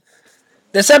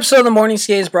This episode of the Morning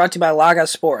Skate is brought to you by Laga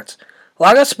Sports.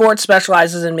 Laga Sports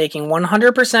specializes in making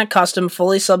 100% custom,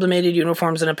 fully sublimated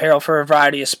uniforms and apparel for a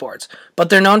variety of sports, but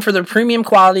they're known for their premium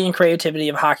quality and creativity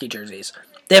of hockey jerseys.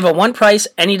 They have a one price,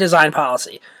 any design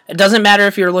policy. It doesn't matter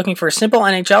if you're looking for a simple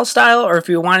NHL style or if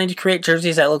you're wanting to create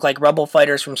jerseys that look like Rebel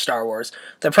fighters from Star Wars.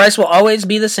 The price will always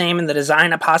be the same and the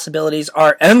design possibilities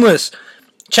are endless.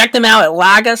 Check them out at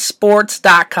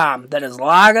lagasports.com. That is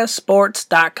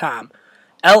lagasports.com.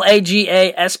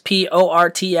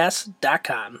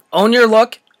 LAGASPORTS.com. Own your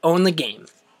look, own the game.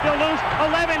 Still loose, 11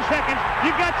 seconds.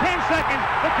 You've got 10 seconds.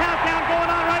 The countdown going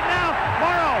on right now.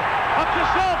 Morrow up to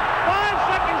Schultz. 5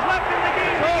 seconds left in the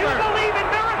game. Do you believe in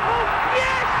miracles?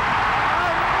 Yes!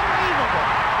 Unbelievable.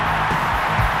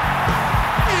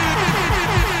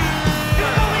 You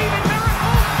believe in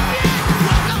miracles? Yes!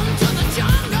 Welcome to the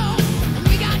jungle.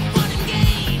 We got fun and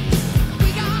games. We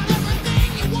got everything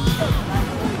you want.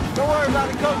 Don't worry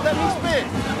about it, Coach. Let me spin.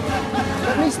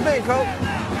 Let me spin, Coach.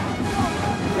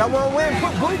 Y'all want to win?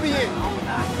 Put Booby in. Y'all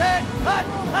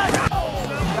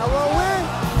want to win?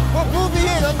 Put Booby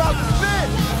in. I'm about to spin.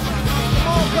 Come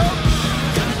on, Coach.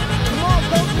 Come on,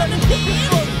 Coach. Let me get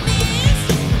this one.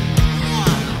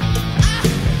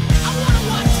 I wanna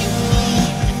watch you.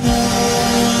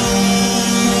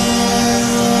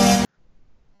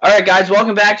 All right, guys,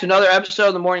 welcome back to another episode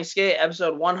of the Morning Skate,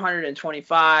 episode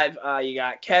 125. You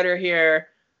got Ketter here.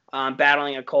 I'm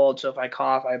battling a cold, so if I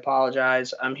cough, I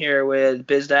apologize. I'm here with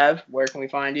BizDev. Where can we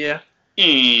find you?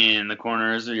 In the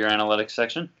corners of your analytics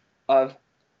section. Of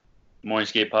Morning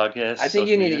Skate Podcast. I think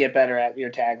you need to get better at your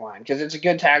tagline, because it's a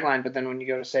good tagline, but then when you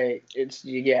go to say it,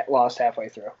 you get lost halfway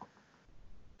through.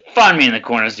 Find me in the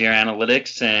corners of your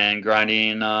analytics and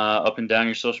grinding up and down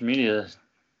your social media.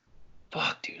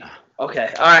 Fuck, dude.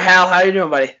 Okay. All right, Hal, how you doing,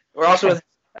 buddy? We're also with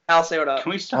Hal. Say what up. Can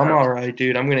we start? I'm all right,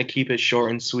 dude. I'm going to keep it short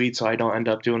and sweet so I don't end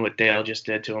up doing what Dale just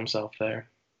did to himself there.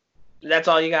 That's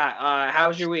all you got. How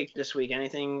was your week this week?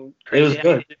 Anything crazy? It was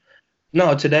good.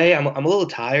 No, today I'm a little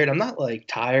tired. I'm not,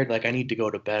 tired. I need to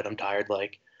go to bed. I'm tired,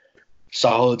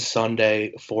 solid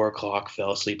Sunday, 4 o'clock,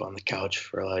 fell asleep on the couch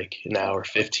for, an hour,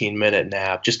 15-minute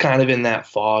nap. Just kind of in that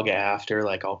fog after.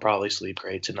 I'll probably sleep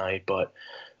great tonight. But,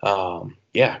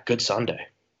 yeah, good Sunday.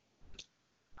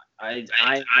 I'm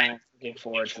looking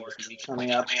forward to this week coming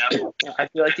up. I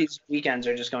feel like these weekends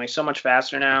are just going so much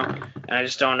faster now, and I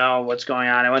just don't know what's going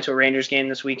on. I went to a Rangers game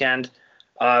this weekend.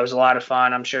 It was a lot of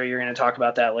fun. I'm sure you're going to talk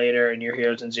about that later in your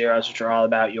Heroes and Zeros, which are all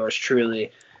about yours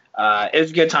truly. It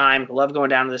was a good time. Love going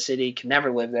down to the city. Can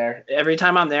never live there. Every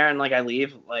time I'm there and I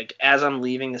leave, as I'm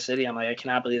leaving the city, I'm I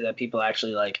cannot believe that people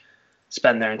actually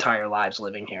spend their entire lives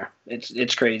living here.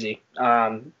 It's crazy.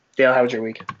 Dale, how was your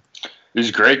week? It was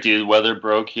great, dude. Weather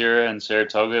broke here in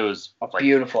Saratoga. It was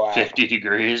beautiful. 50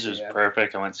 degrees. It was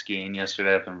perfect. I went skiing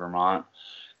yesterday up in Vermont.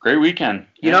 Great weekend.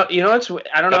 You know it's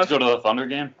I don't know. Got to go to the Thunder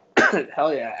game.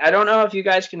 Hell yeah. I don't know if you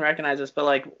guys can recognize this,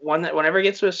 but whenever it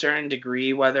gets to a certain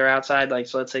degree weather outside,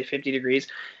 so let's say 50 degrees,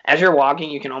 as you're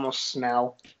walking, you can almost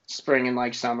smell spring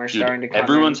and summer starting to come.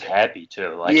 Everyone's happy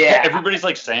too. Yeah. Everybody's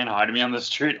saying hi to me on the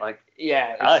street.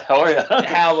 Yeah. Hi, how are you?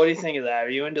 Hal, what do you think of that? Are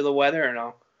you into the weather or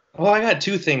no? Well, I got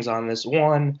 2 things on this.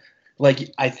 One,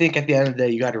 I think at the end of the day,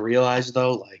 you got to realize,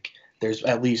 though, there's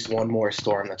at least one more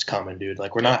storm that's coming, dude.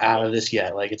 We're not out of this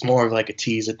yet. It's more of a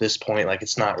tease at this point.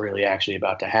 it's not really actually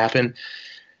about to happen.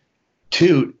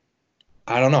 2,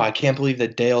 I don't know. I can't believe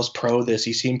that Dale's pro this.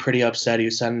 He seemed pretty upset. He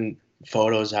was sending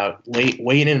photos out,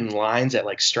 waiting in lines at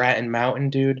Stratton Mountain,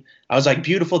 dude. I was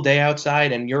beautiful day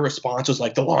outside, and your response was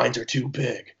the lines are too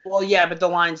big. Well, yeah, but the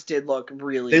lines did look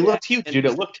really They bad. looked huge, dude.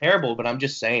 It looked terrible, but I'm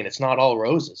just saying it's not all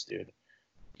roses, dude.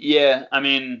 Yeah, I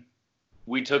mean,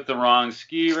 we took the wrong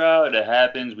ski route. It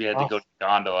happens. We had to go to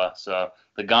gondola, so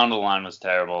the gondola line was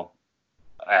terrible.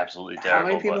 Absolutely terrible.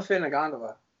 How many people fit in a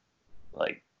gondola?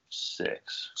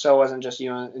 6. So it wasn't just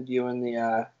you and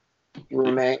the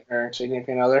roommate or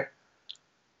significant other?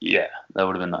 Yeah, that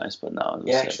would have been nice, but no. It was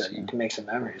Yeah, 6. so you can make some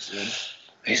memories, dude.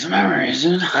 Make some memories,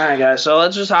 dude. All right, guys, so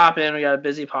let's just hop in. We got a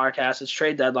busy podcast. It's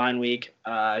trade deadline week.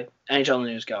 NHL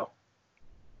news, go.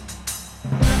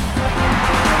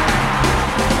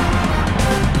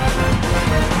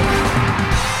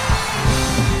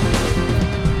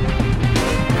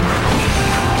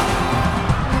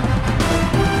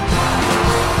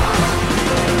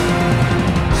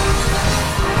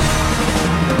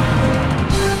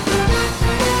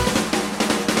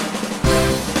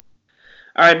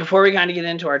 All right, before we kind of get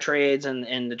into our trades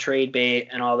and the trade bait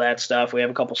and all that stuff, we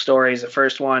have a couple stories. The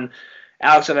first one,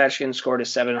 Alex Ovechkin scored his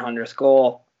 700th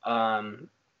goal.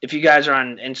 If you guys are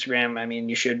on Instagram, I mean,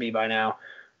 you should be by now.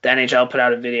 the NHL put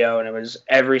out a video, and it was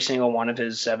every single one of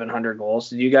his 700 goals.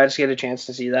 Did you guys get a chance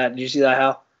to see that? Did you see that,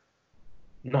 Hal?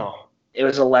 No. It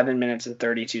was 11 minutes and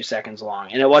 32 seconds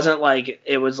long, and it wasn't like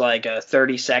it was like a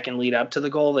 30-second lead up to the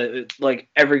goal. Like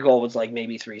every goal was like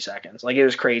maybe 3 seconds. Like it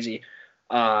was crazy.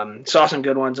 Saw some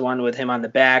good ones. The one with him on the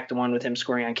back, the one with him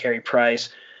scoring on Carey Price.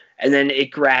 And then it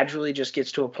gradually just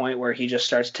gets to a point where he just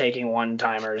starts taking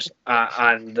one-timers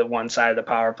on the one side of the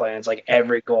power play. And it's like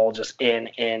every goal just in.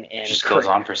 Just goes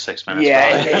on for 6 minutes.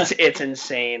 Yeah, it's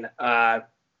insane.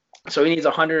 So he needs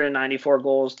 194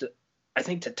 goals, to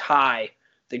tie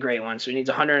the great one. So he needs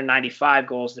 195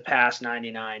 goals to pass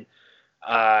 99.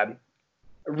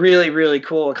 Really, really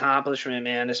cool accomplishment,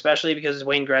 man, especially because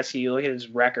Wayne Gretzky, you look at his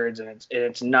records, and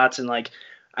it's nuts. And, like,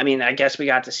 I mean, I guess we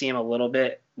got to see him a little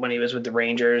bit when he was with the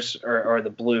Rangers or the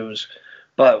Blues,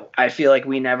 but I feel like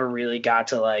we never really got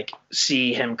to, like,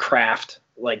 see him craft,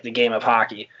 like, the game of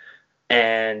hockey.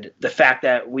 And the fact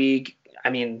that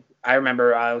I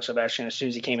remember Alex Ovechkin as soon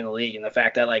as he came in the league, and the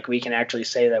fact that, like, we can actually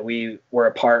say that we were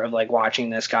a part of, like, watching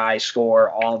this guy score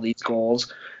all these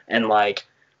goals and, like,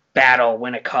 battle,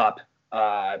 win a cup.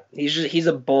 He's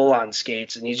a bull on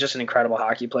skates, and he's just an incredible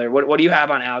hockey player. What do you have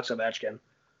on Alex Ovechkin?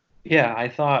 Yeah, I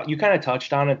thought you kind of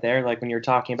touched on it there, like when you were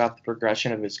talking about the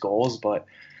progression of his goals, but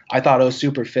I thought it was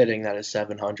super fitting that his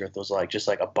 700th was like just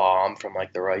like a bomb from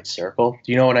like the right circle.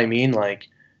 Do you know what I mean? Like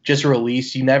just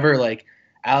release. You never like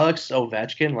Alex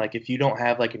Ovechkin. Like if you don't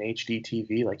have like an HD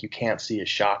TV, like you can't see a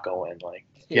shot go in. Like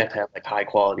you have to have like high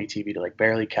quality TV to like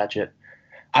barely catch it.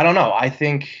 I don't know. I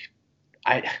think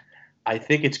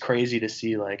it's crazy to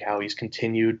see like how he's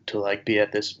continued to like be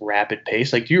at this rapid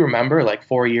pace. Like, do you remember like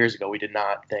 4 years ago, we did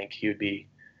not think he would be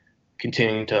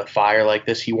continuing to fire like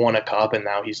this. He won a cup, and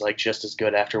now he's like just as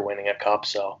good after winning a cup.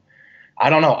 So I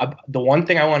don't know. The one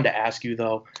thing I wanted to ask you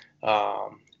though,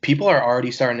 people are already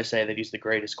starting to say that he's the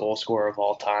greatest goal scorer of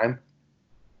all time.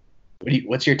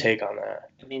 What's your take on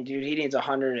that? I mean, dude, he needs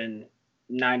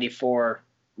 194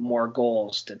 more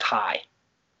goals to tie.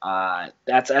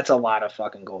 That's a lot of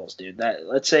fucking goals, dude.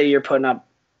 Let's say you're putting up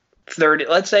 30.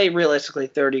 Let's say realistically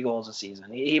 30 goals a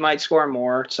season. He might score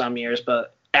more some years,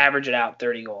 but average it out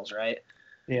 30 goals, right?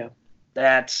 Yeah.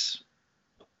 That's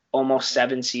almost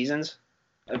 7 seasons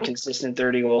of consistent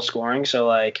 30 goal scoring. So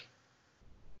like,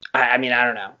 I mean, I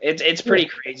don't know. It's pretty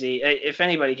crazy. If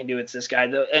anybody can do it, it's this guy.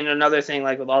 And another thing,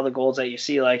 like with all the goals that you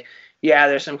see, like yeah,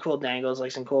 there's some cool dangles,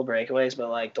 like some cool breakaways,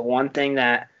 but like the one thing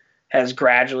that has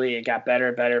gradually it got better,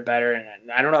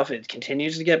 and I don't know if it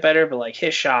continues to get better, but like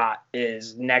his shot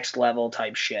is next level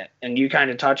type shit. And you kind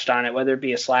of touched on it, whether it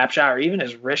be a slap shot or even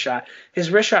his wrist shot.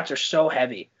 His wrist shots are so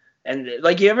heavy, and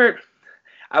like I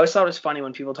always thought it was funny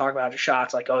when people talk about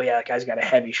shots, like, oh yeah, that guy's got a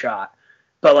heavy shot,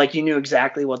 but like you knew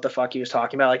exactly what the fuck he was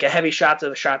talking about. Like a heavy shot's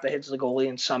a shot that hits the goalie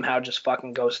and somehow just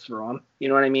fucking goes through him. You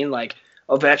know what I mean? Like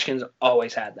Ovechkin's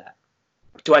always had that.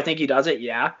 Do I think he does it?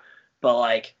 Yeah, but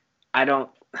like I don't.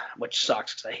 Which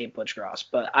sucks because I hate Butch Gross,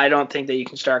 but I don't think that you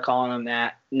can start calling him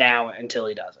that now until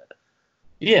he does it.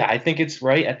 Yeah, I think it's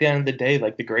right. At the end of the day,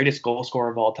 like the greatest goal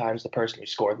scorer of all time is the person who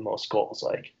scored the most goals.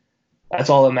 Like that's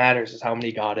all that matters is how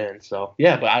many got in. So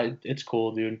yeah, but it's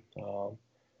cool, dude.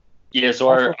 Yeah, so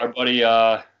our buddy,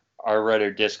 our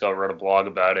writer Disco wrote a blog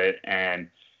about it, and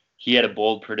he had a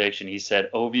bold prediction. He said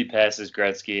Ovi passes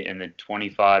Gretzky in the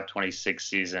 25-26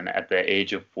 season at the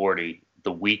age of 40,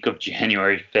 the week of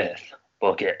January 5th.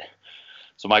 Book it.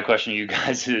 So my question to you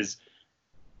guys is,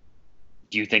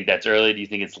 do you think that's early? Do you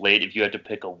think it's late? If you had to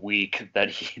pick a week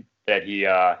that he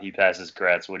passes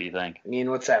Gretz, what do you think? I mean,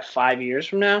 what's that, 5 years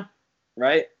from now?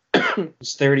 Right?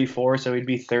 He's 34, so he'd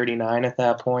be 39 at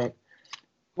that point.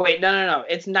 Wait, no.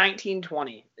 It's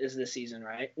 1920 is this season,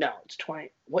 right? No, it's 20.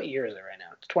 What year is it right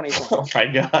now? It's 2020. Oh my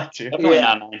god, dude. Definitely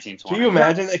not 1920. Do you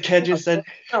imagine that Ken just said?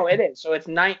 No, it is. So it's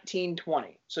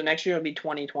 1920. So next year will be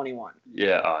 2021.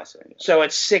 Yeah, I see. Yeah. So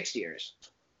it's 6 years.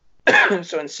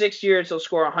 So in 6 years, he'll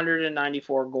score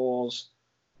 194 goals.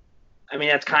 I mean,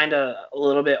 that's kind of a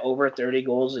little bit over 30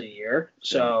 goals a year.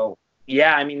 So,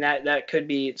 yeah, I mean, that could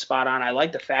be spot on. I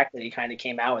like the fact that he kind of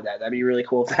came out with that. That'd be really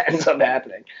cool if that ends up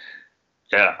happening.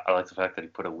 Yeah, I like the fact that he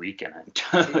put a week in it.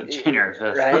 January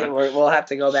 5th. Right? We'll have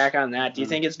to go back on that. Do you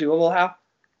think it's doable, Hal?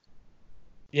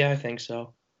 Yeah, I think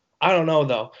so. I don't know,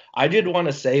 though. I did want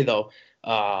to say, though,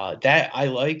 that I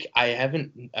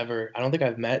don't think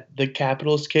I've met the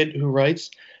Capitals kid who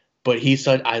writes, but he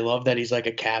said, I love that he's like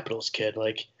a Capitals kid.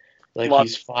 Like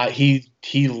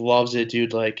he loves it,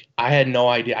 dude. Like, I had no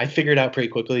idea. I figured out pretty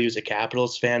quickly he was a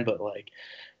Capitals fan, but like,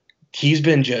 he's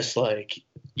been just like,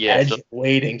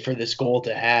 waiting for this goal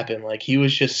to happen. Like he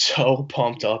was just so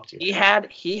pumped up. Dude. He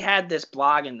had this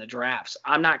blog in the drafts.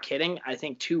 I'm not kidding. I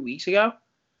think 2 weeks ago.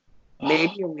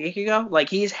 maybe a week ago. Like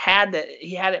he had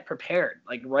it prepared,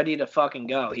 like ready to fucking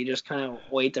go. He just couldn't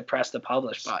wait to press the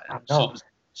publish button. No.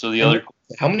 So the other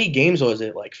How many games was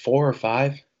it? Like 4 or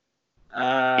 5?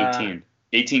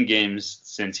 18 games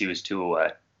since he was 2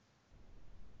 away.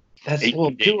 That's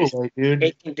 18 2 days. away, dude.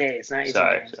 18 days, not 18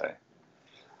 Sorry. days.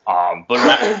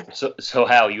 But so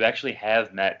Hal, you actually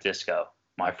have met Disco.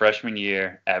 My freshman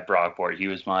year at Brockport, he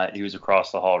was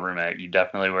across the hall roommate. You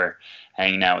definitely were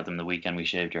hanging out with him the weekend we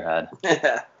shaved your head.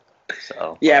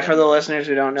 So Yeah, for the listeners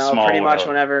who don't know, Small pretty much world.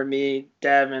 whenever me,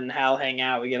 Dev, and Hal hang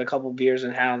out, we get a couple beers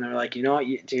in Hal, and they're like, you know what,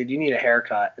 dude, you need a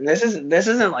haircut. And this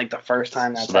isn't like the first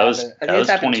time that's So that was- happened. I that think was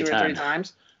it's happened 2 or 2010. 3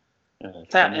 times.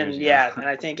 10 years ago. And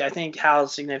I think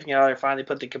Hal's significant other finally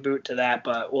put the caboot to that,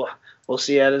 but we'll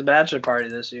see at his bachelor party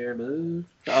this year.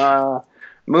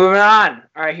 Moving on.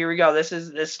 All right, here we go.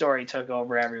 This story took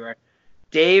over everywhere.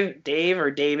 David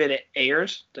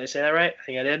Ayers, did I say that right? I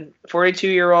think I did.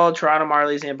 42-year-old Toronto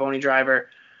Marlies Zamboni driver,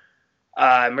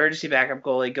 emergency backup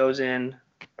goalie, goes in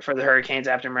for the Hurricanes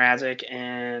after Mrazek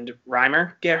and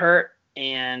Reimer get hurt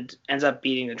and ends up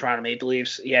beating the Toronto Maple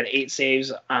Leafs. He had 8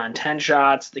 saves on 10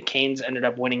 shots. The Canes ended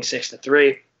up winning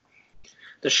 6-3.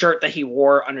 The shirt that he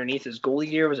wore underneath his goalie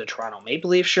gear was a Toronto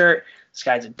Maple Leaf shirt. This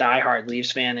guy's a diehard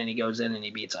Leafs fan, and he goes in and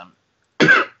he beats them.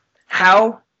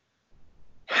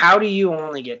 How do you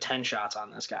only get 10 shots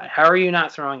on this guy? How are you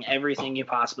not throwing everything you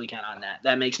possibly can on net?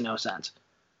 That makes no sense.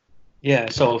 Yeah,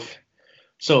 so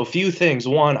a few things.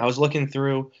 One, I was looking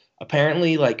through.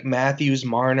 Apparently, like Matthews,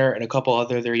 Marner, and a couple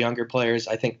other their younger players,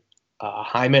 I think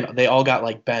Hyman, they all got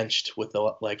like benched with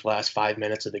the last 5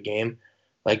 minutes of the game.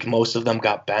 Like most of them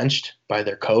got benched by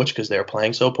their coach because they were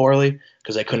playing so poorly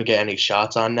because they couldn't get any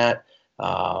shots on net.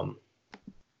 But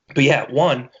yeah,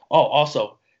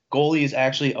 also goalie is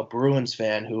actually a Bruins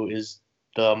fan who is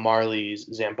the Marlies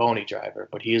Zamboni driver,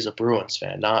 but he is a Bruins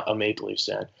fan, not a Maple Leafs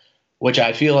fan, which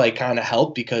I feel like kind of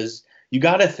helped because you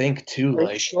got to think too. Are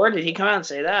Like, you sure? Did he come out and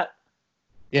say that?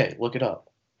 yeah, look it up.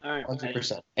 All right.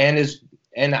 100%.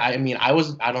 And I mean, I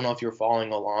don't know if you're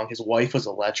following along. His wife was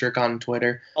electric on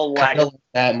Twitter. Kind of like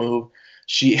that move.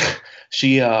 She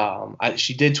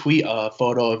did tweet a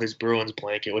photo of his Bruins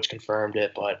blanket, which confirmed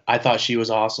it. But I thought she was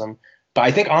awesome. But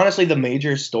I think honestly, the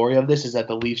major story of this is that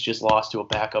the Leafs just lost to a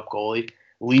backup goalie.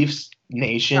 Leafs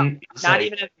Nation. Not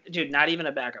even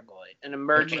a backup goalie. An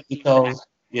emergency.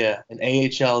 An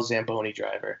AHL Zamboni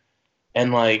driver,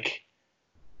 and like.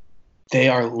 They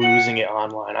are losing it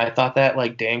online. I thought that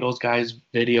like Dangle's guy's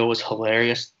video was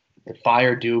hilarious.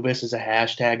 Fire Dubas is a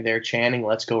hashtag. They're chanting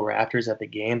 "Let's go Raptors" at the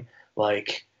game.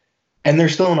 Like, and they're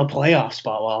still in a playoff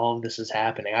spot while all of this is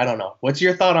happening. I don't know. What's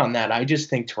your thought on that? I just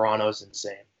think Toronto's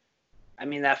insane. I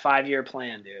mean, that 5-year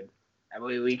plan, dude.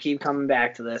 We keep coming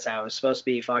back to this. I was supposed to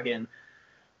be fucking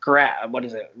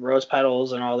rose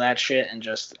petals and all that shit, and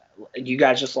just you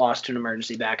guys just lost to an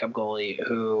emergency backup goalie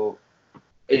who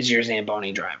is your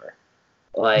Zamboni driver.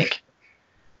 Like,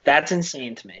 that's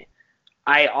insane to me.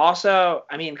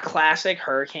 Classic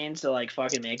Hurricanes to, like,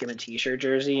 fucking make him a T-shirt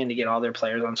jersey and to get all their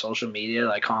players on social media,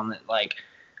 like, calling it, like,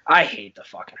 I hate the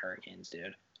fucking Hurricanes,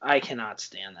 dude. I cannot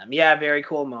stand them. Yeah, very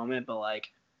cool moment, but, like,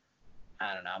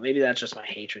 I don't know. Maybe that's just my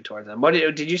hatred towards them.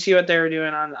 Did you see what they were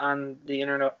doing on the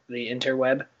internet, the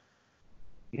interweb?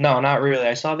 No, not really.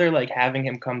 I saw they're, like, having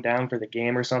him come down for the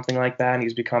game or something like that, and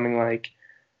he's becoming, like,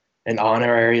 an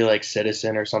honorary like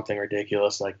citizen or something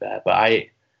ridiculous like that. But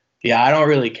I don't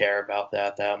really care about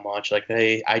that much. Like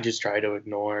I just try to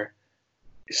ignore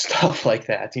stuff like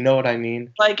that. Do you know what I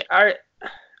mean? Like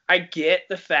I get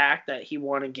the fact that he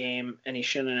won a game and he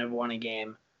shouldn't have won a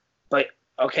game. But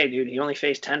okay, dude, he only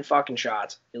faced 10 fucking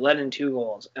shots. He let in 2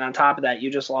 goals. And on top of that, you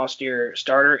just lost your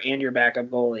starter and your backup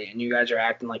goalie, and you guys are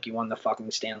acting like you won the fucking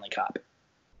Stanley Cup.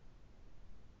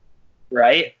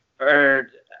 Right? Or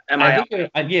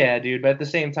yeah, dude. But at the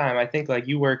same time, I think like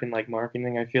you work in like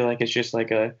marketing. I feel like it's just like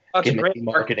a great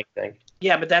marketing thing.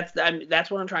 Yeah, but that's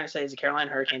what I'm trying to say is the Carolina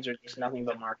Hurricanes are just nothing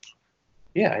but marketing.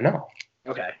 Yeah, I know.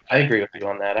 Okay. I agree with you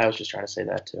on that. I was just trying to say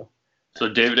that too. So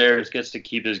David Ayers gets to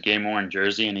keep his game worn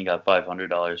jersey, and he got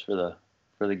 $500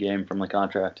 for the game from the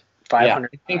contract. $500. Yeah,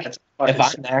 I think if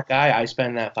I'm that guy, I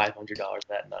spend that $500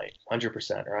 that night,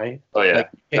 100%, right? Oh yeah,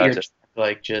 you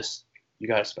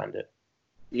gotta spend it.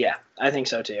 Yeah, I think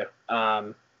so too.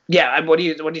 Yeah, what do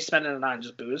you spending it on?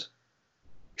 Just booze?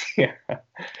 Yeah.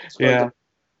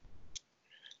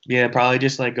 Yeah, probably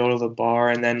just like go to the bar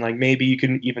and then like maybe you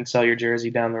can even sell your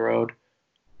jersey down the road.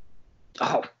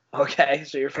 Oh, okay.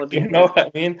 So you're flipping. You know what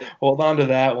I mean? Hold on to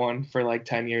that one for like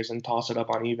 10 years and toss it up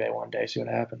on eBay one day, see what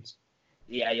happens.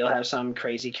 Yeah, you'll have some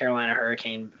crazy Carolina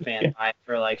Hurricane fan buy it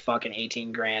for like fucking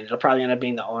 $18,000. It'll probably end up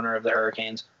being the owner of the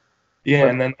Hurricanes. Yeah,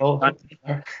 and then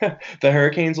the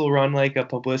Hurricanes will run like a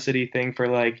publicity thing for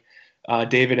like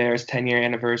David Ayer's 10-year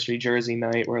anniversary jersey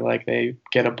night where like they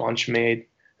get a bunch made.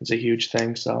 It's a huge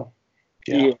thing. So,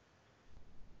 yeah.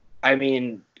 I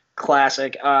mean,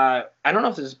 classic. I don't know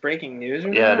if this is breaking news or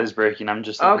not. Yeah, it is breaking. I'm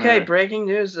just Okay, breaking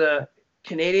news.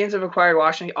 Canadians have acquired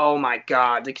Washington. Oh my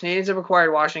God, the Canadians have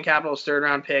acquired Washington Capitals'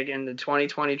 third-round pick in the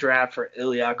 2020 draft for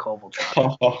Ilya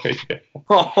Kovalchuk. Oh, yeah.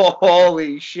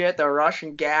 Holy shit! The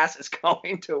Russian gas is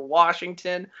going to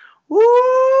Washington.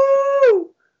 Woo!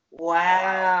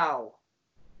 Wow.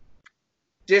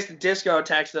 Just Disco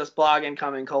texted us, blog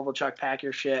incoming, Kovalchuk, pack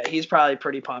your shit. He's probably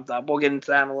pretty pumped up. We'll get into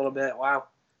that in a little bit. Wow.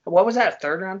 What was that,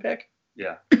 third-round pick?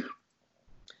 Yeah.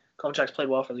 Kovalchuk's played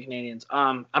well for the Canadians.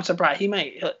 I'm surprised.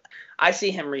 I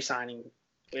see him re-signing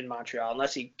in Montreal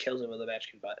unless he kills it with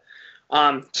Ovechkin. But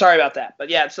sorry about that. But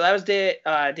yeah, so that was Dave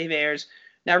Ayers.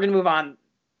 Now we're going to move on.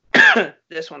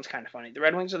 This one's kind of funny. The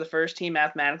Red Wings are the first team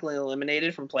mathematically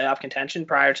eliminated from playoff contention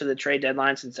prior to the trade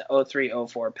deadline since the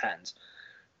 03-04 Pens.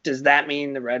 Does that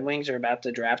mean the Red Wings are about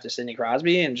to draft a Sidney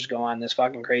Crosby and just go on this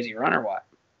fucking crazy run or what?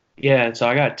 Yeah, so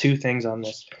I got two things on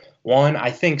this. One, I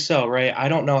think so, right? I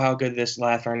don't know how good this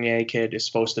Lafreniere kid is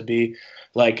supposed to be.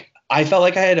 Like, I felt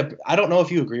like I don't know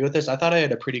if you agree with this. I thought I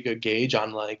had a pretty good gauge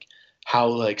on, like, how,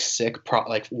 like, sick,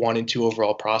 1 and 2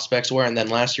 overall prospects were. And then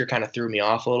last year kind of threw me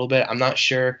off a little bit. I'm not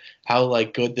sure how,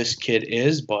 like, good this kid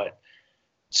is, but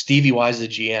Stevie Y's the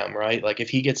GM, right? Like,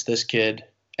 if he gets this kid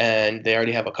and they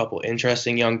already have a couple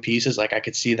interesting young pieces, like, I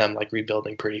could see them, like,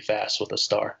 rebuilding pretty fast with a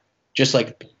star. Just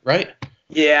like, right?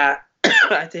 Yeah.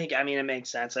 I mean, it makes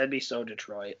sense. That'd be so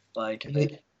Detroit. Like,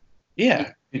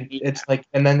 yeah, it's like,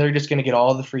 and then they're just gonna get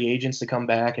all the free agents to come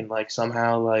back, and like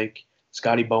somehow like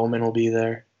Scotty Bowman will be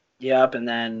there. Yep, and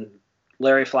then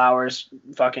Larry Flowers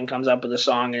fucking comes up with a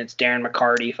song, and it's Darren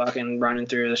McCarty fucking running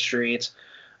through the streets.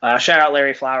 Shout out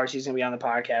Larry Flowers. He's gonna be on the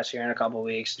podcast here in a couple of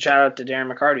weeks. Shout out to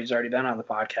Darren McCarty. He's already been on the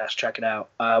podcast. Check it out.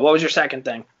 What was your second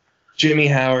thing? Jimmy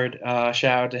Howard.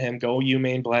 Shout out to him. Go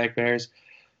UMaine Black Bears.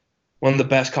 One of the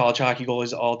best college hockey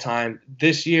goalies of all time.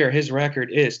 This year, his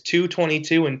record is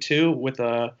 222-2 with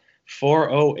a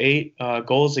 408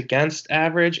 goals against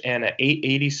average and an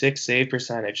 886 save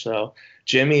percentage. So,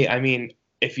 Jimmy, I mean,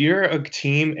 if you're a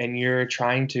team and you're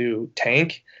trying to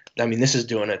tank, I mean, this is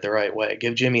doing it the right way.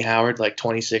 Give Jimmy Howard like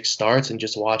 26 starts and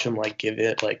just watch him like give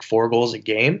it like 4 goals a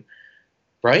game,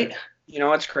 right? You know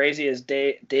what's crazy is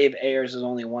Dave Ayers is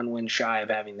only 1 win shy of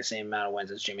having the same amount of wins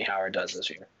as Jimmy Howard does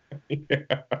this year.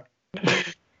 Yeah.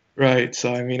 Right,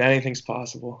 so I mean, anything's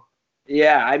possible.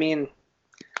 Yeah, I mean,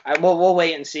 we'll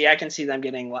wait and see. I can see them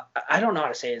getting. I don't know how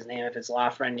to say his name, if it's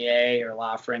Lafreniere or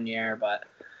Lafreniere, but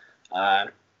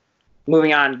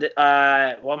moving on.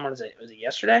 What was it? Was it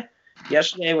yesterday?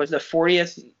 Yesterday was the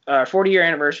 40-year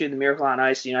anniversary of the Miracle on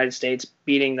Ice, the United States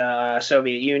beating the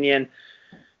Soviet Union,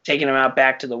 taking them out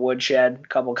back to the woodshed. A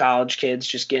couple college kids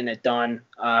just getting it done.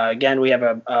 Again, we have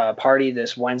a party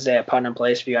this Wednesday at Putnam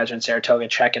Place. If you guys are in Saratoga,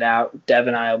 check it out. Dev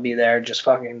and I will be there just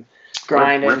fucking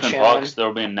grinding, ripping pucks.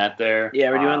 There'll be a net there. Yeah,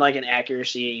 we're doing like an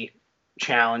accuracy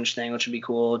challenge thing, which would be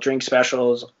cool. Drink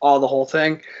specials, all the whole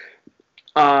thing.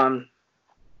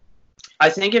 I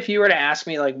think if you were to ask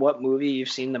me like what movie you've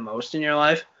seen the most in your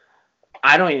life,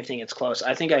 I don't even think it's close.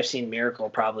 I think I've seen Miracle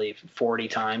probably 40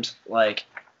 times. Like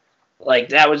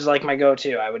that was like my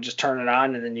go-to. I would just turn it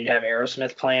on and then you'd have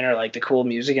Aerosmith playing or like the cool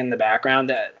music in the background.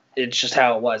 That it's just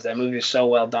how it was. That movie was so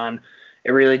well done.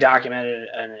 It really documented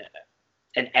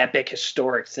an epic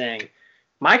historic thing.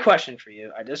 My question for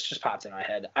you, this just popped in my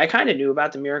head. I kind of knew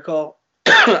about the Miracle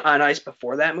on Ice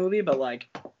before that movie, but like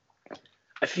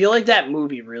I feel like that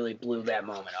movie really blew that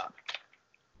moment up.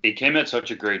 It came at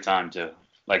such a great time too.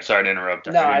 Like, sorry to interrupt.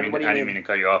 No, I didn't mean to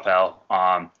cut you off,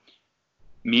 Hal.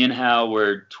 Me and Hal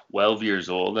were 12 years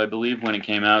old, I believe, when it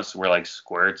came out. So we're like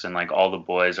squirts, and like all the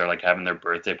boys are like having their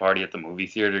birthday party at the movie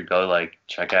theater to go like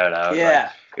check it out. Yeah,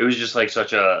 like, it was just like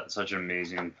such an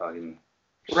amazing fucking.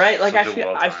 Right, like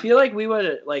I feel like we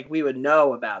would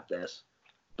know about this,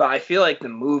 but I feel like the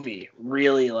movie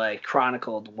really like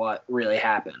chronicled what really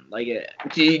happened. Like,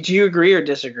 do you agree or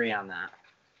disagree on that?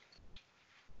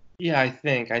 Yeah, I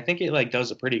think it like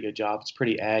does a pretty good job. It's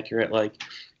pretty accurate. Like,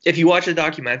 if you watch the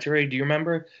documentary, do you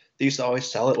remember they used to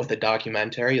always sell it with a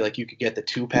documentary? Like, you could get the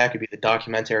 2-pack, it'd be the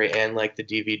documentary and like the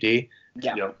DVD.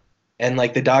 Yeah. Yep. And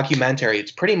like the documentary,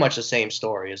 it's pretty much the same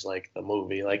story as like the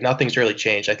movie. Like, nothing's really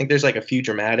changed. I think there's like a few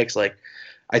dramatics. Like,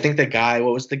 I think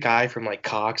what was the guy from like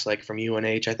Cox, like from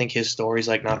UNH? I think his story's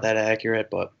like not that accurate,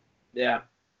 but yeah,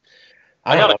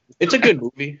 I don't know. It's a good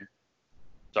movie.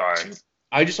 Sorry.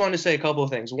 I just wanted to say a couple of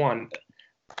things. One,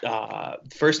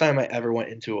 first time I ever went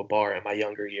into a bar in my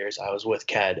younger years, I was with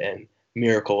Ked, and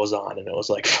Miracle was on, and it was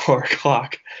like 4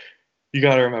 o'clock. You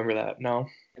got to remember that. No,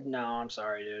 I'm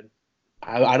sorry, dude.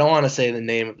 I don't want to say the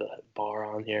name of the bar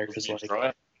on here because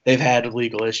like they've had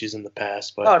legal issues in the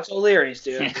past. But It's O'Leary's,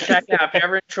 dude. Check it out. If you're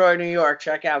ever in Troy, New York,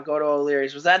 go to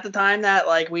O'Leary's. Was that the time that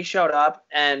like we showed up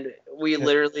and we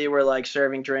literally were like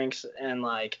serving drinks and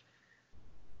like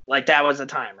that was the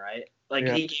time, right? Like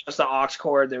he gave us the aux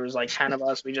cord. There was like 10 of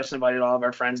us. We just invited all of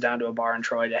our friends down to a bar in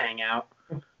Troy to hang out.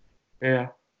 Yeah.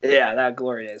 Yeah, that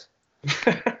glory days.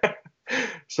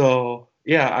 So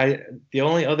the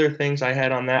only other things I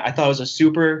had on that, I thought it was a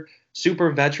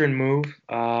super veteran move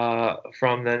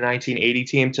from the 1980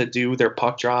 team to do their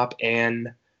puck drop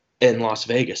in Las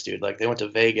Vegas, dude. Like they went to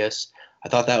Vegas. I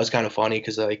thought that was kind of funny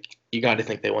because like you got to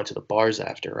think they went to the bars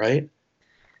after, right?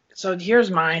 So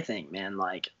here's my thing, man.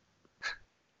 Like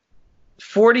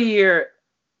 40-year,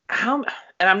 and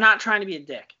I'm not trying to be a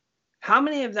dick. How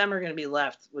many of them are going to be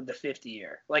left with the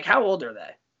 50-year? Like how old are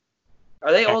they?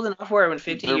 Are they old enough where when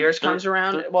 50 years comes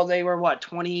around? Well, they were what,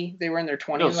 20? They were in their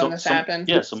 20s when this happened.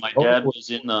 Yeah, so my dad was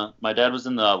in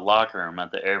the locker room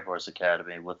at the Air Force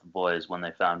Academy with the boys when they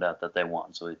found out that they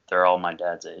won. So they're all my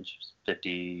dad's age,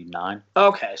 59.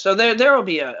 Okay, so there will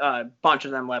be a bunch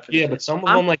of them left. For but some of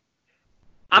them like.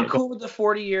 I'm cool with the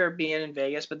 40-year being in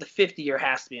Vegas, but the 50-year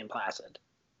has to be in Placid.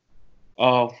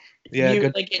 Oh, yeah,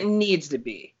 good. Like it needs to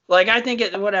be. Like I think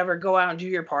whatever, go out and do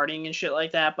your partying and shit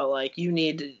like that, but like you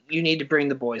need to bring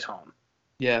the boys home.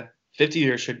 Yeah, 50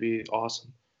 years should be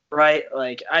awesome. Right?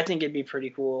 Like I think it'd be pretty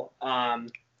cool.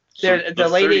 The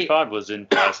lady 35 was in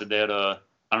Placid. They had I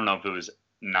don't know if it was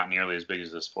not nearly as big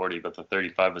as this 40, but the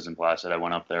 35 was in Placid. I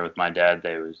went up there with my dad.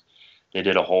 They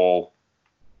did a whole.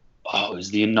 Oh, it was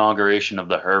the inauguration of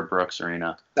the Herb Brooks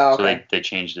Arena. Oh, okay. So they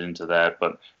changed it into that,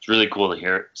 but it's really cool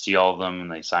to see all of them,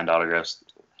 and they signed autographs.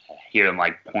 Hear them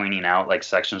like pointing out like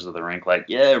sections of the rink, like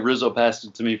Rizzo passed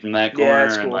it to me from that corner,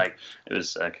 cool. and like it was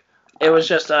sick. It was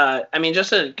just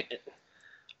just a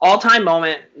all-time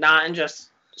moment, not in just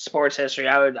sports history.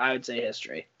 I would say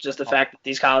history. Just the fact that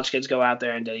these college kids go out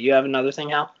there and do it. You have another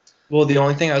thing, Hal? Well, the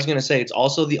only thing I was gonna say, it's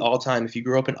also the all-time. If you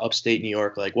grew up in upstate New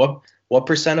York, like what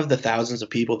percent of the thousands of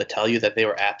people that tell you that they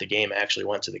were at the game actually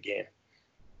went to the game?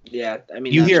 Yeah,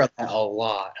 you hear that a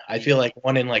lot. I feel like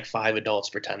 1 in like 5 adults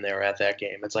pretend they were at that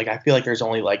game. It's like I feel like there's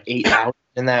only like 8,000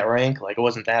 in that rank. Like it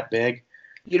wasn't that big.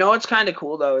 You know what's kind of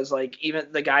cool though is like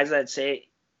even the guys that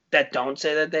don't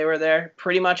say that they were there.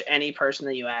 Pretty much any person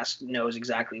that you ask knows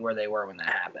exactly where they were when that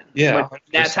happened. Yeah, like,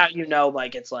 that's how you know.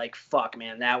 Like it's like fuck,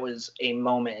 man, that was a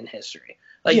moment in history.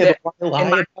 Like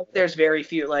there's very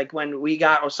few. Like when we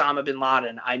got Osama bin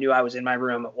Laden, I knew I was in my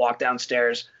room, walked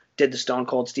downstairs, did the Stone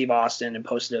Cold Steve Austin, and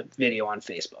posted a video on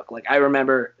Facebook. Like I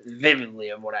remember vividly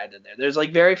of what I did there. There's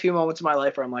like very few moments in my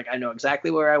life where I'm like I know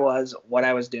exactly where I was, what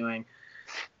I was doing.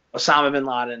 Osama bin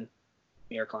Laden,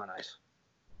 Miracle on Ice.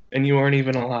 And you weren't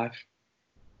even alive.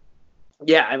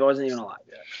 Yeah, I wasn't even alive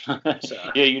yet. So.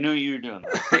 Yeah, you knew you were doing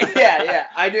that. yeah,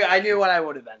 I knew what I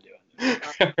would have been doing.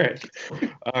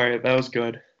 All right, that was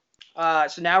good.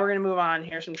 So now we're going to move on.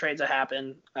 Here's some trades that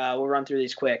happened. We'll run through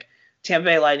these quick. Tampa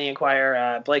Bay Lightning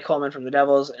acquire Blake Coleman from the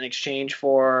Devils in exchange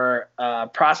for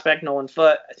prospect Nolan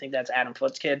Foote. I think that's Adam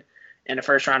Foote's kid. And a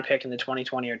first-round pick in the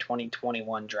 2020 or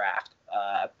 2021 draft.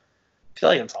 I feel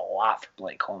like it's a lot for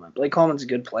Blake Coleman. Blake Coleman's a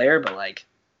good player, but, like,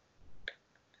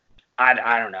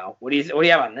 I don't know. What do you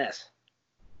have on this?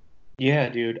 Yeah,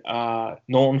 dude.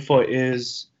 Nolan Foote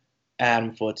is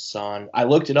Adam Foote's son. I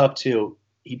looked it up, too.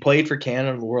 He played for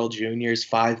Canada in the World Juniors,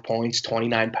 5 points,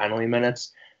 29 penalty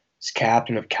minutes. He's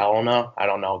captain of Kelowna. I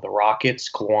don't know, the Rockets,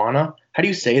 Kelowna. How do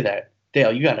you say that?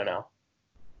 Dale, you got to know.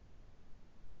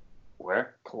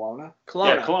 Where? Kelowna?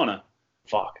 Yeah, Kelowna.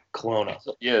 Fuck, Kelowna.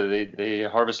 Yeah, they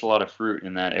harvest a lot of fruit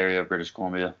in that area of British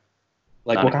Columbia.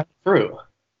 Like what kind of fruit?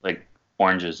 Like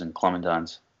oranges and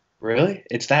clementines. Really?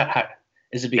 It's that high.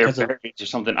 Is it because of berries or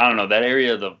something? I don't know. That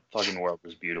area of the fucking world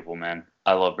is beautiful, man.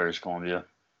 I love British Columbia.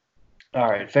 All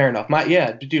right, fair enough.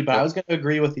 Dude, but I was going to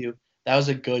agree with you. That was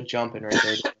a good jump in right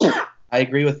there. I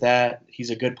agree with that. He's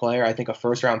a good player. I think a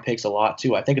first-round pick's a lot,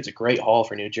 too. I think it's a great haul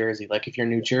for New Jersey. Like, if you're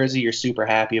New Jersey, you're super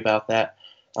happy about that.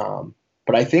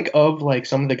 But I think of, like,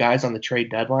 some of the guys on the trade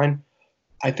deadline,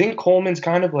 I think Coleman's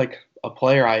kind of, like, a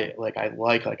player I like.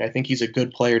 Like, I think he's a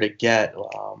good player to get.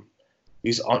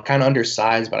 He's kind of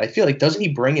undersized, but I feel like, doesn't he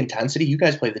bring intensity? You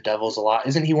guys play the Devils a lot.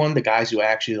 Isn't he one of the guys who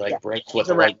actually, like, brings what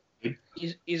the right?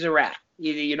 He's a rat.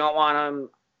 You don't want him.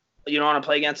 You don't want to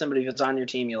play against him, but if it's on your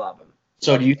team, you love him.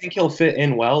 So do you think he'll fit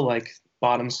in well, like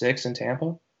bottom 6 in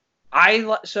Tampa? I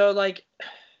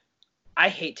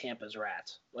hate Tampa's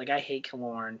rats. Like I hate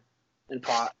Killorn and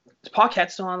Is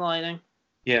Paquette still on the Lightning?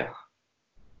 Yeah.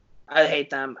 I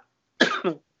hate them.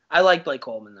 I like Blake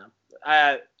Coleman though.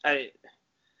 I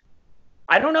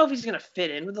don't know if he's gonna fit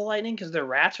in with the Lightning because their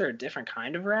rats are a different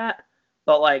kind of rat.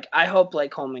 But like, I hope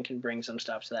Blake Coleman can bring some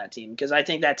stuff to that team because I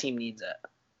think that team needs it.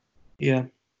 Yeah.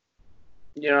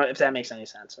 If that makes any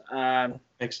sense.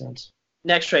 Makes sense.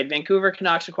 Next trade, Vancouver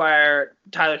Canucks acquire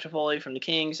Tyler Toffoli from the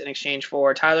Kings in exchange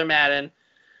for Tyler Madden,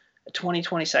 a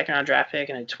 2020 second-round draft pick,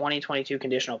 and a 2022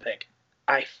 conditional pick.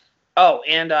 And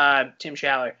Tim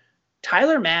Schaller.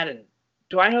 Tyler Madden.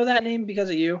 Do I know that name because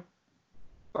of you?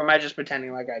 Or am I just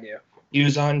pretending like I do? He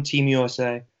was on Team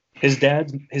USA. His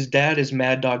dad is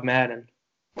Mad Dog Madden.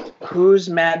 Who's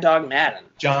Mad Dog Madden?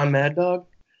 John Mad Dog?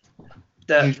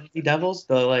 The Jersey Devils,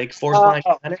 the fourth line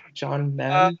center, John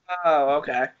Madden.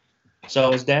 Okay.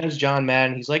 So his dad is John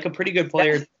Madden. He's like a pretty good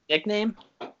player. That's his nickname?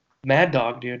 Mad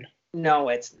Dog, dude. No,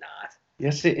 it's not.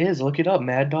 Yes, it is. Look it up.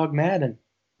 Mad Dog Madden.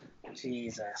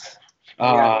 Jesus.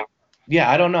 Yeah,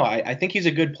 I don't know. I think he's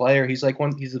a good player. He's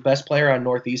he's the best player on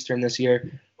Northeastern this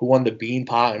year who won the Bean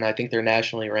Pot, and I think they're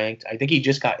nationally ranked. I think he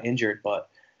just got injured, but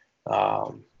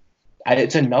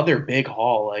it's another big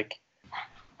haul. Like,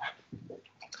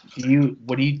 did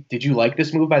you like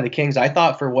this move by the Kings? I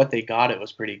thought for what they got, it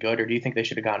was pretty good, or do you think they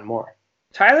should have gotten more?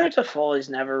 Tyler Toffoli's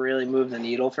never really moved the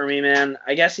needle for me, man.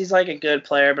 I guess he's like a good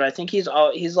player, but I think he's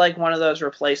like one of those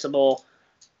replaceable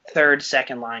third,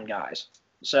 second line guys.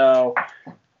 So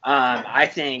I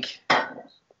think,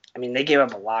 they gave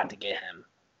up a lot to get him.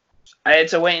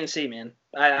 It's a wait and see, man.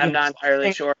 I'm not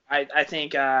entirely sure. I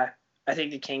think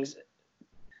the Kings,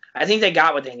 I think they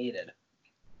got what they needed.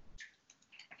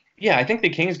 Yeah, I think the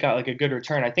Kings got like a good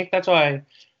return. I think that's why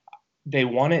they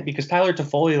won it, because Tyler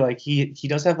Toffoli, like he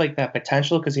does have like that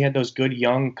potential because he had those good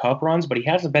young cup runs, but he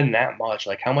hasn't been that much.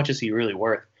 Like, how much is he really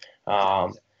worth?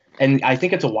 And I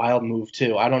think it's a wild move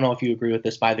too. I don't know if you agree with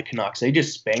this by the Canucks. They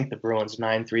just spanked the Bruins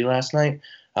 9-3 last night.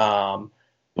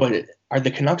 But are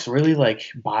the Canucks really like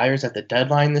buyers at the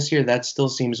deadline this year? That still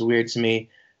seems weird to me.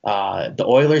 The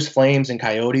Oilers, Flames, and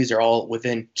Coyotes are all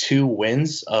within 2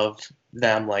 wins of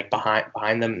them, like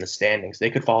behind them in the standings. They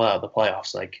could fall out of the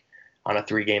playoffs like on a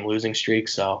 3-game losing streak.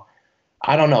 So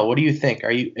I don't know. What do you think?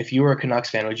 If you were a Canucks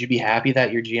fan, would you be happy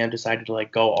that your GM decided to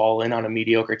like go all in on a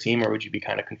mediocre team, or would you be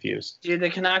kind of confused? Dude, the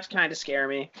Canucks kind of scare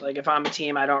me. Like, if I'm a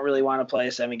team, I don't really want to play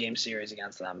a 7-game series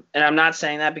against them. And I'm not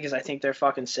saying that because I think they're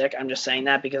fucking sick. I'm just saying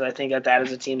that because I think that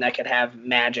is a team that could have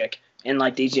magic in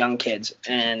like these young kids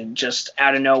and just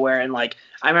out of nowhere. And like,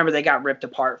 I remember they got ripped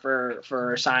apart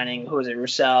for signing, who was it,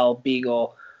 Roussel,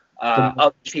 Beagle,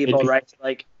 other people, right?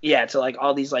 To like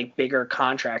all these like bigger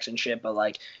contracts and shit. But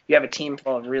like, you have a team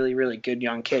full of really, really good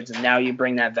young kids, and now you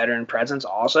bring that veteran presence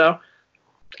also.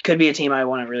 Could be a team I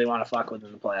wouldn't really want to fuck with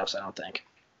in the playoffs, I don't think.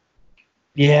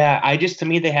 Yeah, to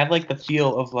me, they have like the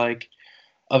feel of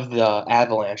the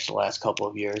Avalanche the last couple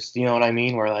of years. Do you know what I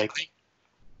mean? Where like,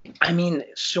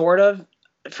 sort of.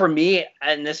 For me,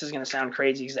 and this is going to sound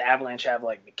crazy because the Avalanche have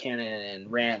like McKinnon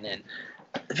and Rand, and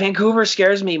Vancouver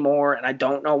scares me more, and I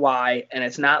don't know why. And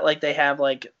it's not like they have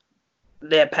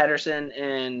Pettersson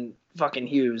and fucking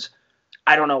Hughes.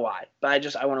 I don't know why,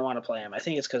 but I wouldn't want to play them. I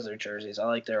think it's because their jerseys. I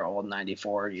like their old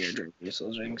 94-year jerseys.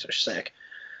 Those things are sick.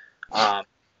 But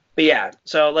yeah,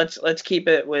 so let's keep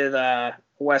it with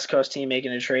West Coast team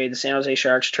making a trade. The San Jose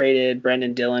Sharks traded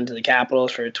Brendan Dillon to the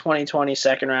Capitals for a 2020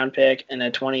 second-round pick and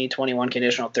a 2021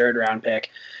 conditional third-round pick.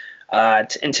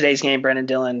 In today's game, Brendan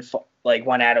Dillon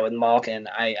went at it with Malkin.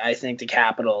 I think the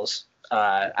Capitals.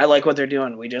 I like what they're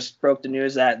doing. We just broke the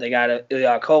news that they got a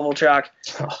Kovalchuk,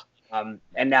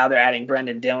 and now they're adding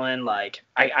Brendan Dillon. Like,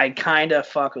 I kind of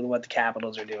fuck with what the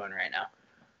Capitals are doing right now.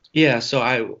 Yeah. So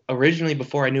I originally,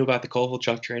 before I knew about the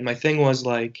Kovalchuk trade, my thing was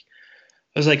like,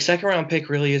 I was like, second round pick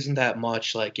really isn't that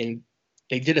much. Like, and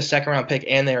they did a second round pick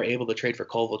and they were able to trade for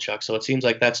Kovalchuk. So it seems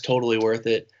like that's totally worth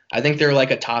it. I think they're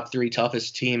like a top 3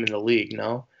 toughest team in the league,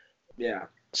 no? Yeah.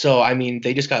 So,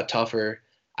 they just got tougher.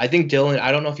 I think Dillon,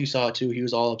 I don't know if you saw it too, he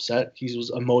was all upset. He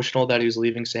was emotional that he was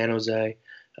leaving San Jose.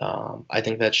 I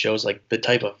think that shows like the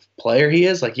type of player he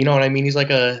is. Like, you know what I mean? He's like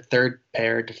a third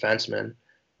pair defenseman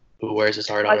who wears his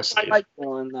heart on his sleeve. I like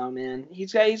Dillon though, man.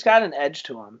 He's got an edge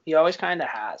to him. He always kind of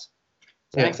has.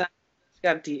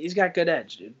 He's got good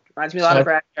edge, dude. Reminds me a lot of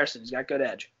Brad Harrison. He's got good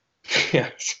edge.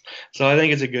 Yes. So I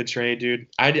think it's a good trade, dude.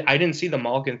 I didn't see the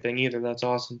Malkin thing either. That's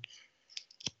awesome.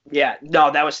 Yeah. No,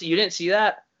 you didn't see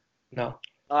that? No.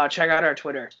 Check out our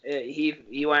Twitter.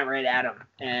 He went right at him.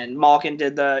 And Malkin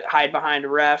did the hide behind a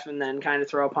ref and then kind of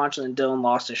throw a punch, and then Dillon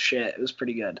lost his shit. It was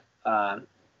pretty good.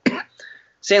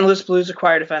 St. Louis Blues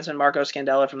acquired defenseman Marco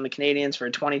Scandella from the Canadiens for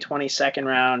a 2020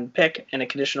 second-round pick and a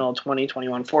conditional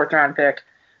 2021 fourth-round pick.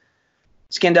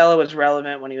 Scandella was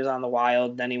relevant when he was on the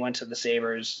Wild. Then he went to the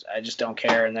Sabres. I just don't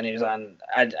care. And then he was on.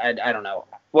 I don't know.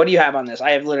 What do you have on this?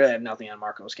 I have literally have nothing on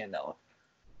Marco Scandella.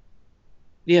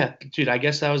 Yeah, dude. I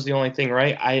guess that was the only thing,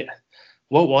 right?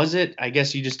 What was it? I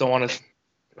guess you just don't want to.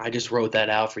 I just wrote that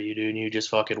out for you, dude, and you just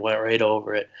fucking went right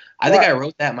over it. I think I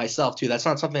wrote that myself too. That's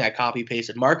not something I copy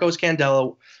pasted. Marco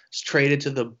Scandella was traded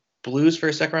to the Blues for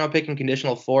a second round pick and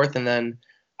conditional fourth, and then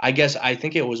I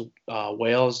think it was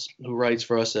Wales who writes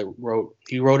for us that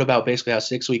wrote about basically how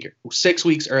 6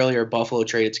 weeks earlier Buffalo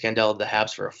traded Scandella to the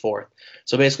Habs for a fourth.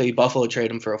 So basically Buffalo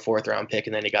traded him for a fourth round pick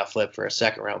and then he got flipped for a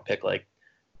second round pick like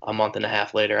a month and a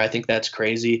half later. I think that's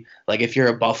crazy. Like if you're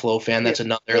a Buffalo fan, that's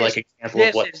another example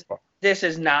of what. This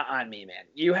is not on me, man.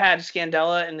 You had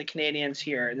Scandella and the Canadians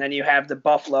here, and then you have the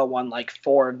Buffalo one like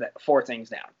four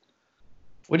things down.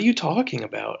 What are you talking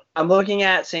about? I'm looking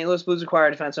at St. Louis Blues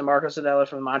acquired defenseman Marco Scandella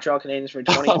from the Montreal Canadiens for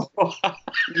 20.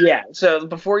 Yeah, so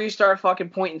before you start fucking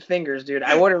pointing fingers, dude,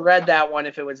 I would have read that one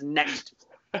if it was next.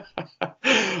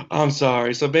 I'm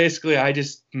sorry. So basically, I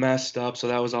just messed up, so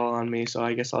that was all on me. So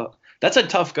I guess that's a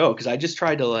tough go because I just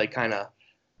tried to like kind of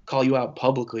call you out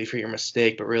publicly for your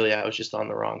mistake, but really I was just on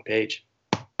the wrong page.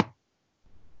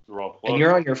 And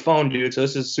you're on your phone, dude, so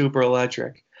this is super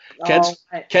electric.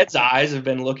 Ked's eyes have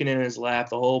been looking in his lap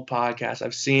the whole podcast.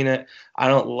 I've seen it. I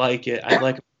don't like it. I'd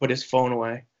like him to put his phone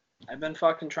away. I've been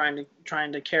fucking trying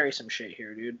to carry some shit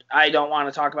here, dude. I don't want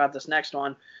to talk about this next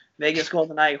one. Vegas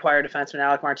Golden Knights acquired defenseman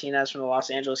Alec Martinez from the Los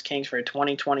Angeles Kings for a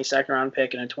 2020 second round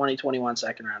pick and a 2021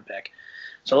 second round pick.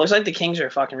 So it looks like the Kings are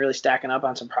fucking really stacking up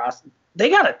on some prospects. They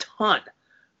got a ton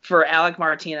for Alec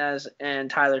Martinez and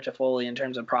Tyler Toffoli in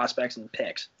terms of prospects and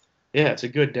picks. Yeah, it's a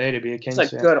good day to be a Kings fan.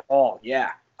 It's a good haul,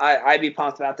 yeah. I'd be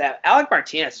pumped about that. Alec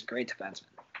Martinez is a great defenseman.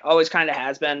 Always kind of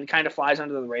has been. Kind of flies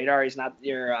under the radar. He's not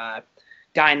your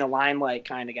guy in the limelight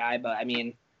kind of guy, but I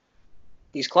mean,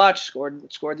 he's clutch. Scored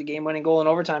the game-winning goal in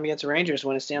overtime against the Rangers to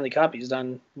win a Stanley Cup. He's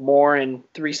done more in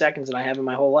 3 seconds than I have in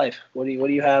my whole life. What do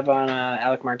you have on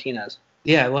Alec Martinez?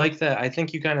 Yeah, I like that. I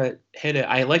think you kind of hit it.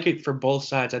 I like it for both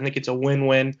sides. I think it's a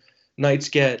win-win. Knights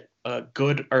get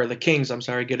the Kings,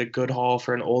 get a good haul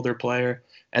for an older player.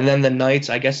 And then the Knights,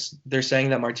 I guess they're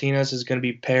saying that Martinez is going to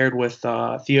be paired with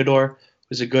Theodore,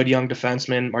 who's a good young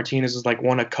defenseman. Martinez has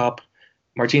won a cup.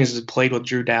 Martinez has played with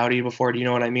Drew Doughty before. Do you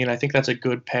know what I mean? I think that's a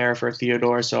good pair for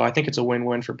Theodore. So I think it's a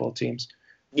win-win for both teams.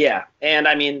 Yeah, and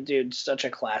I mean, dude, such a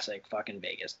classic fucking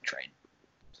Vegas trade.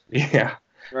 Yeah.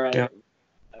 Right. Yeah.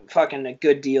 Fucking a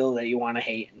good deal that you want to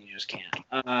hate and you just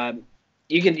can't.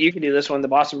 You can do this one. The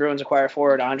Boston Bruins acquire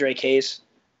forward Andre Case.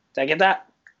 Did I get that?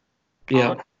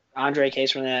 Yeah. Andre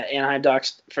Case from the Anaheim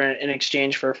Ducks in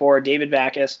exchange for forward David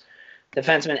Backes,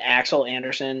 defenseman Axel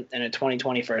Anderson, and a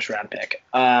 2020 first-round pick.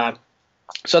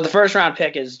 So the first-round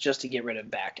pick is just to get rid of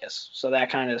Backes. So that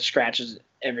kind of scratches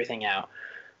everything out.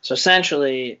 So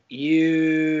essentially,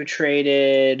 you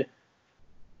traded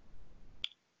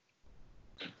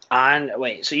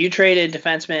So you traded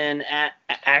defenseman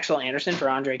Axel Anderson for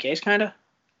Andre Case, kind of?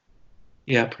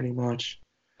 Yeah, pretty much.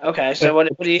 Okay, so what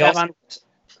do you have on this?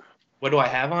 What do I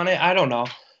have on it? I don't know.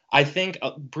 I think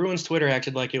Bruins Twitter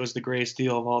acted like it was the greatest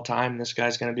deal of all time. This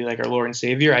guy's going to be like our Lord and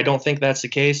Savior. I don't think that's the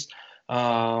case.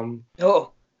 I don't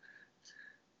know.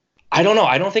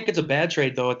 I don't think it's a bad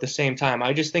trade, though, at the same time.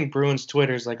 I just think Bruins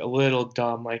Twitter is a little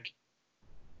dumb.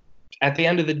 At the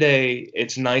end of the day,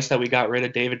 it's nice that we got rid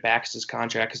of David Backes'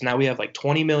 contract because now we have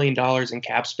 $20 million in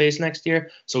cap space next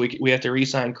year. So we have to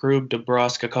re-sign Krug,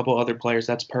 DeBrusk, a couple other players.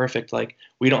 That's perfect.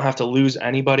 We don't have to lose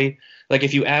anybody.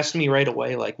 If you asked me right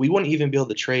away, we wouldn't even be able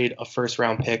to trade a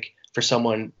first-round pick for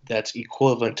someone that's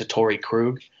equivalent to Torrey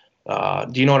Krug.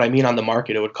 Do you know what I mean? On the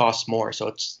market, it would cost more. So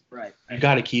it's right. You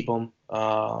got to keep them.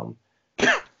 I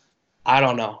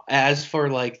don't know. As for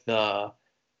the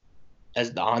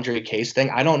Andre Case thing,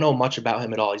 I don't know much about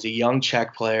him at all. He's a young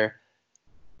Czech player.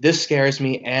 This scares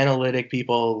me. Analytic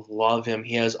people love him.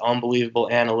 He has unbelievable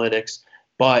analytics.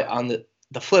 But on the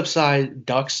flip side,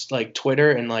 Ducks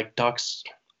Twitter and Ducks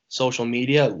social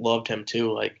media loved him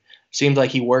too. Seems like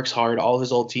he works hard. All of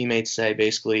his old teammates say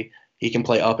basically he can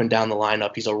play up and down the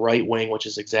lineup. He's a right wing, which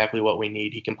is exactly what we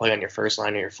need. He can play on your first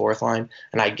line or your fourth line.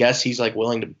 And I guess he's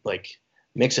willing to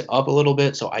mix it up a little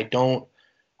bit. So I don't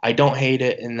hate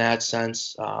it in that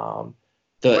sense.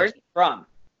 Where's he from?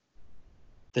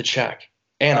 The Czech.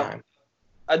 Anaheim.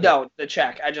 No, the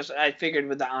Czech. I figured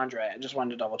with the Andre. I just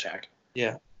wanted to double check.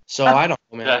 Yeah. So I don't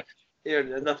know, man.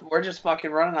 Dude, we're just fucking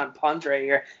running on puns right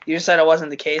here. You just said it wasn't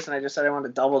the case, and I just said I wanted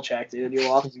to double check, dude. You're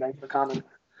welcome. Thanks for coming.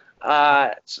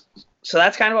 So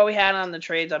that's kind of what we had on the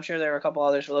trades. I'm sure there were a couple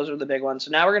others, but those were the big ones. So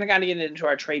now we're going to kind of get into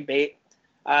our trade bait.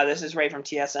 This is right from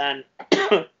TSN.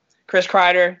 Chris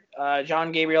Kreider,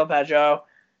 John Gabriel Pajot,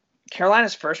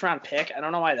 Carolina's first-round pick. I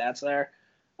don't know why that's there.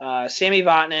 Sammy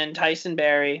Vatanen, Tyson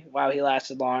Barrie. Wow, he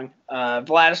lasted long.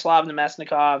 Vladislav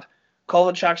Nemesnikov.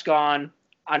 Kovalchuk's gone.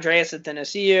 Andreas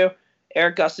Athanasiou.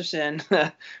 Eric Gustafson.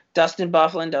 Dustin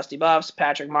Byfuglien, Dusty Buffs.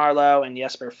 Patrick Marleau, and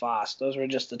Jesper Fast. Those were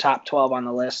just the top 12 on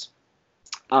the list.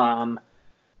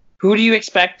 Who do you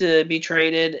expect to be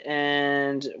traded,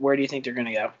 and where do you think they're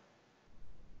going to go?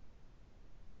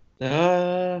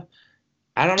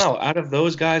 I don't know. Out of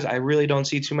those guys, I really don't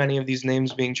see too many of these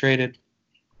names being traded.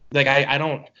 Like I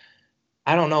don't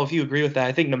know if you agree with that.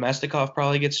 I think Nemestikov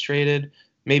probably gets traded.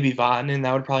 Maybe Vatanen,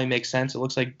 that would probably make sense. It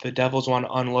looks like the Devils want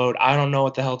to unload. I don't know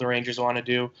what the hell the Rangers want to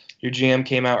do. Your GM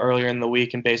came out earlier in the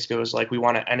week and basically was like, we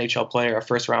want an NHL player, a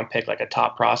first-round pick, like a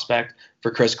top prospect for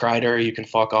Chris Kreider. You can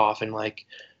fuck off. And, like,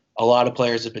 a lot of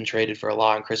players have been traded for a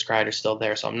lot, and Chris Kreider's still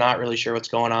there. So I'm not really sure what's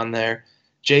going on there.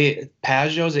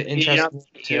 Pageau's an interesting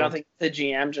You don't think the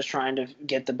GM just trying to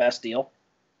get the best deal?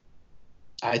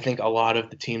 I think a lot of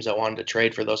the teams that wanted to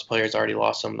trade for those players already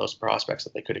lost some of those prospects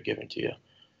that they could have given to you.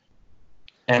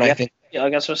 And I think I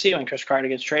guess we'll see when Chris Kreider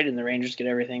gets traded and the Rangers get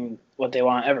everything what they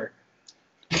want ever.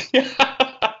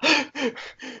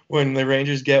 When the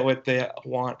Rangers get what they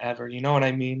want ever, you know what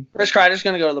I mean? Chris Kreider's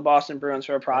going to go to the Boston Bruins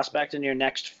for a prospect in your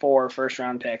next 4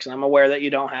 first-round picks. And I'm aware that you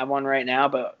don't have one right now,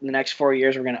 but in the next 4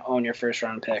 years, we're going to own your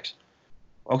first-round picks.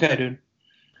 Okay, dude.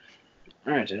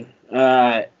 All right, dude.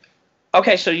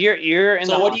 Okay, so you're in.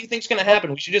 So what do you think's going to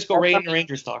happen? We should just go right into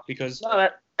Rangers talk because no,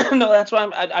 that's why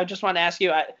I just want to ask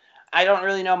you. I don't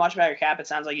really know much about your cap. It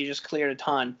sounds like you just cleared a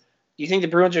ton. Do you think the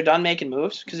Bruins are done making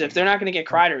moves? Because if they're not going to get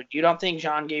Kreider, you don't think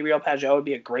Jean-Gabriel Pageau would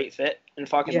be a great fit in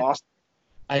fucking Boston?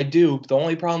 I do. The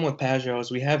only problem with Pageau is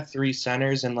we have 3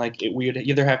 centers, and we would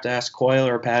either have to ask Coyle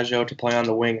or Pageau to play on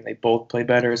the wing, and they both play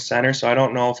better as center. So I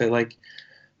don't know if it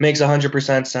makes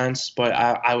 100% sense, but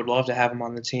I would love to have him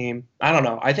on the team. I don't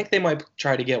know. I think they might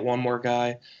try to get one more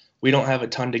guy. We don't have a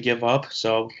ton to give up,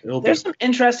 so there's some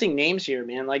interesting names here,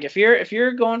 man. Like if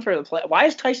you're going for the play, why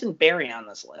is Tyson Barrie on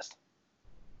this list?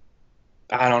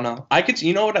 I don't know.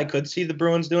 You know what I could see the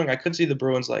Bruins doing? I could see the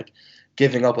Bruins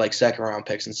giving up second round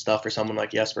picks and stuff for someone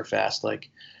like Jesper Fast.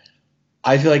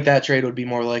 I feel like that trade would be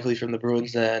more likely from the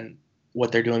Bruins than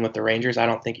what they're doing with the Rangers. I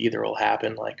don't think either will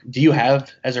happen. Do you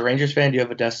have, as a Rangers fan, do you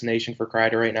have a destination for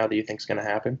Kreider right now that you think is going to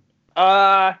happen?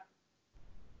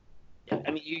 I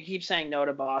mean, you keep saying no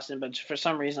to Boston, but for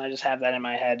some reason I just have that in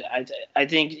my head. I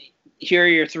think here are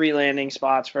your 3 landing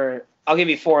spots for – I'll give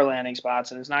you 4 landing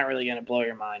spots, and it's not really going to blow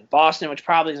your mind. Boston, which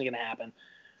probably isn't going to happen.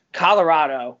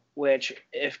 Colorado, which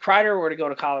if Kreider were to go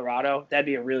to Colorado, that'd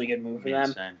be a really good move for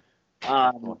them.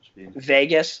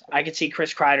 Vegas, I could see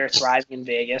Chris Kreider thriving in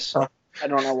Vegas. I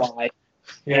don't know why.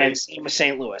 Yeah. And same with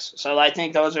St. Louis. So I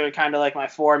think those are kind of my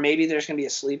 4. Maybe there's going to be a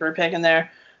sleeper pick in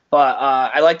there. But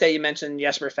I like that you mentioned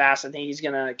Jesper Fast. I think he's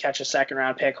going to catch a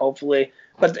second-round pick, hopefully.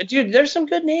 But, dude, there's some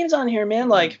good names on here, man.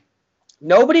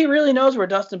 Nobody really knows where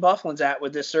Dustin Byfuglien's at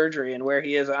with this surgery and where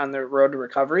he is on the road to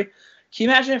recovery. Can you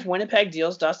imagine if Winnipeg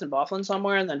deals Dustin Byfuglien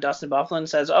somewhere and then Dustin Byfuglien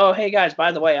says, oh, hey, guys,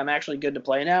 by the way, I'm actually good to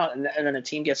play now, and then a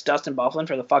team gets Dustin Byfuglien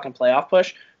for the fucking playoff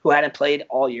push who hadn't played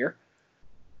all year?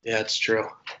 Yeah, it's true.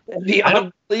 It'd be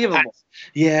unbelievable.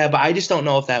 Yeah, but I just don't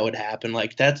know if that would happen.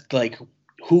 That's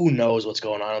who knows what's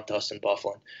going on with Dustin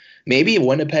Byfuglien? Maybe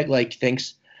Winnipeg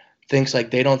thinks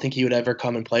they don't think he would ever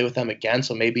come and play with them again.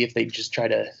 So maybe if they just try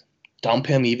to dump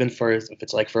him, even if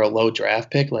it's for a low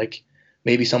draft pick,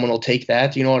 maybe someone will take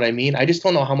that. Do you know what I mean? I just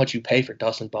don't know how much you pay for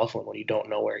Dustin Byfuglien when you don't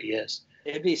know where he is.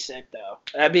 It'd be sick though.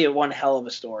 That'd be one hell of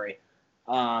a story.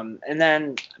 And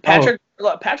then Patrick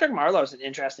Marleau is an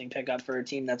interesting pickup for a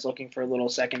team that's looking for a little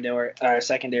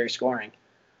secondary scoring.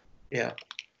 Yeah.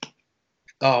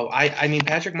 Oh, I mean,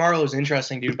 Patrick Marleau is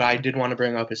interesting, dude, but I did want to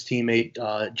bring up his teammate,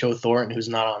 Joe Thornton, who's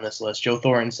not on this list. Joe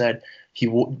Thornton said he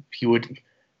would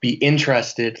be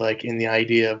interested, in the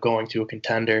idea of going to a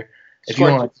contender. If you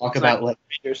want to talk about,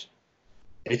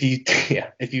 if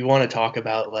you want to talk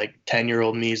about,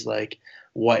 10-year-old me's,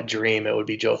 what dream it would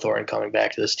be Joe Thornton coming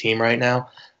back to this team right now.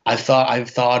 I've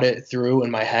thought it through in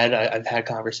my head. I've had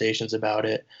conversations about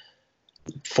it.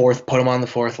 Put him on the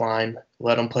 4th line,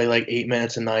 let him play 8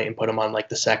 minutes a night and put him on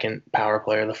the second power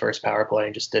play or the first power play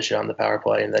and just dish it on the power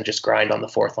play and then just grind on the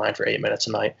 4th line for 8 minutes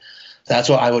a night. That's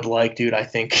what I would like, dude. I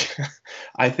think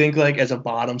as a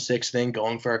bottom 6 thing,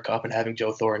 going for a cup and having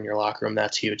Joe Thornton in your locker room,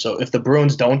 that's huge. So if the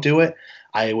Bruins don't do it,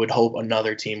 I would hope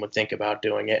another team would think about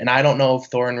doing it. And I don't know if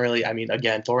Thornton really,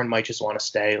 again, Thornton might just want to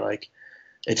stay.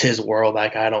 It's his world.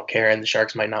 I don't care. And the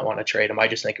Sharks might not want to trade him. I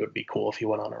just think it would be cool if he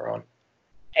went on a run.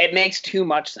 It makes too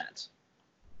much sense.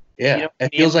 Yeah, You know what I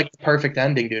it mean? feels like the perfect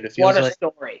ending, dude. It feels What a like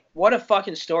story. What a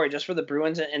fucking story just for the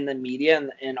Bruins and the media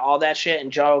and all that shit.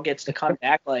 And Joe gets to come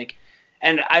back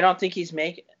and I don't think he's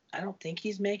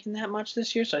making that much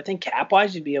this year. So I think cap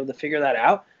wise you'd be able to figure that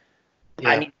out. yeah.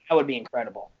 I mean, that would be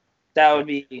incredible. That would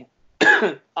be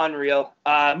unreal.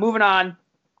 Moving on,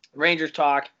 Rangers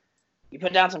talk. You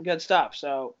put down some good stuff.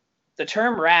 So the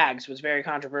term rags was very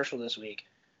controversial this week.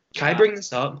 Can I bring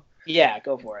this up? Yeah,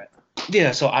 go for it.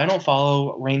 Yeah, so I don't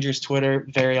follow Rangers Twitter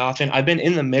very often. I've been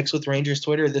in the mix with Rangers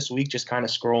Twitter this week, just kind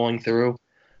of scrolling through,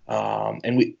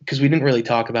 and because we didn't really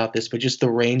talk about this, but just the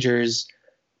Rangers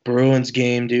Bruins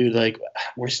game, dude. Like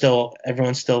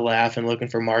everyone's still laughing, looking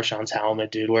for Marchand's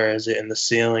helmet, dude. Where is it in the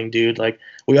ceiling, dude? Like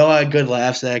we all had good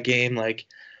laughs that game, like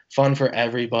fun for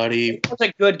everybody. It was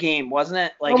a good game, wasn't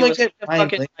it? Like it was a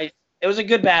fucking nice. It was a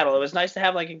good battle. It was nice to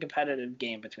have like a competitive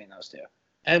game between those two.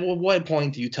 At what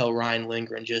point do you tell Ryan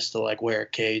Lindgren just to like wear a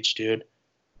cage, dude?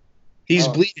 He's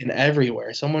bleeding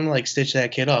everywhere. Someone like stitch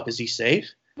that kid up. Is he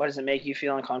safe? What does it make you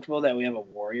feel uncomfortable that we have a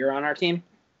warrior on our team?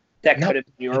 That could have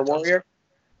been your warrior.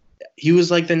 He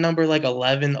was like the number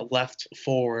 11 left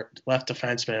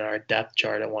defenseman in our depth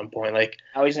chart at one point. Like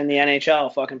now he's in the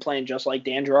NHL, fucking playing just like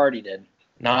Dan Girardi did.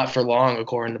 Not for long,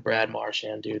 according to Brad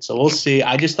Marchand, dude. So we'll see.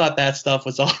 I just thought that stuff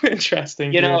was all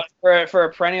interesting. You know, for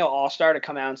a perennial all-star to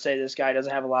come out and say this guy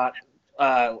doesn't have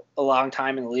a long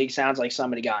time in the league sounds like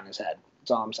somebody got in his head.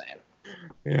 That's all I'm saying.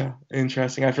 Yeah,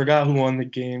 interesting. I forgot who won the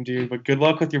game, dude. But good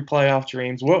luck with your playoff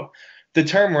dreams. Whoa, the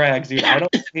term rags, dude. I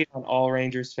don't hate on all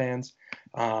Rangers fans.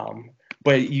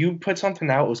 But you put something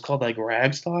out. It was called like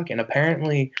Rags Talk, and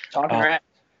apparently Talking rags.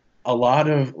 A lot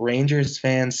of Rangers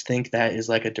fans think that is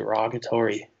like a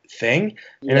derogatory thing.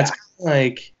 And it's kind of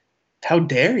like, how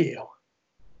dare you?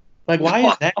 Like, why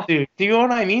is that, dude? Do you know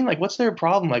what I mean? Like, what's their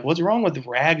problem? Like, what's wrong with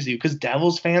rags, dude? Because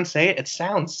Devils fans say it, it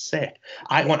sounds sick.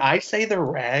 When I say the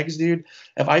rags, dude,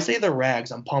 if I say the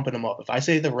rags, I'm pumping them up. If I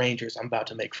say the Rangers, I'm about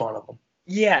to make fun of them.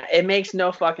 Yeah, it makes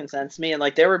no fucking sense to me. And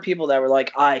like, there were people that were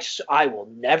like, I will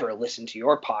never listen to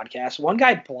your podcast. One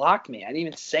guy blocked me. I didn't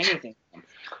even say anything to him.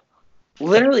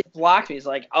 Literally blocked me. He's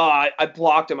like, oh, I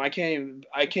blocked him. I can't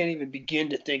even begin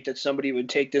to think that somebody would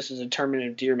take this as a term of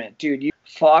endearment. Dude, you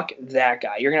fuck that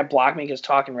guy. You're gonna block me because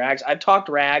talking rags. I've talked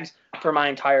rags for my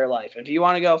entire life. If you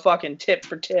want to go fucking tit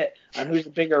for tit on who's the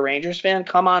bigger Rangers fan,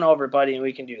 come on over, buddy, and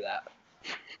we can do that.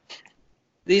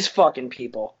 These fucking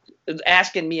people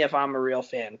asking me if I'm a real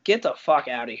fan. Get the fuck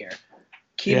out of here.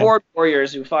 Keyboard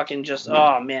warriors who fucking just,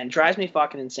 oh man, drives me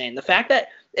fucking insane. The fact that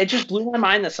it just blew my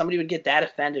mind that somebody would get that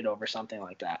offended over something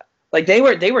like that. Like they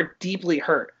were deeply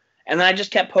hurt. And then I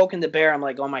just kept poking the bear. I'm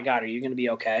like, oh my God, are you going to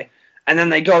be okay? And then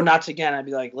they go nuts again. I'd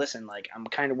be like, listen, like, I'm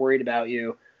kind of worried about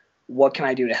you. What can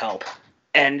I do to help?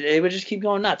 And it would just keep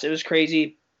going nuts. It was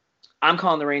crazy. I'm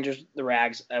calling the Rangers the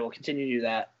rags. I will continue to do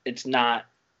that. It's not,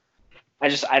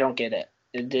 I don't get it.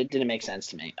 It didn't make sense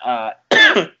to me.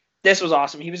 This was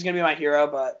awesome. He was going to be my hero,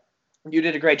 but you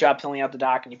did a great job filling out the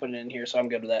doc and you put it in here, so I'm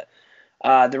good with it.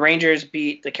 The Rangers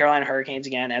beat the Carolina Hurricanes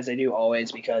again, as they do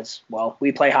always, because, well,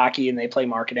 we play hockey and they play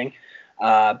marketing.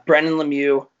 Brendan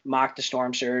Lemieux mocked the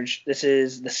Storm Surge. This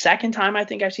is the second time I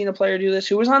think I've seen a player do this.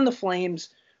 Who was on the Flames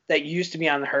that used to be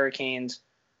on the Hurricanes?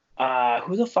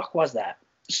 Who the fuck was that?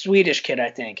 Swedish kid, I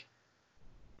think.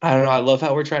 I don't know. I love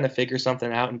how we're trying to figure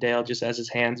something out, and Dale just has his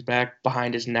hands back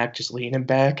behind his neck, just leaning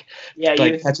back. Yeah,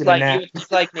 it's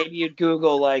like maybe you'd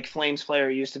Google like Flames player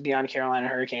who used to be on Carolina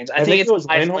Hurricanes. I think it was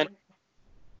Lindholm.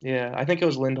 Yeah, I think it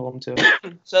was Lindholm too.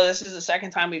 So this is the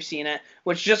second time we've seen it,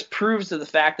 which just proves to the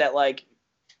fact that like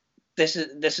this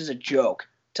is a joke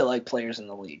to like players in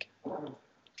the league.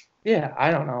 Yeah,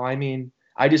 I don't know. I mean,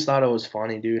 I just thought it was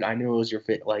funny, dude. I knew it was your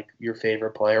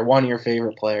favorite player, one of your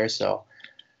favorite players, so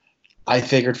I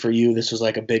figured for you this was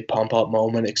like a big pump up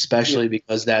moment, especially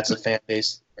because that's a fan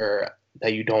base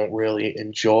that you don't really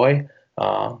enjoy.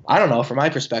 I don't know. From my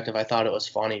perspective, I thought it was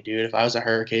funny, dude. If I was a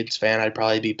Hurricanes fan, I'd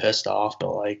probably be pissed off,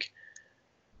 but like,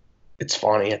 it's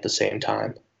funny at the same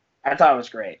time. I thought it was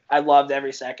great. I loved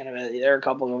every second of it. There were a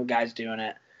couple of guys doing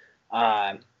it.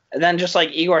 And then just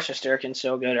like Igor Shesterkin's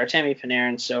so good. Artemi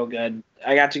Panarin's so good.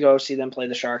 I got to go see them play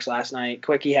the Sharks last night.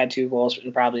 Quickie had 2 goals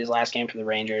in probably his last game for the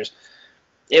Rangers.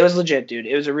 It was legit, dude.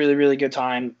 It was a really, really good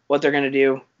time. What they're going to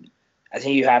do, I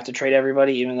think you have to trade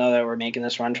everybody, even though that we're making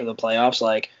this run for the playoffs.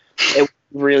 Like, it was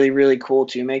really, really cool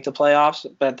to make the playoffs.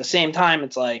 But at the same time,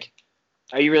 it's like,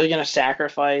 are you really going to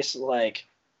sacrifice, like,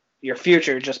 your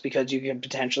future just because you can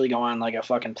potentially go on, like, a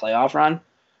fucking playoff run?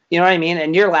 You know what I mean?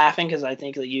 And you're laughing because I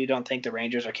think that you don't think the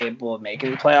Rangers are capable of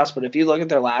making the playoffs. But if you look at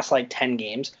their last, like, 10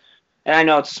 games, and I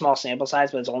know it's a small sample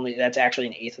size, but that's actually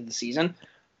an eighth of the season.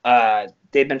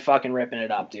 They've been fucking ripping it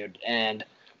up, dude. And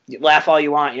You laugh all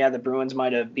you want. Yeah, the Bruins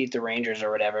might have beat the Rangers or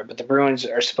whatever, but the Bruins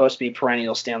are supposed to be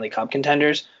perennial Stanley Cup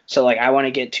contenders. So, like, I want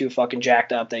to get too fucking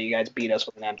jacked up that you guys beat us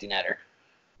with an empty netter.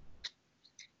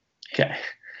 Okay.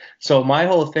 So my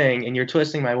whole thing, and you're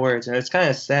twisting my words, and it's kind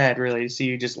of sad, really, to see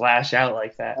you just lash out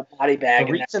like that. A body bag.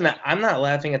 The reason that I'm not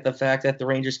laughing at the fact that the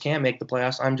Rangers can't make the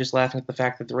playoffs, I'm just laughing at the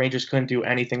fact that the Rangers couldn't do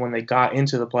anything when they got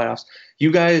into the playoffs.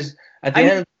 You guys, at the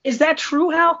end, is that true,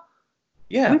 Hal?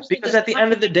 yeah, because at the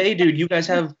end of the day, dude, you guys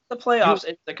have the playoffs.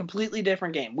 It's a completely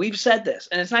different game. We've said this,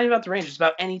 and it's not even about the Rangers. It's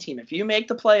about any team. If you make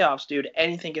the playoffs, dude,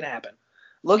 anything can happen.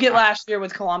 Look at last year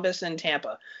with Columbus and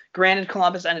Tampa. Granted,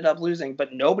 Columbus ended up losing,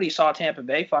 but nobody saw Tampa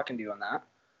Bay fucking doing that.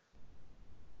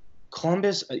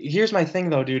 Columbus. Here's my thing,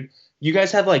 though, dude. You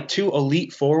guys have like 2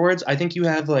 elite forwards. I think you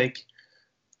have like,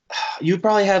 you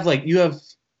probably have like, you have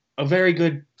a very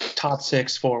good top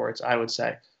 6 forwards, I would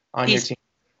say, on your team.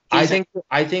 I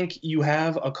think you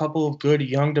have a couple of good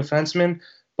young defensemen,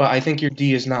 but I think your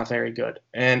D is not very good.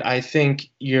 And I think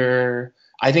D'Angelo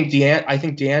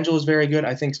is very good.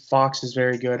 I think Fox is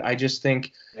very good. I just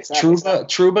think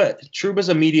Truba's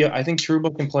a media. I think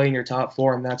Truba can play in your top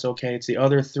 4, and that's okay. It's the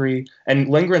other 3, and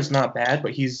Lindgren's not bad,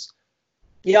 but he's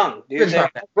young, dude. They're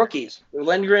rookies.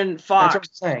 Lindgren,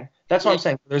 Fox. That's what I'm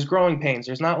saying. There's growing pains.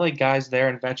 There's not like guys there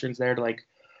and veterans there to like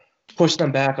push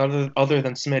them back other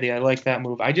than Smitty. I like that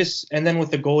move. And then with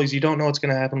the goalies, you don't know what's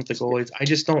going to happen with the goalies. I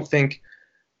just don't think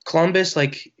Columbus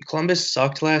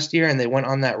sucked last year and they went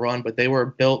on that run, but they were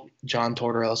built John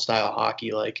Tortorella style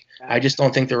hockey. Like, I just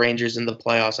don't think the Rangers in the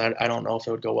playoffs, I don't know if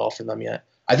it would go well for them yet.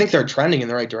 I think they're trending in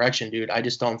the right direction, dude. I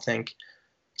just don't think,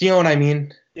 do you know what I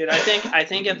mean? Dude, I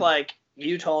think if like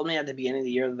you told me at the beginning of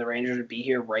the year that the Rangers would be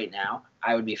here right now,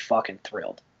 I would be fucking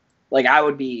thrilled. Like, I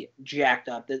would be jacked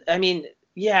up. I mean,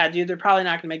 yeah, dude, they're probably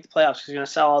not going to make the playoffs because they're going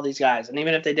to sell all these guys. And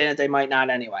even if they didn't, they might not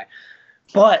anyway.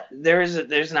 But there's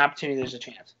an opportunity, there's a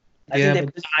chance. I think they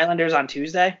play the Islanders on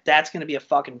Tuesday. That's going to be a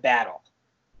fucking battle.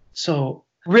 So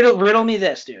riddle me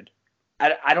this, dude.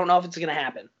 I don't know if it's going to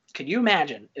happen. Could you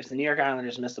imagine if the New York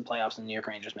Islanders miss the playoffs and the New York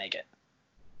Rangers make it?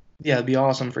 Yeah, it'd be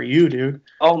awesome for you, dude.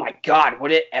 Oh, my God.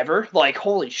 Would it ever? Like,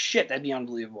 holy shit, that'd be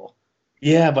unbelievable.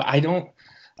 Yeah, but I don't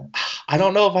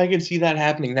know if I can see that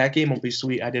happening. That game will be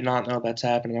sweet. I did not know that's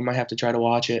happening. I might have to try to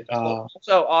watch it.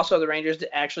 Also, the Rangers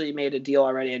actually made a deal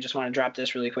already. I just want to drop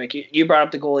this really quick. You brought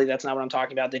up the goalie. That's not what I'm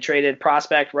talking about. They traded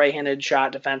prospect, right-handed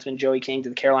shot defenseman Joey King to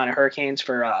the Carolina Hurricanes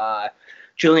for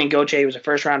Julian Gauthier. He was a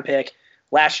first-round pick.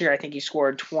 Last year, I think he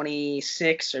scored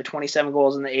 26 or 27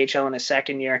 goals in the AHL in his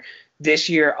second year. This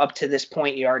year, up to this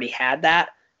point, he already had that,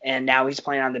 and now he's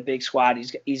playing on the big squad.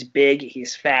 He's big.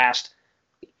 He's fast.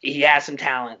 He has some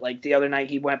talent. Like, the other night,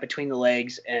 he went between the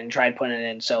legs and tried putting it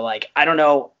in. So, like, I don't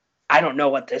know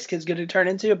what this kid's going to turn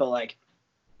into, but, like,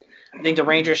 I think the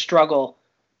Rangers struggle.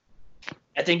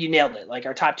 I think you nailed it. Like,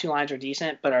 our top 2 lines are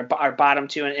decent, but our bottom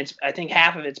 2, and I think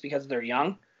half of it's because they're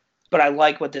young. But I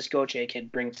like what this Gauthier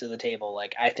kid brings to the table.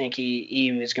 Like, I think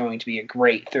he is going to be a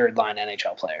great third-line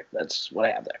NHL player. That's what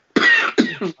I have there.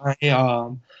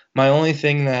 My only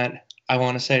thing that I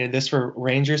want to say to this for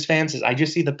Rangers fans is I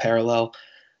just see the parallel.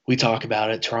 We talk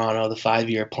about it, Toronto, the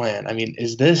 5-year plan. I mean,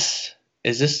 is this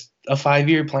a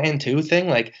 5-year plan too thing?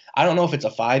 Like, I don't know if it's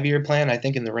a 5-year plan. I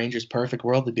think in the Rangers' perfect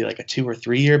world, it'd be like a 2 or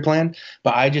 3 year plan.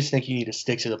 But I just think you need to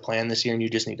stick to the plan this year, and you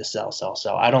just need to sell.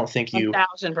 I don't think you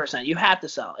 1,000%. You have to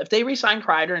sell. If they re-sign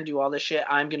Kreider and do all this shit,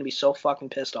 I'm gonna be so fucking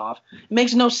pissed off. It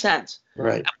makes no sense.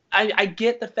 Right. I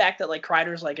get the fact that like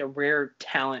Kreider's like a rare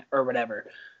talent or whatever,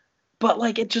 but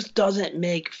like it just doesn't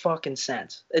make fucking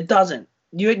sense. It doesn't.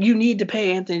 You need to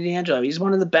pay Anthony D'Angelo. He's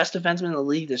one of the best defensemen in the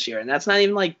league this year, and that's not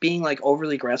even like being like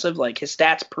overly aggressive. Like his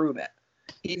stats prove it.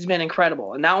 He's been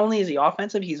incredible, and not only is he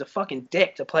offensive, he's a fucking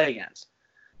dick to play against.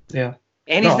 Yeah.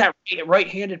 And he's that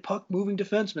right-handed puck-moving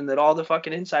defenseman that all the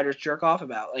fucking insiders jerk off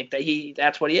about. Like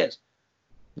that's what he is.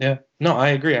 Yeah. No,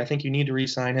 I agree. I think you need to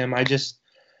re-sign him. I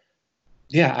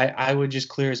would just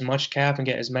clear as much cap and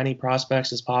get as many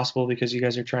prospects as possible because you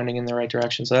guys are trending in the right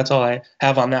direction. So that's all I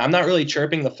have on that. I'm not really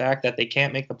chirping the fact that they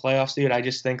can't make the playoffs, dude. I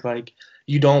just think like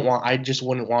I just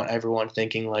wouldn't want everyone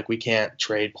thinking like we can't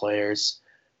trade players.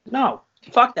 No,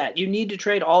 fuck that. You need to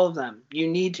trade all of them. You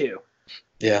need to.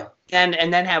 Yeah. And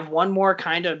then have one more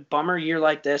kind of bummer year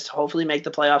like this. Hopefully make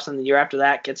the playoffs, and the year after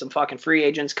that, get some fucking free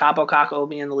agents. Capo Caco will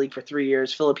be in the league for 3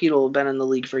 years. Filipino will have been in the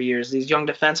league for years. These young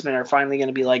defensemen are finally going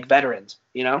to be like veterans,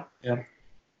 you know? Yeah.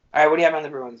 All right, what do you have on the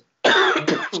Bruins?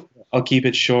 I'll keep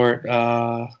it short.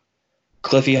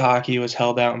 Cliffy Hockey was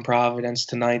held out in Providence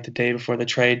tonight, the day before the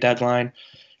trade deadline.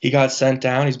 He got sent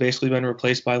down. He's basically been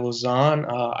replaced by Lausanne.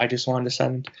 I just wanted to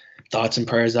send thoughts and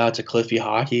prayers out to Cliffy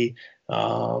Hockey.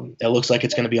 It looks like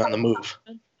it's going to be on the move.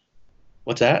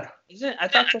 What's that? I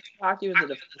thought Clifton Hockey was a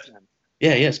defenseman.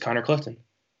 Yeah, yes, Connor Clifton.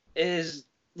 Is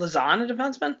Lazan a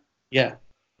defenseman? Yeah.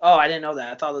 Oh, I didn't know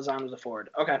that. I thought Lazan was a forward.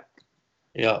 Okay.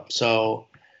 Yeah. So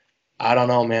I don't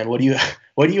know, man. What do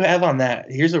you have on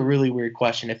that? Here's a really weird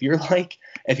question. If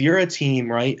you're a team,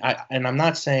 right? And I'm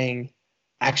not saying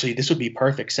actually this would be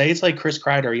perfect. Say it's like Chris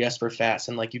Kreider or Jesper Fast,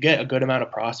 and like you get a good amount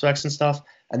of prospects and stuff,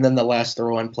 and then the last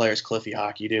throw-in player is Cliffy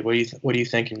Hockey, dude. What are you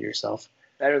thinking to yourself?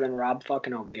 Better than Rob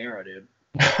fucking O'Gara, dude.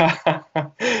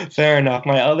 Fair enough.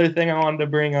 My other thing I wanted to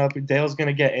bring up, Dale's going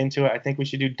to get into it. I think we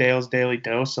should do Dale's daily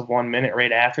dose of 1 minute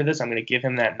right after this. I'm going to give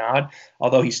him that nod,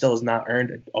 although he still has not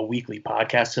earned a weekly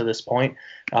podcast to this point.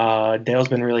 Dale's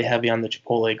been really heavy on the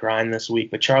Chipotle grind this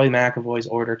week, but Charlie McAvoy's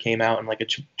order came out in like a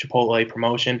Chipotle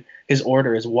promotion. His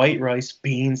order is white rice,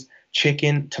 beans,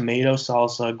 chicken, tomato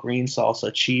salsa, green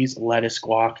salsa, cheese, lettuce,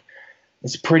 guac.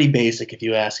 It's pretty basic if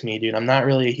you ask me, dude. I'm not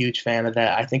really a huge fan of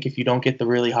that. I think if you don't get the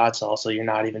really hot salsa, you're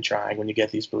not even trying when you get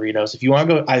these burritos. If you want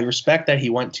to go, I respect that he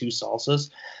went 2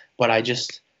 salsas, but I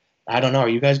don't know. Are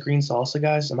you guys green salsa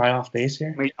guys? Am I off base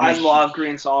here? I love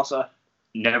green salsa.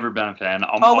 Never been a fan. No.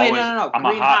 I'm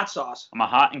Green hot sauce. I'm a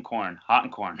hot and corn.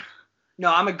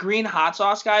 No, I'm a green hot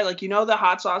sauce guy. Like, you know the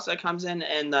hot sauce that comes in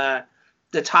and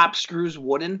the top screws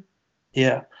wooden?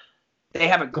 Yeah. They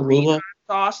have a green hot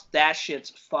sauce. That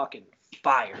shit's fucking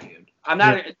fire, dude.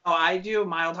 I do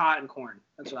mild hot and corn.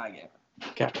 That's what I get.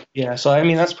 Okay. Yeah, so I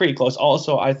mean that's pretty close.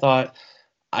 Also, are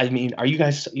you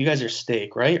guys are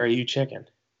steak, right? Or are you chicken?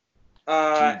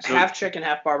 Half chicken,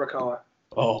 half barbacoa.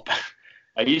 Oh.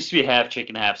 I used to be half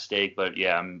chicken, half steak, but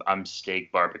yeah, I'm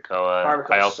steak barbacoa.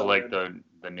 I also like the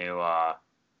new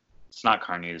it's not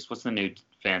carnitas. What's the new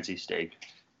fancy steak?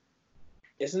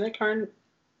 Isn't it carne?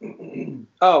 Carne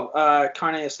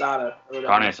asada.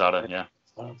 Carne asada, yeah.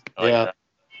 Yeah. That.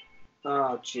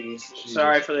 Oh, jeez.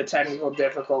 Sorry for the technical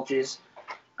difficulties.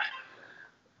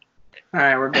 All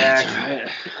right, we're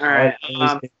back. All right.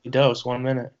 Dose 1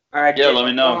 minute. All right. Yeah, let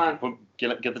me know.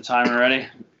 Get the timer ready.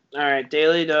 All right,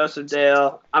 daily dose of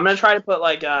Dale. I'm gonna try to put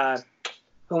like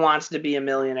 "Who Wants to Be a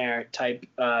Millionaire" type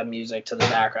music to the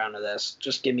background of this.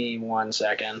 Just give me 1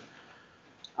 second.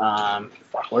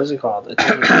 What is it called?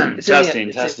 It's testing.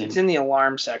 It's in the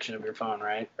alarm section of your phone,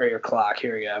 right? Or your clock.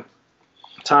 Here we go.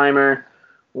 Timer.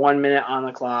 1 minute on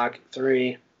the clock.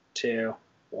 3, 2,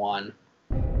 1.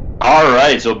 All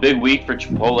right, so big week for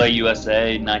Chipotle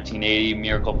USA, 1980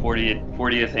 Miracle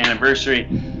 40th anniversary.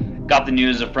 Got the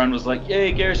news, a friend was like,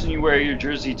 "Yay, Garrison, you wear your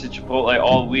jersey to Chipotle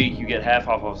all week, you get half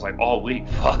off." I was like, all week?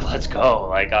 Fuck, let's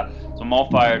go. So I'm all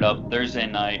fired up. Thursday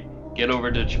night, get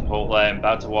over to Chipotle. I'm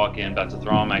about to walk in, about to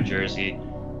throw on my jersey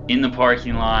in the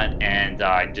parking lot, and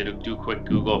I do a quick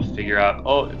Google, figure out,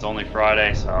 it's only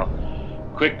Friday, so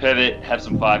quick pivot, have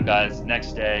some Five Guys.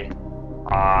 Next day,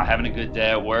 having a good day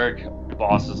at work. The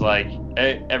boss is like,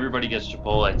 "Hey, everybody gets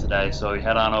Chipotle today," so we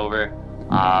head on over.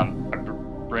 I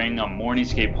bring a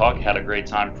Morningscape puck. Had a great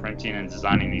time printing and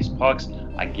designing these pucks.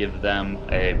 I give them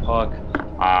a puck.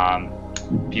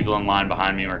 People in line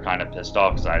behind me were kind of pissed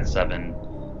off because I had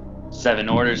seven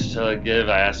orders to give.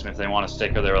 I asked them if they want a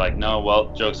sticker. They were like, "No,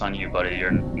 well, joke's on you, buddy.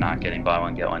 You're not getting buy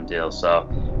one, get one deal." So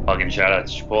fucking shout out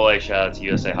to Chipotle, shout out to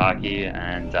USA Hockey,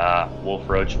 and Wolf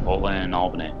Road Chipotle in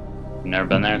Albany. I've never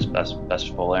been there. It's best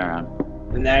Chipotle around.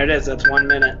 And there it is. That's 1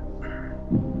 minute.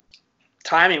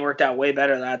 Timing worked out way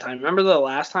better that time. Remember the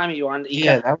last time you wanted to eat?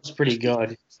 Yeah, that was pretty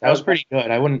good. That was pretty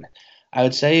good. I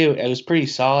would say it was pretty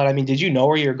solid. I mean, did you know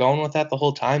where you're going with that the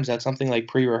whole time? Is that something like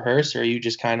pre-rehearsed, or are you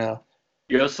just kind of?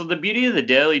 Yeah, so the beauty of the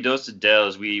Daily Dose of Dale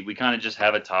is we kind of just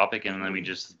have a topic and then we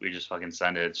just fucking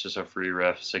send it. It's just a free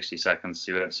riff, 60 seconds,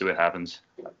 see what happens.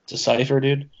 It's a cipher,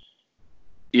 dude.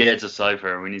 Yeah, it's a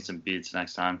cipher. We need some beats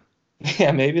next time.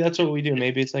 Yeah, maybe that's what we do.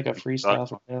 Maybe it's like a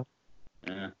freestyle.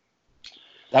 Yeah.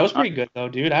 That was pretty good though,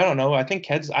 dude. I don't know. I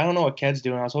don't know what Ked's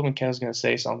doing. I was hoping Ked was gonna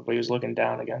say something, but he was looking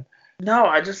down again. No,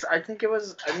 I think it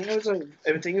was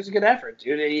a good effort,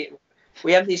 dude.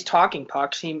 We have these talking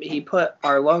pucks. He put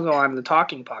our logo on the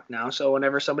talking puck now, so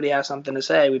whenever somebody has something to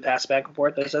say, we pass back and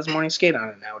forth. It says Morning Skate on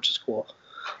it now, which is cool.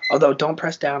 Although, don't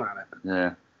press down on it.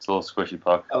 Yeah, it's a little squishy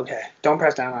puck. Okay, don't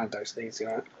press down on it, though. Things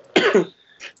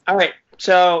All right,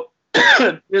 so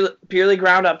purely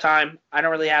ground up time. I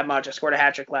don't really have much. I scored a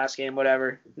hat trick last game,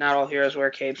 whatever. Not all heroes wear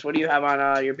capes. What do you have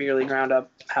on your purely ground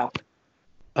up, Hal?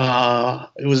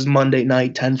 It was Monday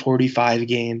night, 10:45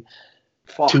 game.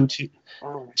 2-2.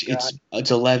 Oh,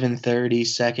 it's 11:30,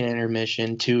 second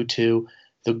intermission, 2-2.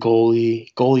 The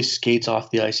goalie skates off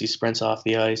the ice. He sprints off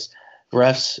the ice.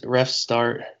 Refs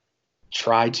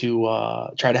try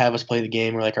to have us play the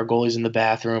game. We're like, our goalie's in the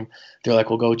bathroom. They're like,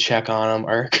 we'll go check on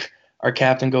him. Our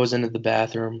captain goes into the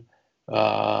bathroom.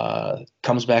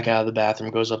 Comes back out of the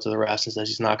bathroom, goes up to the refs and says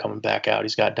he's not coming back out.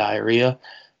 He's got diarrhea.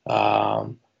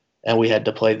 And we had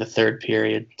to play the third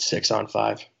period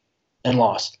 6-on-5 and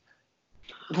lost.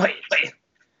 Wait.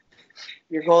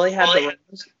 Your goalie had the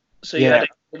runs, so you had to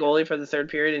the goalie for the third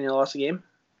period and you lost the game?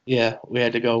 Yeah, we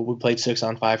had to go. We played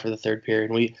 6-on-5 for the third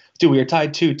period. We were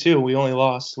tied 2-2. We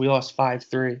lost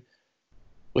 5-3,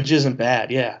 which isn't bad.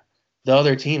 Yeah, the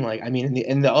other team, like, I mean,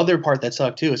 and the other part that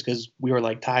sucked too is because we were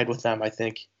like tied with them, I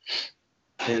think,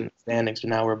 in standings,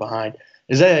 but now we're behind.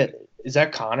 Is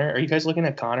that Connor? Are you guys looking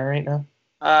at Connor right now?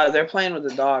 They're playing with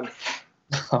the dog.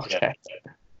 Okay,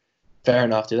 fair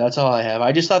enough, dude. That's all I have.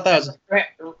 I just thought that was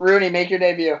Rooney, make your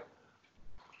debut.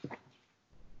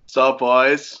 What's up,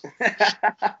 boys?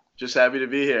 Just happy to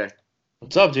be here.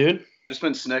 What's up, dude? Just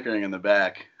been snickering in the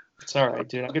back. It's all right,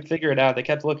 dude. I could figure it out. They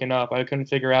kept looking up. I couldn't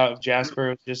figure out if Jasper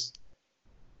was just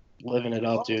living it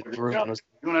up, dude. Doing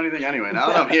anything anyway. Now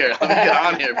that I'm here, let me get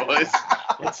on here, boys.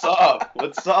 What's up?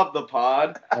 What's up, the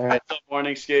pod? All right. What's up,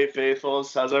 Morning Skate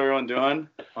faithfuls? How's everyone doing?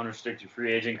 Unrestricted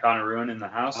free agent Connor Roon in the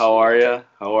house. How are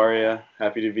you?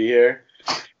 Happy to be here.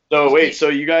 So wait, so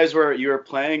you were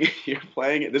playing.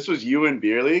 This was you in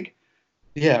beer league.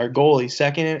 Yeah, our goalie,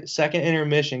 second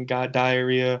intermission, got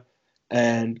diarrhea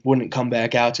and wouldn't come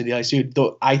back out to the ice. Dude,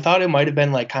 I thought it might have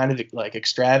been like kind of like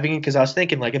extravagant because I was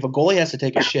thinking like if a goalie has to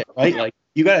take a shit, right? Like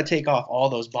you got to take off all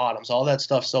those bottoms, all that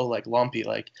stuff so like lumpy,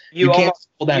 like you can't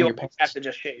pull down your pants. You have to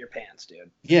just shit your pants,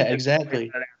 dude. Yeah, exactly.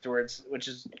 Afterwards, which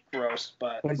is gross,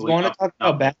 but If you want to talk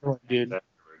about battling, dude,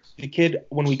 the kid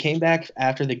when we came back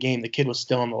after the game, the kid was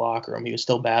still in the locker room. He was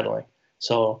still battling.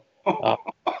 So.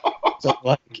 So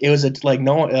like it was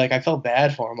I felt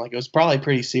bad for him. Like it was probably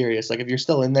pretty serious. Like if you're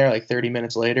still in there like 30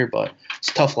 minutes later, but it's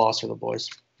a tough loss for the boys.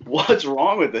 What's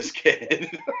wrong with this kid?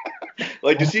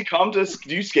 Like, does he come to?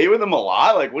 Do you skate with him a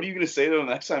lot? Like, what are you gonna say to him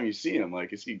next time you see him?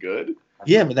 Like, is he good?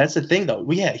 Yeah, but that's the thing though.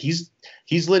 He's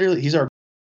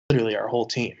literally our whole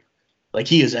team. Like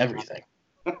he is everything.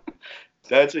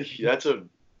 That's a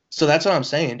So that's what I'm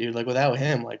saying, dude. Like without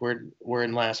him, like we're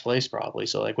in last place probably.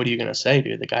 So like, what are you gonna say,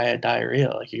 dude? The guy had diarrhea.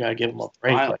 Like you gotta give him a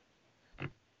break. Like,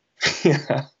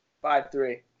 yeah.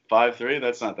 5-3. 5-3.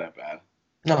 That's not that bad.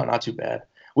 No, not too bad.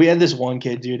 We had this one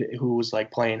kid, dude, who was like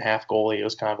playing half goalie. It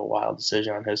was kind of a wild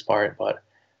decision on his part, but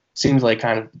seems like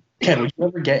kind of. Ken, would you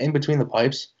ever get in between the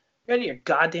pipes? You're out of your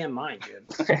goddamn mind, dude.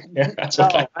 Yeah, that's No,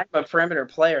 okay. I'm a perimeter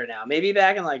player now. Maybe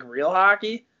back in like real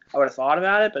hockey, I would have thought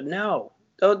about it, but no.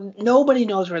 Nobody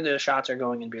knows where the shots are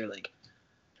going in beer league.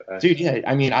 Dude, yeah.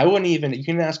 I mean, I wouldn't even. You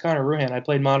can ask Connor Ruhan. I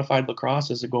played modified lacrosse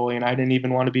as a goalie, and I didn't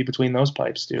even want to be between those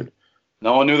pipes, dude.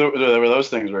 No one knew there were those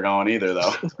things were going either,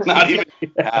 though. Not even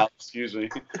Hals, excuse me.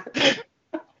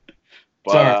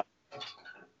 But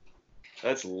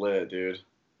that's lit, dude.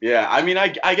 Yeah, I mean,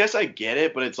 I guess I get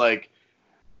it, but it's like,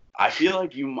 I feel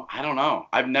like I don't know.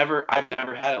 I've never had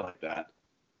it like that.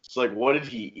 It's like, what did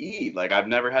he eat? Like, I've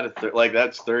never had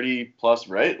that's 30 plus,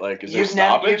 right? Like, is there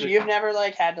stoppage? You've never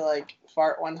like had to like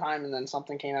fart one time and then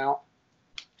something came out?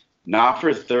 Not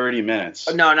for 30 minutes.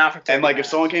 No, not for 30 And like, minutes.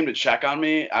 if someone came to check on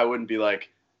me, I wouldn't be like,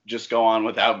 just go on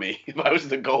without me. If I was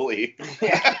the goalie.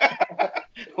 Yeah.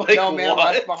 Like, no man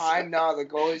what? left behind. No, the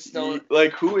goalie's still.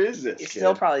 Like, who is this? He's kid?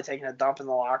 still probably taking a dump in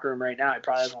the locker room right now. He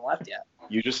probably hasn't left yet.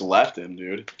 You just left him,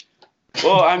 dude.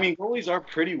 Well, I mean, goalies are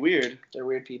pretty weird. They're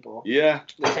weird people. Yeah.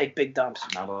 They take big dumps.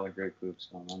 Not a lot of great poops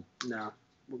going on. No.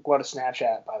 What a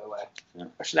Snapchat, by the way.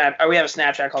 Yeah. We have a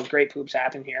Snapchat called Great Poops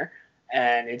Happen here,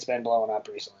 and it's been blowing up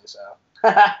recently, so.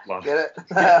 Love Get it?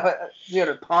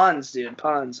 Dude, puns, dude.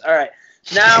 Puns. All right.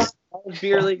 Now,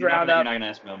 beer league You're not roundup. gonna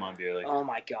ask me about my beer league. Oh,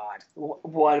 my God.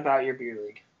 What about your beer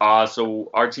league?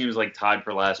 So our team is like tied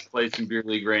for last place in beer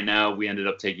league right now. We ended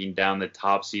up taking down the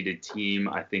top seeded team.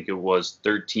 I think it was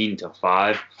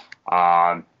 13-5.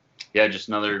 Yeah, just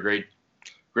another great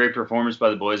performance by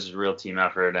the boys. It's a real team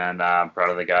effort, and I'm proud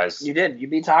of the guys. You did. You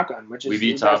beat Top Gun, which is We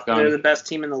beat Top Gun. They're the best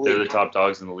team in the league. They're the top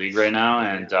dogs in the league right now,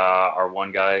 and our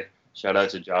one guy, shout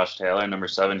out to Josh Taylor, number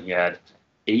 7. He had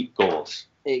 8 goals.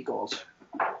 8 goals.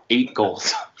 8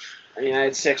 goals. I mean, I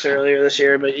had 6 earlier this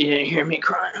year, but you didn't hear me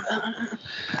crying about it.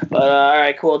 But, all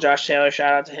right, cool. Josh Taylor,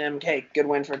 shout out to him. Hey, good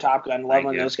win for Top Gun. Love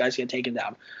when those guys get taken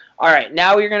down. All right,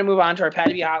 now we're going to move on to our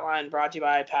Patty B hotline brought to you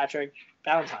by Patrick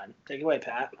Valentine. Take it away,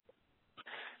 Pat.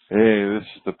 Hey, this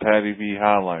is the Patty B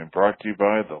Hotline, brought to you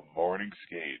by the Morning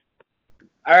Skate.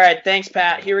 All right, thanks,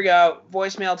 Pat. Here we go.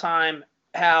 Voicemail time.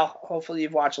 Hal, hopefully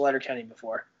you've watched Letterkenny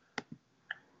before.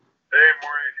 Hey,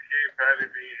 Morning Skate, Patty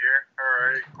B here. All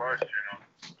right, question.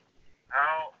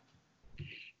 How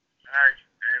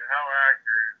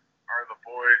accurate are the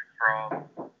boys from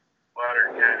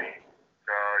Letterkenny,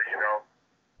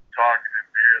 talking in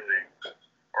beer league?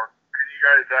 Or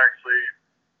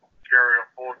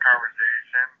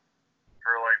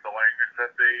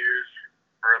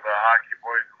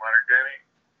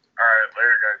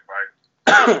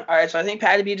right, so I think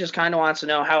Patty B just kind of wants to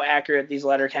know how accurate these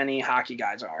Letterkenny hockey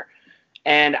guys are.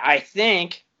 And I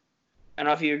think, I don't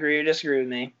know if you agree or disagree with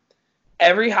me,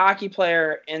 every hockey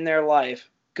player in their life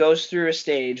goes through a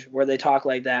stage where they talk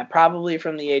like that, probably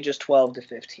from the ages 12 to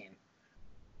 15.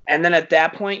 And then at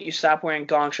that point, you stop wearing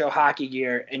Gong Show hockey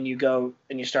gear and you go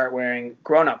and you start wearing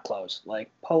grown-up clothes like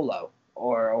polo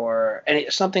or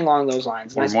something along those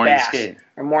lines. Or Nice morning bass skate.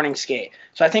 Or morning skate.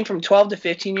 So I think from 12 to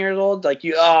 15 years old, like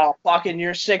fucking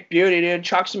you're a sick beauty, dude.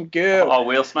 Chuck some goo. Oh,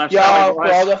 wheel smash. Yo,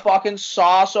 bro, the fucking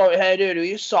sauce. Hey, dude, will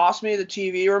you sauce me the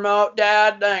TV remote,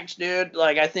 Dad? Thanks, dude.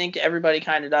 Like, I think everybody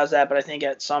kind of does that, but I think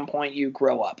at some point you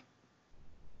grow up.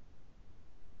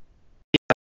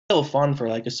 Still fun for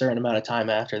like a certain amount of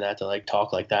time after that to like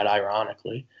talk like that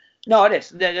ironically. No, it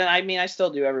is. I mean, I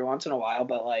still do every once in a while,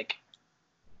 but like,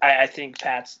 I think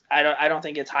Pat's. I don't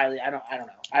think it's highly. I don't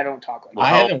know. I don't talk like that. I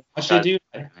haven't watched it, dude.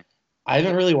 I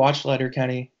haven't really watched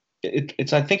Letterkenny.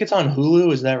 It's I think it's on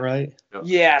Hulu. Is that right?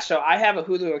 Yeah. So I have a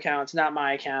Hulu account. It's not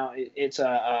my account. It's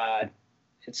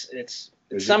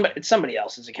somebody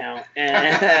else's account,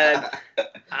 and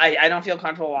I don't feel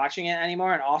comfortable watching it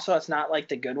anymore. And also, it's not like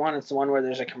the good one. It's the one where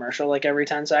there's a commercial like every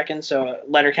 10 seconds. So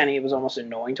Letterkenny was almost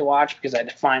annoying to watch because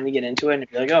I'd finally get into it and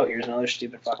be like, oh, here's another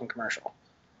stupid fucking commercial.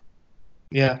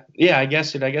 Yeah, I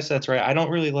guess that's right. I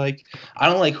don't like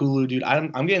Hulu, dude.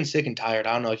 I'm getting sick and tired.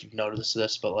 I don't know if you've noticed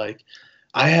this, but like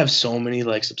I have so many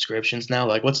like subscriptions now.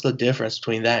 Like, what's the difference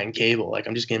between that and cable? Like,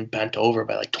 I'm just getting bent over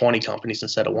by like 20 companies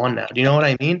instead of one now. Do you know what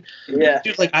I mean? Yeah.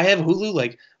 Dude, like I have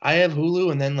Hulu,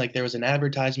 and then like there was an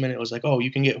advertisement. It was like, oh,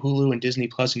 you can get Hulu and Disney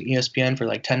Plus and ESPN for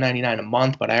like $10.99 a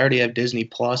month, but I already have Disney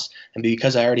Plus, and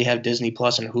because I already have Disney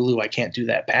Plus and Hulu, I can't do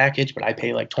that package. But I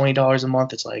pay like $20 a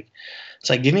month. It's like,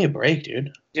 give me a break,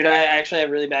 dude. Dude, I actually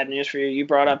have really bad news for you. You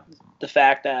brought up the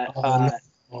fact that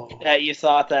that you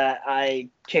thought that I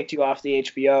kicked you off the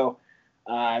HBO.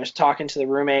 I was talking to the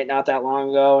roommate not that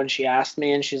long ago, and she asked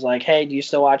me, and she's like, hey, do you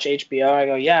still watch HBO? I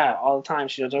go, yeah, all the time.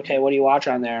 She goes, okay, what do you watch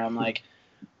on there? And I'm like,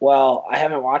 well, I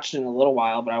haven't watched it in a little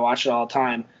while, but I watch it all the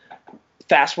time.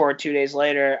 Fast forward 2 days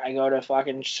later, I go to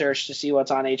fucking search to see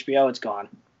what's on HBO. It's gone.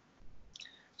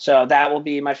 So that will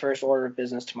be my first order of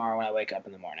business tomorrow when I wake up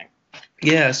in the morning.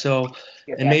 Yeah, so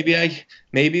and maybe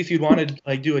if you'd want to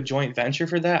like do a joint venture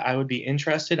for that, I would be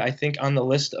interested. I think on the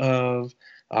list of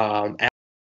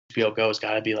HBO Go's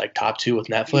got to be like top 2 with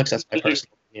Netflix. That's my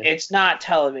personal opinion. It's not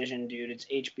television, dude. It's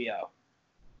HBO.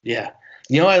 Yeah.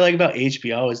 You know what I like about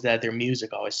HBO is that their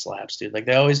music always slaps, dude. Like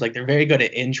they're very good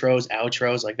at intros,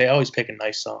 outros. Like they always pick a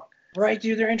nice song. Right,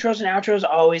 dude. Their intros and outros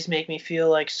always make me feel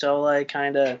like so like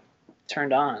kind of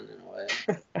turned on in a way.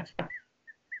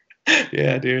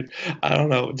 Yeah, dude. I don't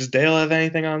know. Does Dale have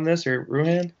anything on this or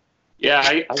Ruhan? Yeah,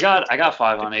 I got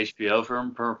 5 on HBO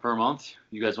per month.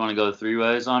 You guys want to go 3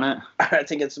 ways on it? I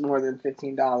think it's more than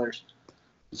 $15.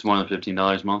 It's more than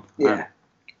 $15 a month. Yeah. All right.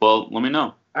 Well, let me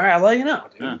know. All right, I'll let you know.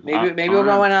 Dude. Yeah, maybe we'll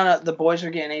go in on the boys are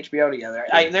getting HBO together.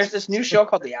 There's this new show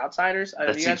called The Outsiders.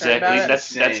 That's you guys exactly heard about it?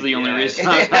 that's the only reason.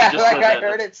 Yeah, I I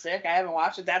heard it's sick. I haven't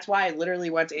watched it. That's why I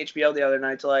literally went to HBO the other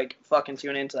night to like fucking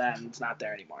tune into that, and it's not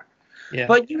there anymore. Yeah.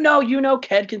 But you know,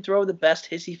 Ked can throw the best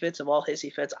hissy fits of all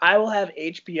hissy fits. I will have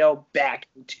HBO back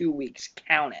in 2 weeks.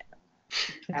 Count it.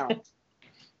 Count it.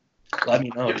 Let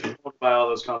me know. You're told by all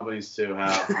those companies too, Hal.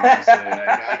 Honestly,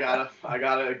 I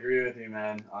gotta agree with you,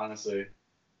 man. Honestly.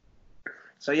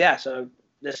 So yeah,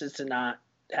 this is to not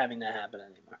having that happen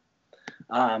anymore.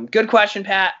 Good question,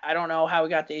 Pat. I don't know how we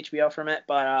got the HBO from it,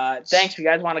 but thanks. If you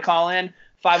guys want to call in,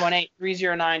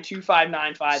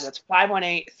 518-309-2595. That's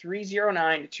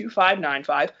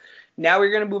 518-309-2595. Now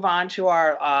we're going to move on to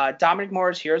our Dominic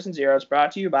Moore's Heroes and Zeros,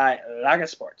 brought to you by Laga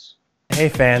Sports. Hey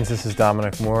fans, this is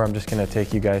Dominic Moore. I'm just going to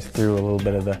take you guys through a little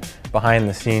bit of the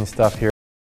behind-the-scenes stuff here.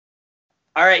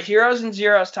 All right, Heroes and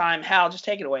Zeros time. Hal, just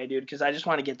take it away, dude, because I just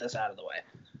want to get this out of the way.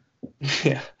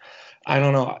 Yeah. I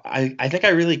don't know. I think I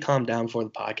really calmed down before the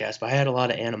podcast, but I had a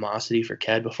lot of animosity for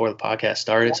Ked before the podcast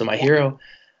started. So my hero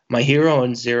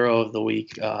and zero of the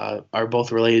week are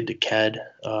both related to Ked.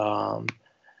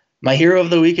 My hero of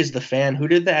the week is the fan. Who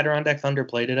did the Adirondack Thunder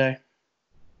play today?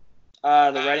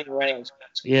 The Reading Royals.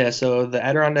 Yeah, so the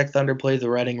Adirondack Thunder played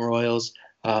the Reading Royals.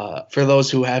 For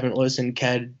those who haven't listened,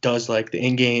 Ked does like the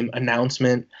in-game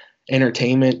announcement,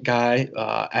 entertainment guy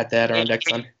at the Adirondack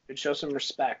Thunder. Show some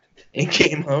respect.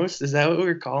 In-game host? Is that what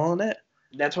we're calling it?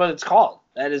 That's what it's called.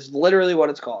 That is literally what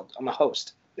it's called. I'm a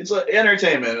host. It's like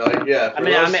entertainment, like yeah.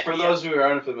 For those who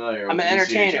are unfamiliar, I'm an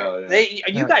entertainer. yeah.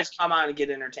 You guys come on and get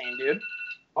entertained, dude.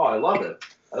 Oh, I love it.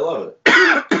 I love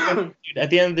it. Dude, at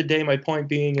the end of the day, my point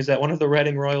being is that one of the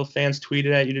Reading Royal fans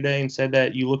tweeted at you today and said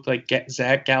that you looked like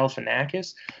Zach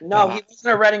Galifianakis. No, he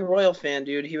wasn't a Reading Royal fan,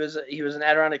 dude. He was an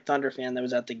Adirondack Thunder fan that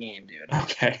was at the game, dude.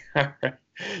 Okay, all right.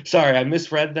 Sorry, I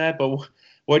misread that, but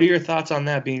what are your thoughts on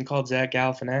that being called Zach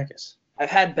Galifianakis? I've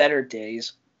had better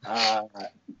days. I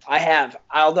have,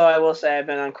 although I will say I've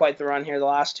been on quite the run here the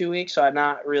last 2 weeks, so I've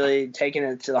not really taken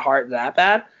it to the heart that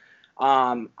bad.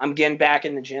 I'm getting back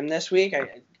in the gym this week.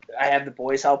 I have the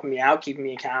boys helping me out, keeping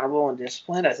me accountable and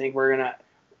disciplined. I think we're gonna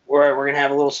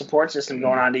have a little support system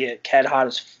going on to get Ked hot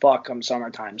as fuck come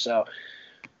summertime. So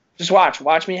just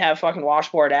watch me have fucking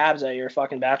washboard abs at your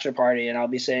fucking bachelor party, and I'll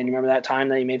be saying, you remember that time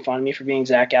that you made fun of me for being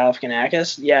Zach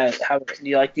Galifianakis? Yeah, how do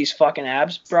you like these fucking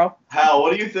abs, bro? Hal,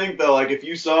 what do you think though? Like if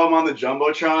you saw him on the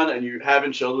Jumbotron and you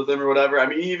haven't chilled with him or whatever, I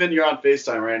mean, even you're on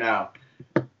FaceTime right now.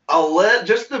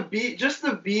 Just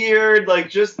the beard, like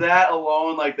just that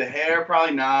alone, like the hair,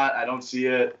 probably not. I don't see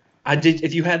it.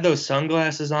 If you had those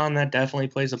sunglasses on, that definitely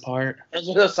plays a part.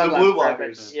 Those The blue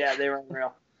blockers. Yeah, they were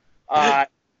unreal.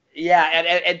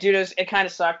 Yeah, dude, it kind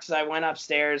of sucked because I went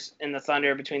upstairs in the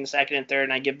Thunder between the second and third,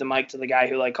 and I give the mic to the guy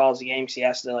who like calls the game because he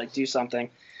has to like do something.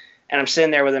 And I'm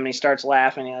sitting there with him, and he starts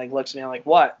laughing. He like looks at me, I'm like,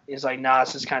 "What?" He's like, "Nah,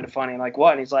 this is kind of funny." I'm like,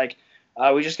 "What?" And he's like,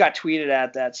 "We just got tweeted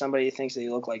at that somebody thinks that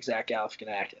you look like Zach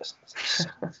Galifianakis."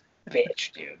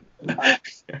 Bitch, dude.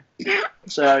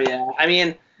 So yeah, I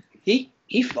mean, he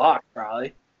fucked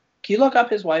probably. Can you look up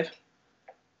his wife?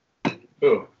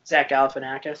 Who? Zach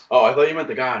Galifianakis. Oh, I thought you meant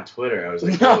the guy on Twitter. I was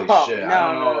like, No, holy shit. no,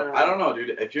 I don't know. no. I don't know,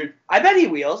 dude. If you're I bet he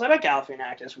wheels. I bet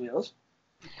Galifianakis wheels.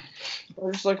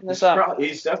 We're just looking this up.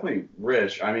 he's definitely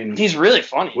rich. I mean, He's really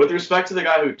funny. with respect to the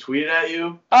guy who tweeted at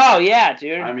you, Oh yeah,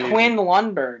 dude. I mean- Quinn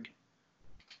Lundberg,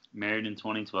 Married in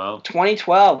 2012.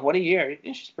 2012. What a year.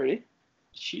 Yeah, she's pretty. Is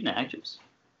she an actress?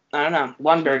 I don't know.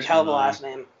 Lundberg, hell of a last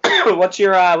name. What's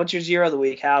your zero of the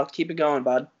week, Hal? Keep it going,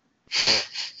 bud.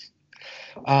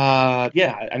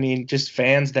 Yeah, I mean, just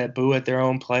fans that boo at their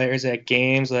own players at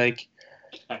games, like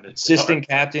assistant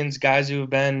captains, guys who have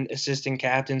been assistant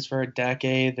captains for a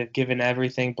decade, they've given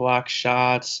everything, blocked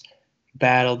shots,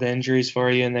 battled injuries for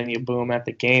you, and then you boo them at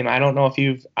the game. I don't know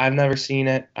if I've never seen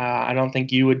it. I don't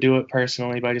think you would do it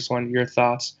personally, but I just wanted your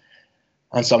thoughts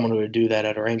on someone who would do that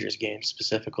at a Rangers game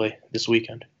specifically this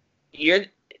weekend.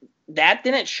 That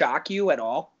didn't shock you at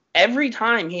all? Every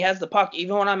time he has the puck,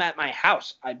 even when I'm at my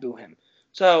house, I boo him.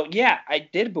 So, yeah, I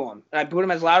did boo him. And I booed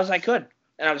him as loud as I could.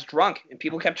 And I was drunk. And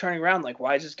people kept turning around like,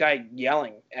 why is this guy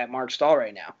yelling at Marc Staal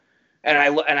right now? And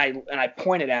I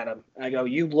pointed at him. And I go,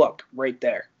 you look right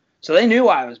there. So they knew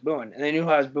I was booing. And they knew who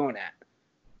I was booing at.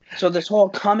 So this whole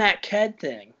come at Ked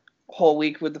thing, whole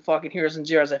week with the fucking heroes and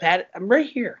zeros, I'm right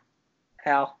here,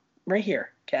 Hal. I'm right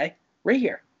here, okay? Right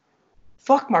here.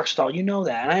 Fuck Marc Staal. You know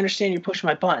that. And I understand you're pushing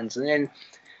my buttons. And then,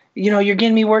 you're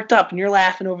getting me worked up, and you're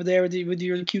laughing over there with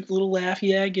your cute little laugh.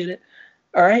 Yeah, I get it.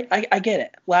 All right? I get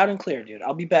it. Loud and clear, dude.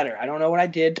 I'll be better. I don't know what I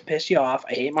did to piss you off.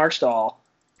 I hate Marc Staal.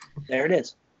 There it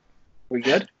is. We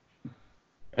good?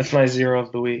 That's my zero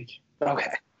of the week.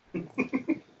 Okay.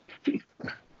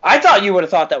 I thought you would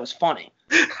have thought that was funny.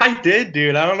 I did,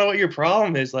 dude. I don't know what your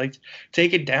problem is. Like,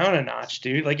 take it down a notch,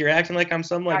 dude. Like, you're acting like I'm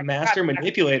some, master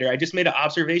manipulator. I just made an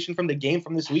observation from the game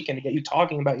from this weekend to get you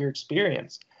talking about your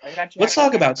experience. Let's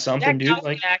talk about something, dude.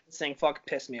 Like, this thing fucking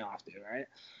pissed me off, dude, right?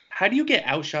 How do you get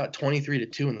outshot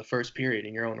 23-2 in the first period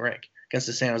in your own rink against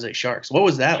the San Jose Sharks? What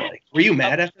was that like? Were you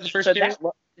mad after the first period?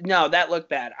 No, that looked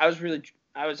bad. I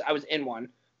was in one.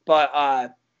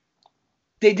 But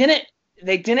they didn't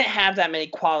have that many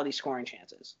quality scoring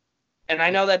chances. And I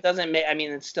know that doesn't make – I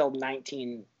mean, it's still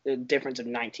a difference of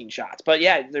 19 shots. But,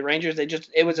 yeah, the Rangers,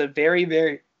 it was a very,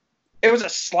 very – it was a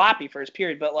sloppy first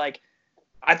period. But,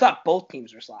 I thought both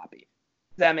teams were sloppy.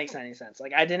 If that makes any sense.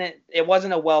 It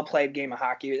wasn't a well-played game of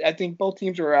hockey. I think both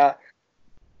teams were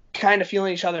kind of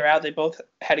feeling each other out. They both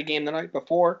had a game the night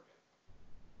before.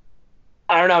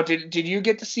 I don't know. Did you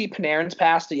get to see Panarin's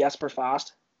pass to Jesper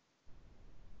Fast?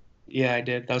 Yeah, I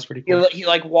did. That was pretty cool. He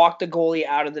walked the goalie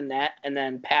out of the net and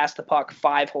then passed the puck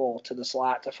 5-hole to the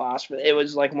slot to Fast. It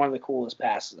was one of the coolest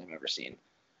passes I've ever seen.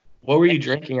 What were you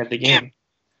drinking at the game?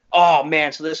 Oh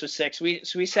man, so this was sick. We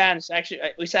sat in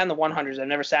the 100s. I've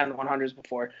never sat in the 100s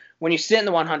before. When you sit in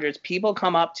the 100s, people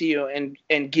come up to you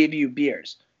and give you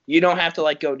beers. You don't have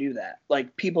to go do that.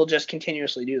 People just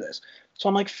continuously do this. So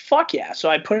I'm like, fuck yeah. So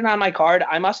I put it on my card.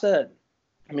 I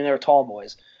mean, they were tall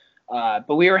boys.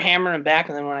 But we were hammering back,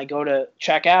 and then when I go to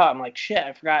check out, I'm like, shit,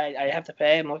 I forgot I have to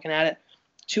pay. I'm looking at it.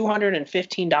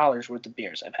 $215 worth of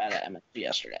beers I've had at MSG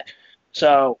yesterday.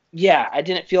 So, yeah, I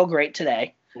didn't feel great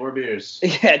today. 4 beers.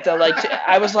 Yeah,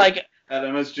 I was like... At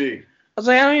MSG. was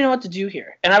like, I don't even know what to do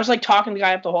here. And I was like talking to the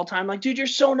guy up the whole time, like, dude, you're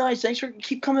so nice. Thanks for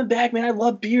keep coming back, man. I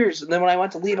love beers. And then when I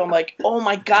went to leave, I'm like, oh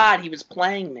my God, he was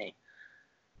playing me.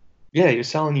 Yeah, he was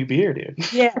selling you beer,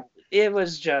 dude. Yeah, it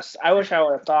was just, I wish I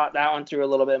would have thought that one through a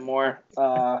little bit more.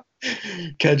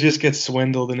 Ked just gets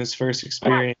swindled in his first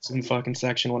experience in fucking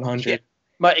Section 100. Yeah.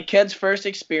 But Ked's first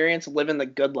experience living the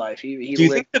good life. He Do you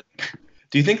lived.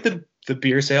 think the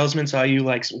beer salesman saw you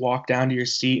like walk down to your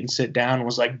seat and sit down and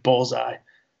was like bullseye?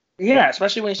 Yeah,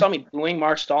 especially when he saw me booing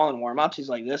Marc Staal in warm-ups. He's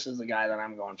like, this is the guy that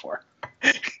I'm going for.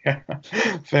 Yeah,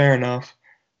 fair enough.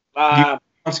 Who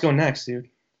wants to go next, dude?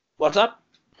 What's up?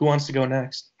 Who wants to go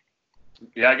next?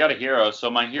 Yeah, I got a hero. So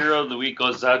my hero of the week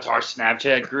goes out to our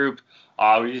Snapchat group.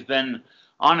 We've been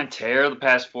on a tear the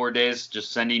past 4 days,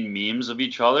 just sending memes of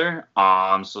each other.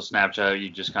 So Snapchat, you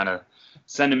just kind of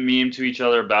send a meme to each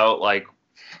other about like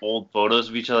old photos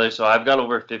of each other. So I've got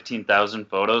over 15,000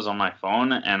 photos on my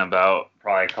phone, and about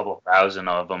probably a couple thousand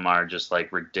of them are just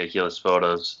like ridiculous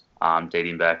photos,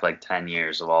 dating back like 10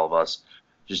 years of all of us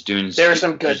just doing. There are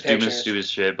some good just doing pictures. stupid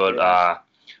shit, but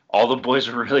all the boys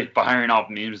were really firing off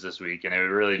memes this week, and it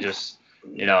really just,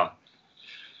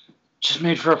 just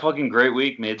made for a fucking great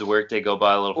week. Made the workday go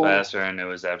by a little faster, and it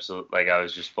was absolute. Like, I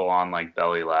was just full on like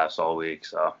belly laughs all week.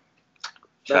 So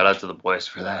shout out to the boys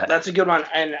for that. That's a good one,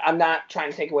 and I'm not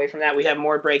trying to take away from that. We have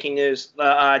more breaking news.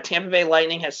 The Tampa Bay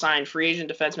Lightning has signed free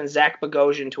agent defenseman Zach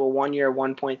Bogosian to a 1-year,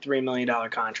 $1.3 million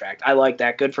contract. I like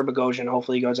that. Good for Bogosian.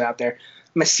 Hopefully he goes out there.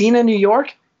 Messina, New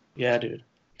York? Yeah, dude.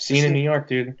 Messina, New York,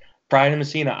 dude. Pride of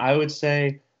Messina. I would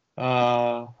say,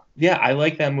 yeah, I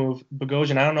like that move.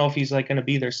 Bogosian, I don't know if he's like going to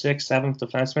be their 6th, 7th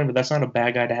defenseman, but that's not a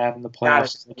bad guy to have in the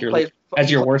playoffs. As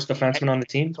your worst defenseman on the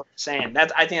team. That's what I'm saying.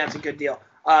 I think that's a good deal.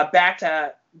 Back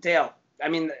to Dale. I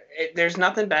mean, there's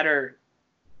nothing better.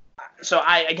 So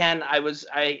I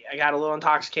got a little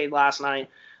intoxicated last night.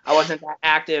 I wasn't that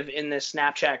active in this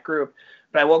Snapchat group,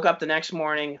 but I woke up the next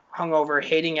morning, hungover,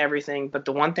 hating everything. But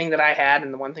the one thing that I had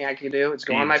and the one thing I could do is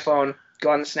go on my phone,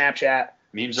 go on the Snapchat.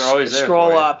 Memes are always there.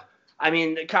 Scroll up. I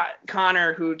mean,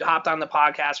 Connor, who hopped on the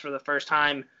podcast for the first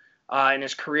time in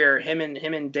his career, him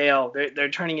and Dale, they're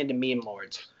turning into meme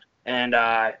lords, and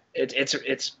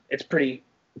it's pretty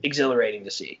exhilarating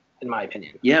to see, in my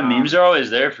opinion. Yeah, memes are always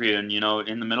there for you, and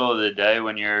in the middle of the day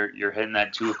when you're hitting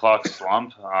that 2:00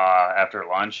 slump after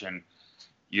lunch, and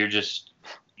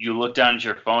you look down at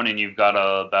your phone and you've got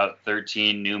about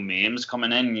 13 new memes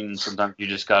coming in, and sometimes you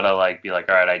just gotta be like,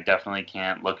 all right, I definitely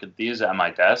can't look at these at my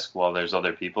desk while there's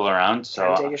other people around,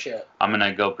 so take a shit. I'm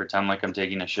gonna go pretend like I'm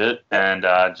taking a shit and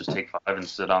just take 5 and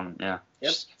sit on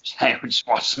just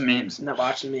watch some memes. No,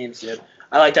 watch some memes, dude.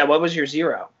 I like that. What was your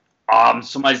zero?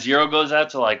 So my zero goes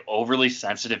out to like overly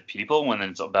sensitive people when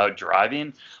it's about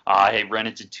driving. I ran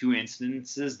into 2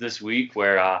 instances this week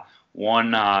where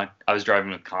one, I was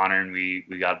driving with Connor and we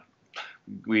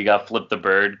got flipped the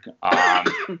bird.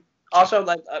 Also,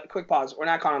 like a quick pause. We're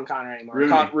not calling him Connor anymore.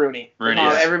 Rooney. We're calling him Rooney.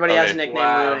 Yes. Everybody has a Okay. nickname.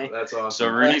 Wow, Rooney. that's awesome. So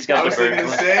Rooney's got I was the bird.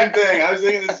 thinking the same thing. I was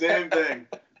thinking the same thing.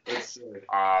 That's sick.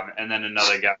 And then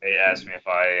another guy asked me if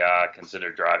I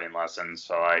considered driving lessons.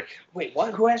 So Wait,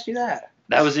 what? Who asked you that?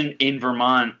 that was in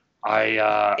Vermont.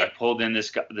 I pulled in,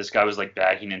 this guy was like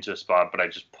backing into a spot, but I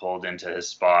just pulled into his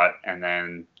spot, and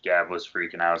then Gav was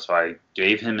freaking out, so I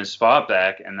gave him his spot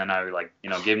back, and then I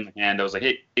gave him the hand. I was like,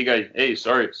 hey guys, hey,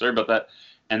 sorry about that.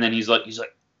 And then he's like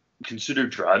consider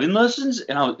driving lessons,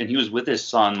 and he was with his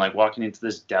son, like walking into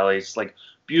this deli. It's like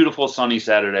beautiful sunny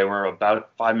Saturday. We're about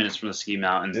 5 minutes from the ski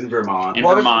mountains In Vermont.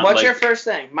 What's your first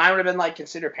thing? Mine would have been like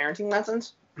consider parenting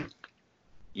lessons.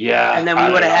 Yeah, And then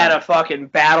we would have had a fucking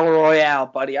battle royale,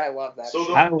 buddy. I love that. So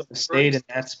shit. I would have stayed in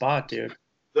that spot, dude.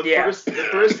 The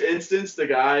first instance, the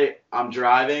guy, I'm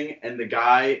driving, and the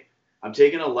guy, I'm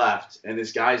taking a left, and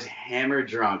this guy's hammered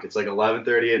drunk. It's like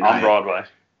 11:30 at night. on Broadway.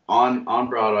 On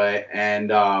Broadway,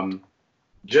 and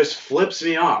just flips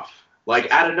me off.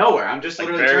 Like, out of nowhere. I'm just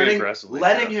literally very turning, aggressively,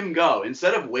 letting him go.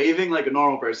 Instead of waving like a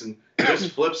normal person,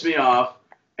 just flips me off.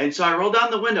 And so I rolled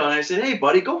down the window, and I said, hey,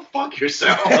 buddy, go fuck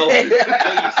yourself.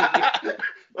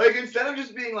 Like, instead of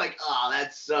just being like, oh,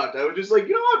 that sucked, I was just like,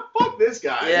 you know what, fuck this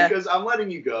guy, because I'm letting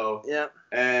you go. Yeah.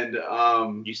 And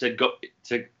you said go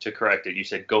to correct it. You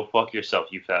said go fuck yourself,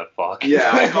 you fat fuck. yeah,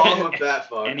 I called him a fat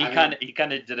fuck. And he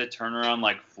kind of did a turnaround,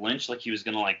 like flinch, like he was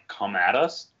gonna like come at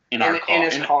us in our car. In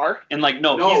his car? And like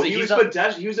no, he was a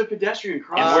pedestrian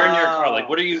crossing. And we're in your car. Like,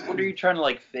 what are you trying to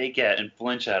like fake at and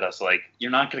flinch at us? Like,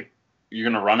 you're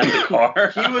gonna run at the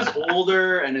car. He was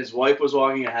older, and his wife was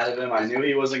walking ahead of him. I knew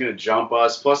he wasn't gonna jump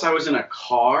us. Plus, I was in a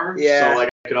car, so like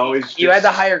I could always. You had the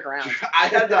higher ground. I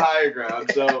had the higher ground.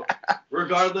 So,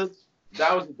 regardless,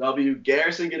 that was a W.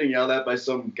 Garrison getting yelled at by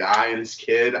some guy and his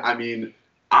kid. I mean,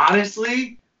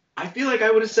 honestly, I feel like I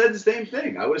would have said the same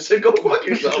thing. I would have said, go fuck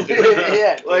yourself, dude.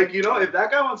 Yeah. Like, you know, if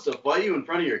that guy wants to fight you in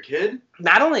front of your kid.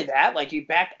 Not only that, like, you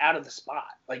backed out of the spot.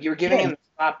 Like, you were giving him the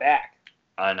spot back.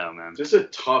 I know, man. Just a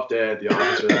tough day at the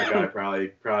office for that guy.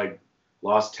 Probably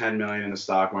lost $10 million in the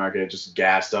stock market. Just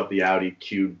gassed up the Audi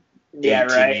Q. Yeah,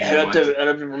 right. Head up to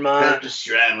Vermont. Head up to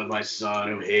Stratton with my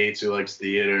son who likes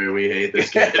theater. We hate this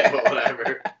kid, but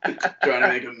whatever. Trying to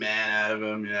make a man out of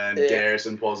him. Yeah, and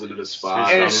Garrison pulls into the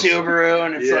spot. In a Subaru,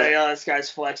 and it's like, oh, this guy's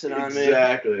flexing on me.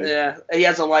 Exactly. Yeah. He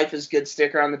has a Life is Good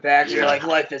sticker on the back. So you're like,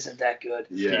 life isn't that good.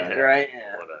 Yeah. Right?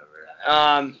 Yeah.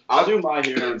 Whatever. I'll do my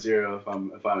hero and zero if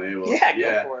I'm able. Yeah,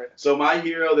 go for it. So my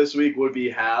hero this week would be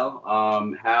Hal.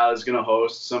 Hal is gonna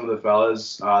host some of the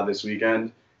fellas this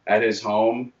weekend at his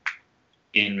home.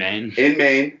 In Maine.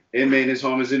 His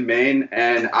home is in Maine,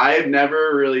 and I have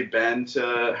never really been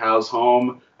to Hal's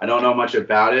home. I don't know much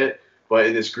about it, but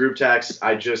in this group text,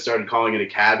 I just started calling it a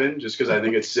cabin just because I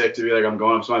think it's sick to be like, I'm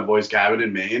going up to my boy's cabin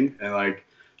in Maine, and like,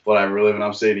 whatever, we live in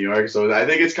upstate New York, so I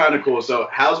think it's kind of cool. So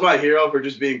Hal's my hero for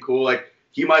just being cool. Like,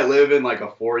 he might live in like a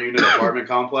 4-unit apartment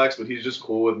complex, but he's just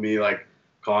cool with me like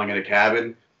calling it a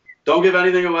cabin. Don't give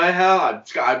anything away, Hal.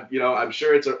 I'm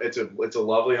sure it's a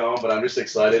lovely home, but I'm just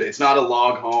excited. It's not a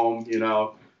log home,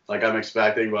 like I'm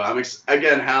expecting. But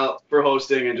again, Hal, for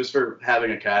hosting and just for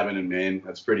having a cabin in Maine.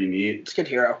 That's pretty neat. It's a good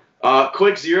hero.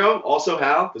 Quick zero. Also,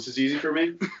 Hal, this is easy for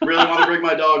me. Really want to bring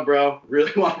my dog, bro.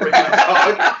 Really want to bring my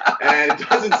dog. And it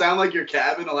doesn't sound like your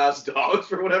cabin allows dogs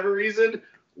for whatever reason.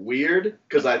 Weird,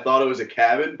 because I thought it was a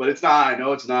cabin, but it's not. I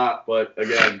know it's not. But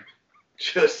again,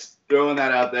 just throwing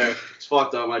that out there. It's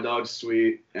fucked up. My dog's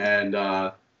sweet, and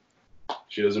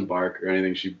she doesn't bark or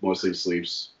anything. She mostly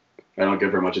sleeps. I don't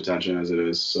give her much attention as it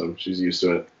is, so she's used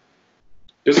to it.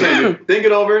 Just saying, dude. Think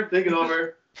it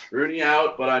over. Rooney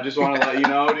out, but I just want to let you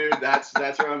know, dude, that's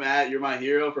where I'm at. You're my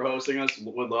hero for hosting us.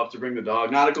 Would love to bring the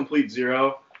dog. Not a complete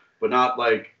zero, but not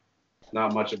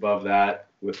much above that.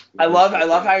 I love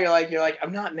how you're like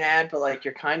I'm not mad, but like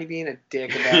you're kind of being a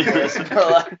dick about this.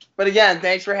 but again,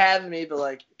 thanks for having me. But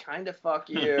like, kind of fuck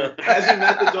you. Has you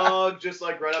met the dog? Just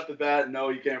like right off the bat, no,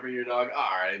 you can't bring your dog.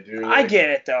 All right, dude. I get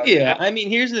it though. Yeah, I mean,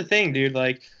 here's the thing, dude.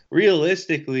 Like,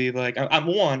 realistically, like,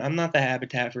 I'm not the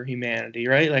Habitat for Humanity,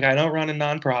 right? Like, I don't run a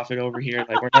nonprofit over here.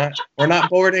 Like, we're not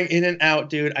boarding in and out,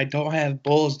 dude. I don't have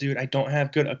bulls, dude. I don't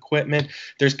have good equipment.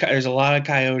 There's a lot of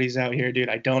coyotes out here, dude.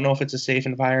 I don't know if it's a safe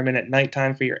environment at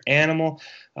nighttime for your animal.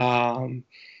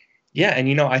 Yeah,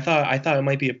 and I thought it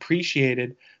might be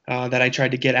appreciated that I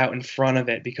tried to get out in front of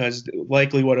it, because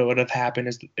likely what would have happened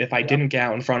is if I didn't get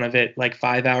out in front of it like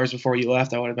 5 hours before you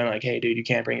left, I would have been like, hey, dude, you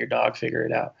can't bring your dog. Figure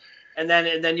it out. And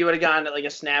then you would have gotten like a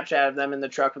Snapchat of them in the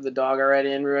truck with the dog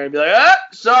already, and we were gonna be like,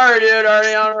 sorry, dude,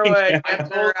 already on our way.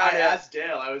 I asked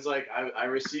Dale. I was like, I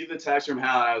received the text from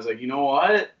Hal, and I was like, you know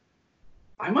what?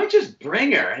 I might just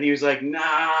bring her. And he was like, nah.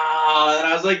 And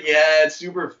I was like, yeah, it's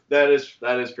super. That is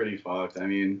pretty fucked. I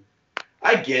mean,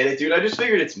 I get it, dude. I just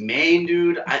figured it's Maine,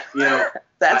 dude.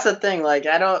 That's the thing. Like,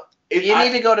 you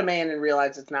need to go to Maine and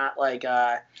realize it's not like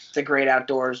the great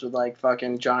outdoors with like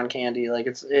fucking John Candy. Like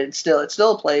it's still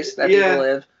a place that people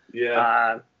live.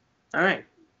 Yeah. All right.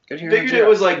 Good hearing. Figured it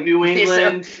was like New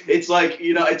England. It's like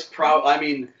it's I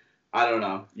mean, I don't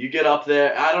know. You get up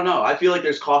there. I don't know. I feel like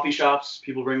there's coffee shops.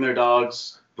 People bring their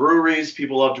dogs. Breweries.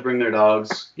 People love to bring their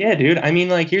dogs. Yeah, dude. I mean,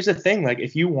 like, here's the thing. Like,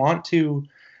 if you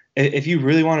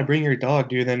really want to bring your dog,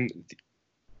 dude, then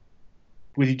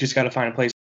you just got to find a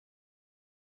place.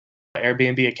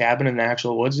 Airbnb a cabin in the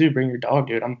actual woods, dude. Bring your dog,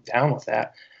 dude. I'm down with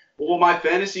that. Well, my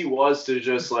fantasy was to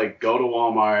just like go to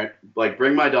Walmart, like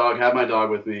bring my dog, have my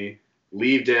dog with me,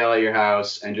 leave Dale at your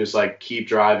house, and just like keep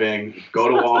driving. Go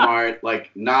to Walmart,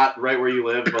 like not right where you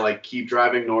live, but like keep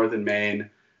driving north in Maine.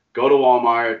 Go to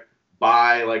Walmart,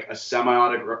 buy like a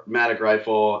semi-automatic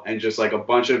rifle and just like a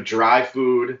bunch of dry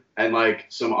food and like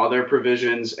some other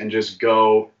provisions, and just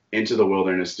go into the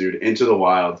wilderness, dude, into the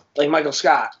wild. Like Michael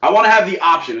Scott. I want to have the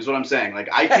option, is what I'm saying. Like,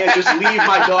 I can't just leave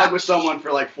my dog with someone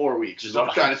for like 4 weeks, is what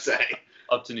I'm trying to say.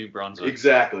 Up to New Brunswick.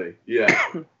 Exactly, yeah.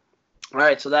 All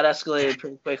right, so that escalated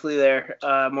pretty quickly there,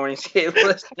 Morning Skate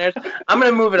listeners. I'm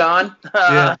going to move it on.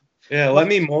 Yeah, let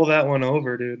me mull that one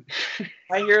over, dude.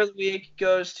 My hero of the week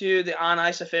goes to the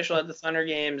on-ice official at the Thunder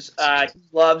games. He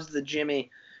loves the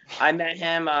Jimmy. I met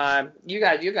him. You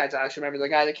guys actually remember the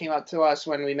guy that came up to us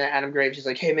when we met Adam Graves. He's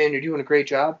like, "Hey man, you're doing a great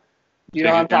job." You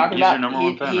know what I'm talking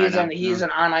about? He's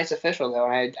an on-ice official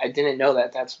though. And I didn't know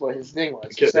that. That's what his thing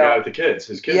was. The guy with the kids.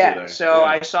 His kids are there. So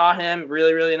I saw him.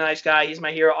 Really, really nice guy. He's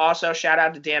my hero. Also, shout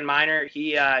out to Dan Miner.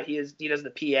 He does the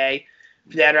PA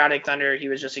for the Adirondack Thunder. He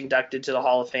was just inducted to the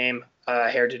Hall of Fame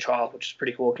Heritage Hall, which is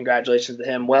pretty cool. Congratulations to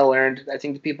him. Well earned. I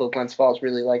think the people of Glens Falls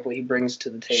really like what he brings to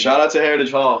the table. Shout out to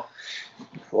Heritage Hall.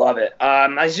 Love it.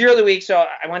 My zero of the week. So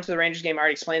I went to the Rangers game. I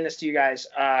already explained this to you guys.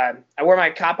 I wore my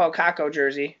Capo Caco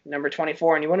jersey, number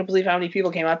 24, and you wouldn't believe how many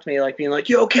people came up to me like being like,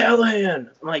 "Yo, Callahan!"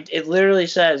 I'm like, it literally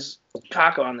says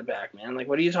Caco on the back, man. Like,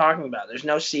 what are you talking about? There's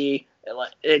no C.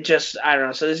 It just, I don't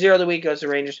know. So the zero of the week goes to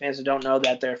Rangers fans who don't know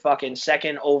that their fucking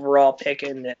second overall pick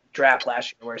in the draft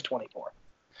last year wears 24.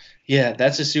 Yeah,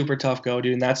 that's a super tough go,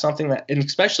 dude. And that's something that, and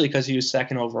especially because he was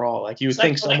second overall, like you would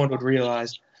think someone would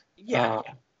realize. Yeah.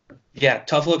 Yeah,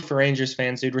 tough look for Rangers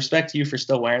fans, dude. Respect to you for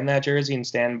still wearing that jersey and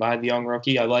standing by the young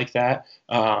rookie. I like that.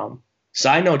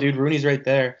 Side note, dude, Rooney's right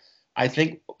there. I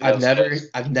think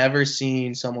I've never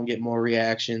seen someone get more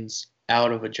reactions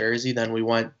out of a jersey than we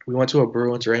went to a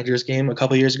Bruins Rangers game a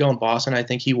couple years ago in Boston. I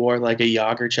think he wore like a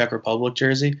Yager Czech Republic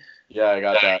jersey. Yeah, I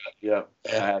got that. Yep,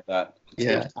 I had that.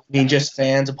 Yeah, I mean, just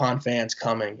fans upon fans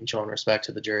coming and showing respect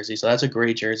to the jersey. So that's a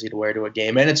great jersey to wear to a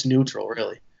game, and it's neutral,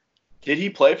 really. Did he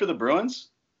play for the Bruins?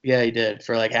 Yeah, he did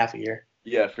for like half a year.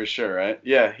 Yeah, for sure, right?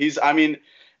 Yeah, I mean,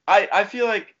 I feel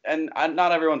like, and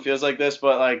not everyone feels like this,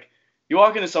 but like, you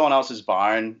walk into someone else's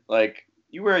barn, like,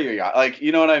 you wear your yacht, like,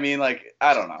 you know what I mean? Like,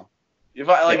 I don't know. If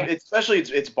I like, especially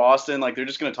it's Boston, like they're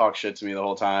just gonna talk shit to me the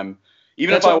whole time.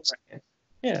 Even if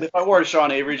I wore a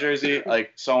Sean Avery jersey,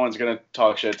 like someone's gonna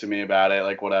talk shit to me about it,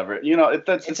 like whatever. You know,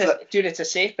 dude, it's a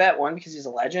safe bet. One, because he's a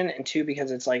legend, and two,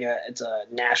 because it's a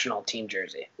national team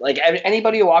jersey. Like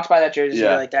anybody who walks by that jersey, is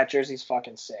like, that jersey's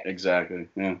fucking sick. Exactly.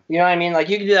 Yeah. You know what I mean? Like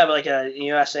you could do that with like a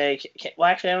USA. Well,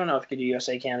 actually, I don't know if you could do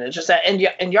USA Canada. It's just that, and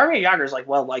Yager is like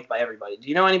well liked by everybody. Do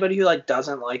you know anybody who like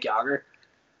doesn't like Yager?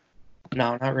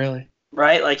 No, not really.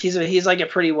 Right, like he's like a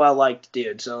pretty well liked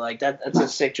dude, so like that's a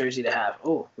sick jersey to have.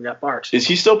 Oh, we got Bart. Is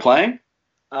he still playing?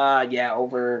 Yeah,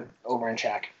 over in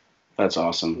Czech. That's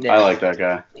awesome. Yeah. I like that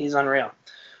guy. He's unreal.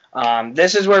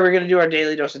 This is where we're gonna do our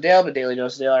Daily Dose of Dale, but Daily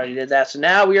Dose of Dale already did that. So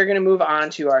now we are gonna move on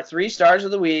to our 3 stars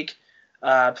of the week.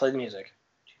 Play the music.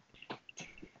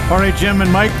 All right, Jim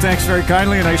and Mike, thanks very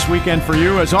kindly. A nice weekend for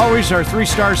you. As always, our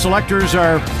 3-star selectors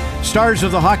are stars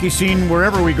of the hockey scene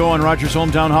wherever we go on Rogers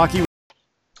Hometown Hockey.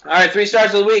 All right, 3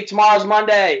 stars of the week. Tomorrow's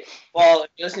Monday. Well,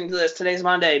 if you're listening to this, today's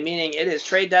Monday, meaning it is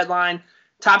trade deadline.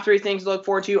 Top 3 things to look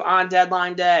forward to on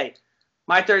deadline day.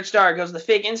 My 3rd star goes to the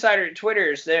fake insider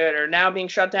Twitters that are now being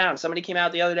shut down. Somebody came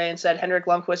out the other day and said Henrik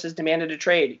Lundqvist has demanded a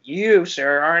trade. You,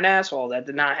 sir, are an asshole. That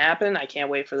did not happen. I can't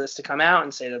wait for this to come out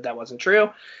and say that wasn't true.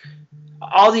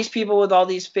 All these people with all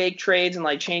these fake trades and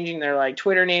like changing their like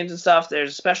Twitter names and stuff,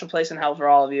 there's a special place in hell for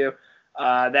all of you.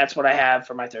 That's what I have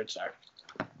for my 3rd star.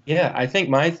 Yeah, I think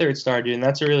my 3rd star, dude, and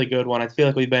that's a really good one. I feel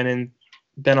like we've been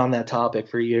on that topic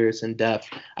for years in depth.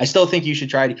 I still think you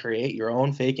should try to create your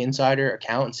own fake insider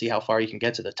account and see how far you can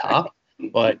get to the top.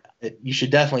 But you should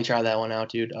definitely try that one out,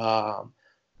 dude.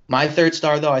 My 3rd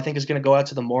star, though, I think is going to go out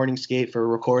to the Morning Skate for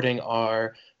recording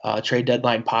our trade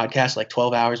deadline podcast like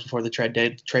 12 hours before the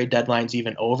trade deadline's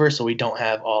even over, so we don't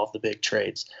have all of the big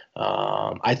trades.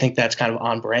 I think that's kind of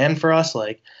on brand for us.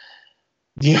 Like,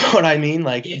 you know what I mean?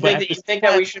 Like, you think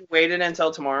that we should wait it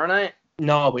until tomorrow night?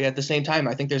 No, but at the same time,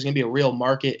 I think there's going to be a real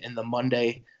market in the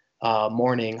Monday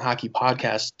morning hockey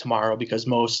podcast tomorrow because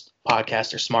most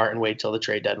podcasts are smart and wait till the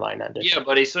trade deadline ended. Yeah,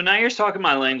 buddy. So now you're talking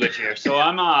my language here. So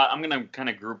I'm gonna kind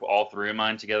of group all 3 of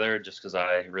mine together just because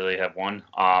I really have one.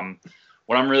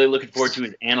 What I'm really looking forward to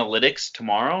is analytics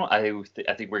tomorrow.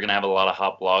 I think we're gonna have a lot of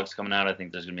hot blogs coming out. I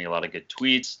think there's gonna be a lot of good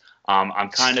tweets.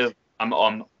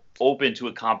 I'm open to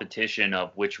a competition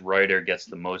of which writer gets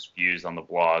the most views on the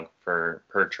blog per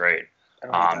trade.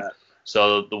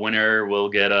 So the winner will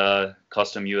get a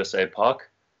custom USA puck,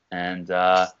 and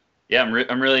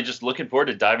I'm really just looking forward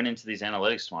to diving into these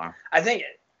analytics tomorrow. I think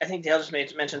Dale just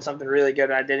mentioned something really good,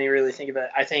 and I didn't really think of it.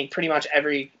 I think pretty much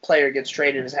every player gets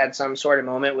traded has had some sort of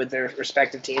moment with their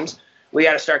respective teams. We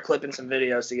got to start clipping some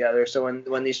videos together. So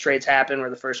when these trades happen, we're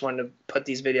the first one to put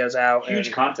these videos out.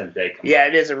 Huge content day. Yeah,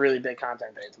 it is a really big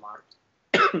content day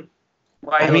tomorrow.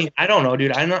 I mean, I don't know,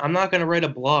 dude. I'm not going to write a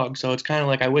blog, so it's kind of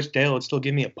like I wish Dale would still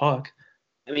give me a puck.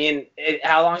 I mean,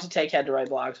 how long does it take Head to write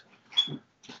blogs?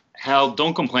 Hal,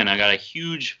 don't complain. I got a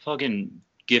huge fucking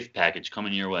gift package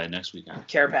coming your way next weekend.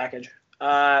 Care package.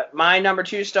 My number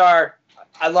 2 star,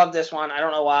 I love this one. I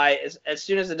don't know why. As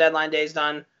soon as the deadline day is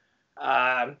done,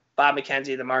 Bob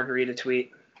McKenzie, the margarita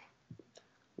tweet.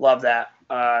 Love that.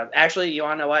 Actually, you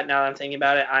want to know what? Now that I'm thinking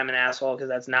about it, I'm an asshole because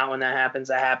that's not when that happens.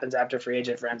 That happens after free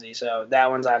agent frenzy. So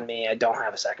that one's on me. I don't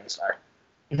have a 2nd star.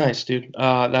 Nice, dude.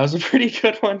 That was a pretty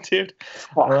good one, dude.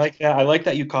 I like that. I like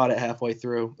that you caught it halfway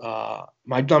through.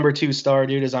 My number 2 star,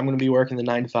 dude, is I'm going to be working the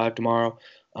 9 to 5 tomorrow.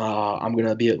 I'm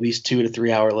gonna be at least 2 to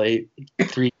 3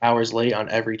 hours late on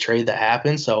every trade that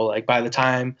happens. So like by the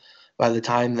time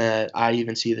that I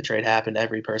even see the trade happen,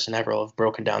 every person ever will have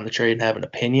broken down the trade and have an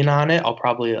opinion on it. I'll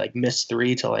probably like miss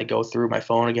 3 till I go through my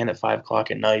phone again at 5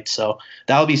 o'clock at night. So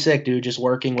that'll be sick, dude. Just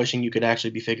working, wishing you could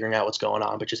actually be figuring out what's going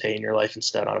on, but just hating your life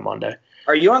instead on a Monday.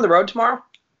 Are you on the road tomorrow?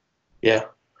 Yeah.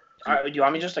 Do you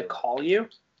want me just to call you?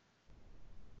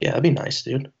 Yeah, that'd be nice,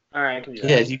 dude. All right, I can do that.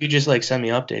 Yeah, if you could just like send me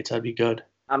updates, that'd be good.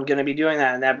 I'm going to be doing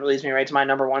that, and that leads me right to my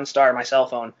number one star, my cell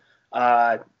phone.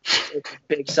 It's a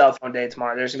big cell phone day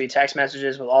tomorrow. There's going to be text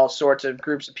messages with all sorts of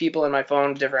groups of people in my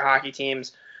phone, different hockey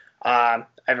teams. I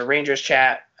have a Rangers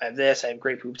chat. I have this. I have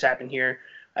Great Poops Happen here.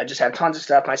 I just have tons of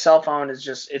stuff. My cell phone is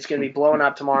it's going to be blowing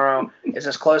up tomorrow. It's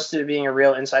as close to being a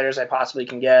real insider as I possibly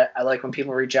can get. I like when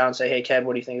people reach out and say, hey, Kev,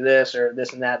 what do you think of this or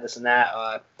this and that, this and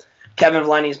that. Kevin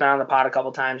Valenti's been on the pod a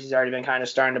couple times. He's already been kind of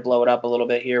starting to blow it up a little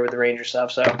bit here with the Rangers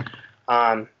stuff. So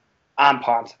I'm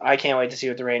pumped. I can't wait to see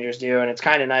what the Rangers do. And it's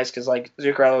kind of nice because, like,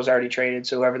 Zuccarello's already traded.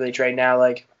 So whoever they trade now,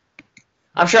 like,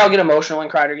 I'm sure I'll get emotional when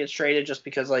Kreider gets traded just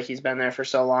because, like, he's been there for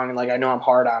so long. And, like, I know I'm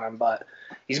hard on him, but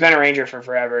he's been a Ranger for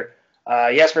forever.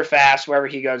 Jesper Fast, wherever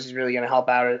he goes, he's really going to help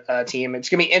out a team. It's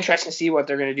going to be interesting to see what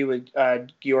they're going to do with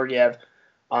Georgiev.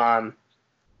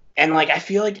 And, like, I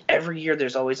feel like every year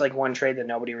there's always, like, one trade that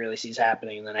nobody really sees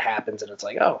happening, and then it happens, and it's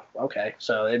like, oh, okay.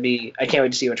 So I can't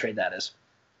wait to see what trade that is.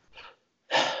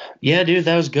 Yeah, dude,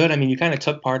 that was good. I mean, you kind of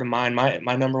took part of mine.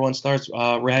 My number one star's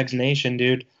Rags Nation,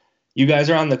 dude. You guys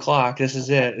are on the clock. This is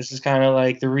it. This is kind of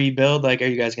like the rebuild. Like, are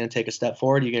you guys going to take a step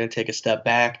forward? Are you going to take a step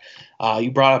back?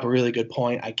 You brought up a really good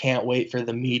point. I can't wait for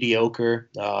the mediocre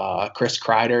Chris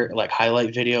Kreider like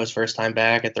highlight video. His first time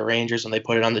back at the Rangers when they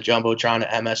put it on the Jumbotron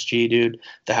at MSG, dude.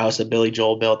 The house that Billy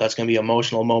Joel built. That's going to be an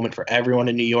emotional moment for everyone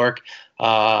in New York.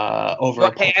 I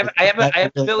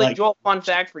have a Billy Joel fun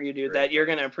fact for you, dude, that you're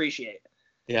going to appreciate.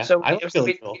 Yeah, so I love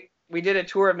Billy Joel. We did a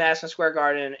tour of Madison Square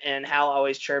Garden, and Hal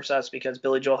always chirps us because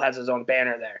Billy Joel has his own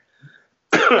banner there.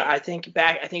 I think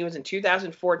it was in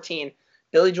 2014,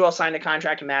 Billy Joel signed a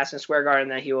contract in Madison Square Garden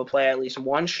that he will play at least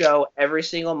one show every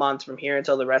single month from here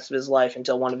until the rest of his life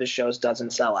until one of his shows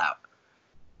doesn't sell out.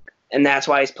 And that's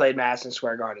why he's played Madison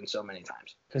Square Garden so many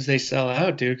times. Because they sell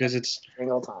out, dude, because it's...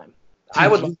 Single time. I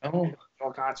would love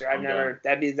a concert.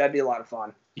 That'd be a lot of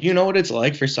fun. You know what it's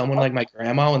like for someone like my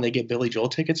grandma when they get Billy Joel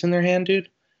tickets in their hand, dude?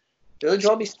 Billy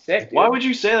Joel be sick, dude. Why would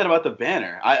you say that about the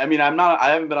banner? I mean, I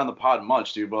haven't been on the pod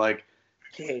much, dude, but like,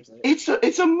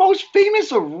 it's a most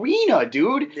famous arena,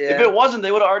 dude. Yeah. If it wasn't,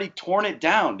 they would have already torn it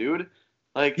down, dude.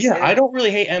 Like, yeah, I don't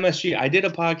really hate MSG. I did a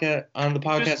podcast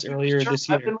earlier this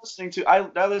year. I've been listening to.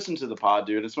 I listened to the pod,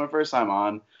 dude. It's my first time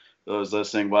on. I was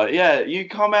listening, but yeah, you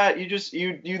come at this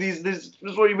is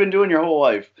what you've been doing your whole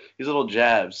life. These little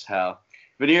jabs, Hal.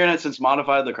 Been hearing it since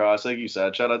Modified Lacrosse, like you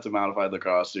said. Shout out to Modified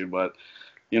Lacrosse, dude. But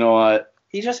you know what?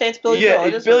 He just hates Billy Joel.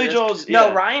 Yeah, Billy Joel's. No,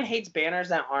 yeah. Ryan hates banners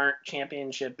that aren't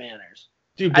championship banners.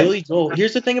 Dude, Billy Joel.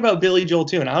 Here's the thing about Billy Joel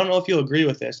too, and I don't know if you'll agree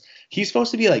with this. He's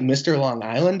supposed to be like Mr. Long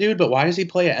Island, dude, but why does he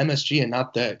play at MSG and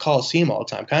not the Coliseum all the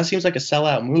time? Kind of seems like a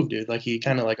sellout move, dude. Like he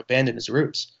kind of like abandoned his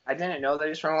roots. I didn't know that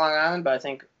he's from Long Island, but I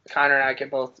think Connor and I can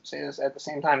both say this at the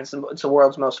same time. It's the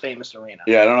world's most famous arena.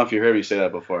 Yeah, I don't know if you heard me say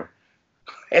that before.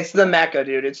 It's the Mecca,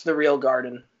 dude. It's the real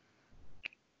garden.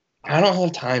 I don't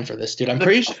have time for this, dude. I'm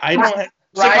pretty sure I don't.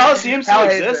 So Coliseum still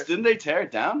exists? Didn't they tear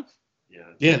it down?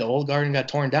 Yeah, the old garden got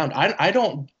torn down.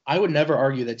 I would never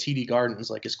argue that TD Garden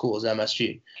is like as cool as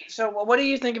MSG. So what do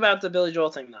you think about the Billy Joel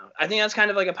thing, though? I think that's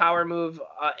kind of like a power move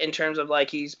in terms of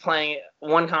like he's playing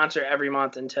one concert every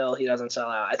month until he doesn't sell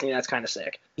out. I think that's kind of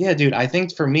sick. Yeah, dude. I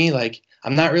think for me, like,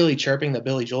 I'm not really chirping that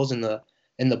Billy Joel's in the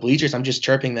bleachers. I'm just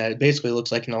chirping that it basically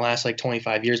looks like in the last like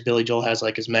 25 years, Billy Joel has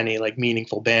like as many like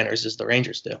meaningful banners as the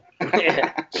Rangers do.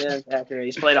 yeah, exactly.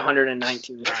 He's played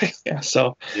 119 times. Yeah,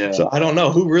 so I don't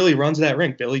know who really runs that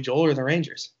rink, Billy Joel or the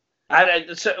Rangers.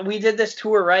 So we did this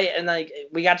tour, right? And like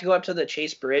we got to go up to the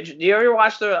Chase Bridge. Do you ever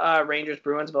watch the Rangers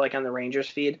Bruins, but like on the Rangers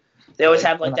feed? They always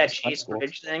have like that Chase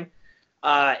Bridge thing.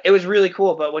 It was really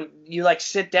cool, but when you like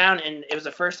sit down, and it was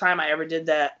the first time I ever did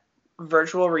that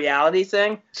virtual reality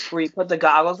thing where you put the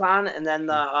goggles on and then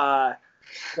the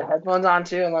headphones on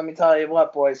too. And let me tell you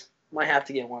what, boys, might have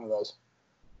to get one of those.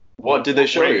 What did they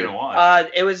show you?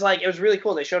 It was really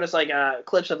cool. They showed us like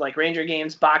clips of like Ranger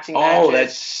games, boxing matches. Oh,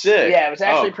 that's sick. Yeah, it was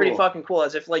actually pretty fucking cool,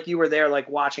 as if like you were there like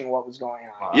watching what was going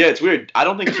on. Yeah, it's weird. I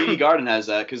don't think TD Garden has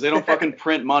that because they don't fucking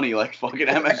print money like fucking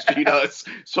MSG does.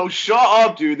 So shut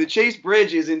up, dude. The Chase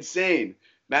Bridge is insane.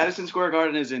 Madison Square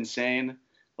Garden is insane.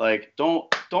 Like, don't,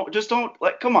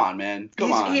 like, come on, man.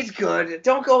 Come on. He's good.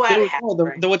 Don't go at Dude,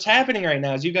 him. no, what's happening right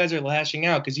now is you guys are lashing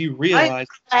out because you I'm realize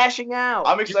lashing out.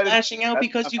 I'm you're excited. lashing out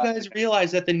because you guys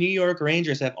realize that the New York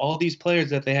Rangers have all these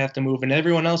players that they have to move, and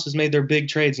everyone else has made their big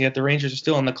trades, and yet the Rangers are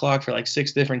still on the clock for like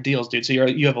 6 different deals, dude. So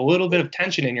you have a little bit of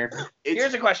tension in your.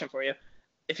 Here's a question for you: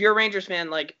 if you're a Rangers fan,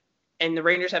 like, and the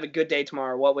Rangers have a good day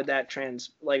tomorrow, what would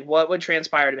what would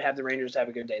transpire to have the Rangers have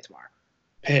a good day tomorrow?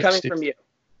 Picks, Coming dude. from you.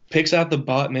 Picks out the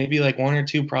butt, maybe like 1 or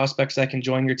 2 prospects that can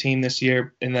join your team this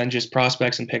year, and then just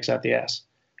prospects and picks out the ass.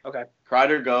 Okay.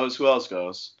 Kreider goes. Who else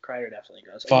goes? Kreider definitely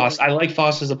goes. Foss. I like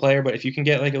Foss as a player, but if you can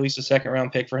get like at least a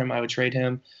 2nd-round pick for him, I would trade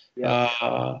him.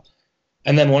 Yeah.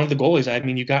 And then one of the goalies. I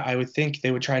mean, I would think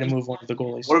they would try to move one of the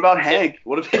goalies. What about Hank?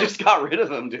 What if they just got rid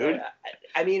of him, dude?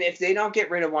 I mean, if they don't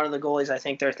get rid of one of the goalies, I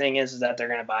think their thing is that they're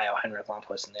going to buy out Henrik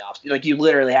Lundqvist in the offseason. Like, you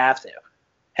literally have to.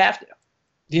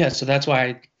 Yeah, so that's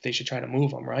why they should try to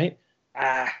move him, right?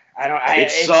 I don't.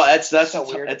 That's so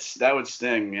weird. That would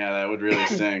sting. Yeah, that would really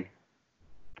sting.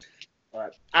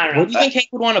 But I don't know. What do you think Hank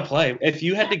would want to play? If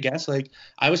you had to guess, like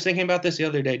I was thinking about this the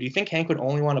other day. Do you think Hank would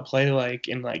only want to play like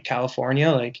in like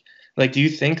California? Like do you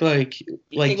think do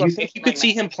you think you could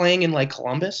see him playing in like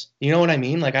Columbus? You know what I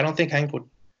mean? Like I don't think Hank would.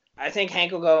 I think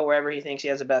Hank will go wherever he thinks he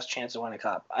has the best chance to win a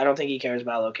cup. I don't think he cares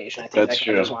about location. I think That's that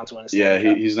true. guy just wants to win a Stanley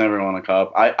Cup. He's never won a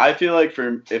cup. I feel like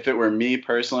if it were me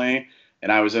personally,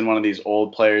 and I was in one of these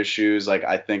old players' shoes, like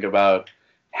I think about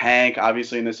Hank,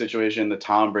 obviously in this situation, the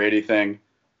Tom Brady thing.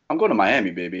 I'm going to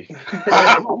Miami, baby.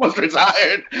 I'm almost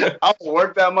retired. I don't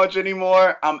work that much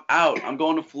anymore. I'm out. I'm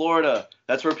going to Florida.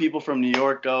 That's where people from New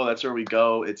York go. That's where we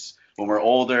go. It's when we're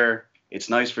older. It's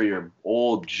nice for your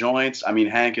old joints. I mean,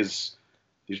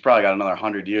 he's probably got another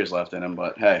 100 years left in him,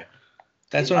 but hey.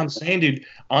 That's what I'm saying, dude.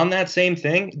 On that same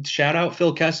thing, shout out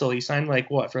Phil Kessel. He signed for like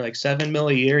 $7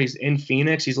 million a year. He's in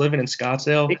Phoenix. He's living in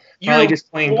Scottsdale. Probably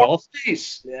just playing golf.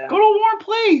 Place. Yeah. Go to a warm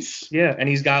place. Yeah, and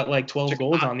he's got like 12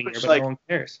 goals on the year, but no one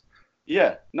cares.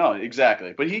 Yeah, no,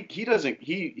 exactly. But he doesn't.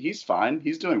 He's fine.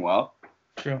 He's doing well.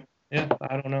 True. Yeah,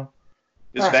 I don't know.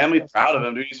 His family's proud of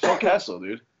him, dude. He's Phil Kessel,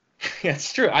 dude. Yeah,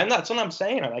 it's true. That's what I'm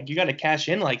saying. Like, you got to cash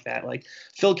in like that. Like,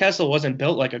 Phil Kessel wasn't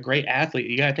built like a great athlete.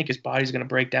 You got to think his body's going to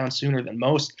break down sooner than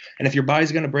most. And if your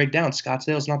body's going to break down,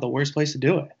 Scottsdale's not the worst place to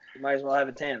do it. You might as well have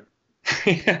a tan.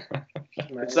 Yeah.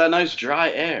 It's that nice dry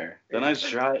air. The nice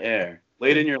dry air.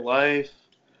 Late in your life.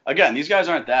 Again, these guys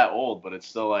aren't that old, but it's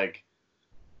still like,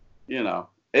 you know.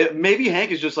 Maybe Hank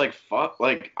is just like, fuck,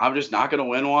 like, I'm just not going to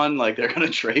win one. Like, they're going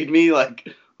to trade me.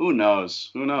 Like, who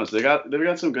knows? Who knows? They've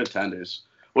got some good tenders.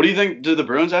 What do you think? Do the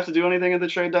Bruins have to do anything at the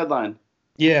trade deadline?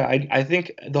 Yeah, I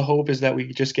think the hope is that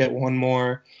we just get one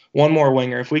more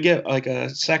winger. If we get like a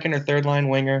 2nd or 3rd line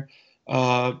winger,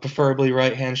 preferably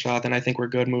right-hand shot, then I think we're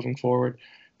good moving forward.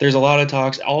 There's a lot of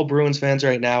talks. All Bruins fans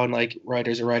right now and like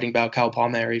writers are writing about Kyle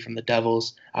Palmieri from the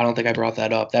Devils. I don't think I brought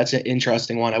that up. That's an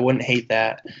interesting one. I wouldn't hate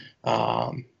that.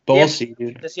 But we'll see,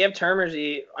 dude. Does he have term or is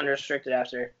he unrestricted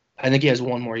after? I think he has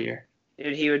 1 more year.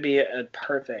 Dude, he would be a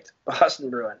perfect Boston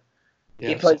Bruin. Yeah,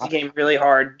 he plays the game really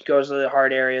hard, goes to the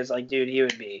hard areas. Like, dude, he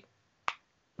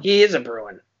is a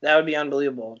Bruin. That would be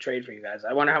unbelievable trade for you guys.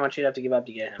 I wonder how much you'd have to give up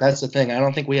to get him. That's the thing. I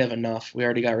don't think we have enough. We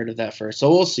already got rid of that first.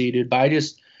 So we'll see, dude. But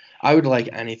I would like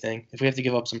anything. If we have to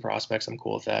give up some prospects, I'm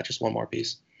cool with that. Just 1 more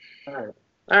piece. All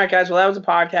right, guys. Well, that was a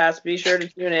podcast. Be sure to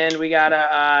tune in. We got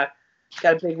a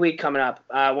big week coming up.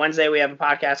 Wednesday, we have a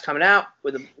podcast coming out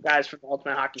with the guys from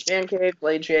Ultimate Hockey Fan Cave.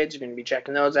 Blade Shades, you're going to be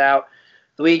checking those out.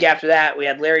 The week after that, we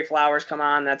had Larry Flowers come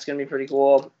on. That's going to be pretty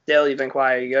cool. Dale, you've been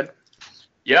quiet. Are you good?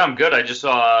 Yeah, I'm good. I just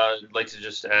like to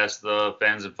just ask the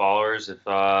fans and followers if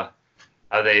how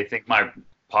they think my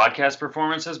podcast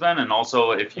performance has been, and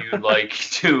also if you'd like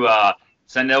to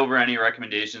send over any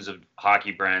recommendations of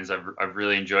hockey brands. I've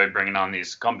really enjoyed bringing on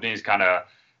these companies, kind of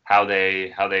how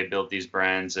they built these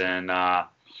brands and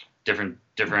different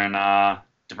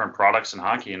products in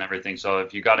hockey and everything. So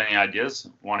if you got any ideas,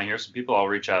 want to hear some people, I'll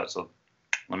reach out. So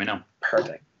let me know.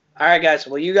 Perfect. All right, guys.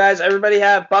 Well, you guys, everybody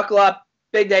buckle up.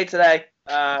 Big day today.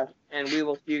 And we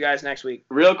will see you guys next week.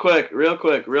 Real quick.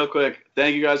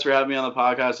 Thank you guys for having me on the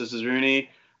podcast. This is Rooney.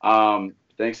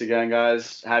 Thanks again,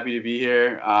 guys. Happy to be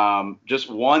here. Just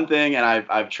one thing, and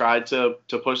I've tried to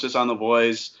push this on the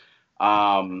boys.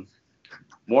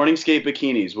 Morning skate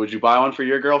bikinis. Would you buy one for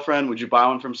your girlfriend? Would you buy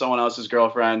one from someone else's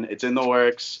girlfriend? It's in the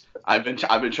works. I've been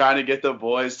trying to get the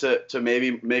boys to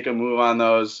maybe make a move on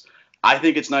those. I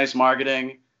think it's nice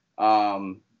marketing.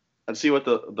 Let's see what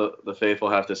the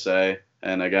faithful have to say.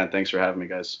 And again, thanks for having me,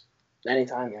 guys.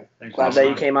 Anytime, man. Thanks, Glad that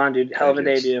you came on, dude. Hell of a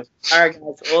debut. All right,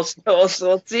 guys.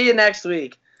 We'll see you next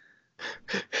week.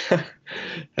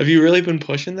 Have you really been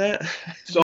pushing that?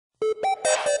 So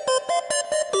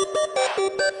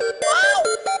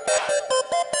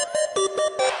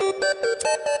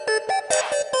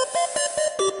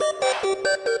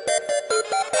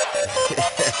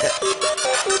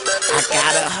I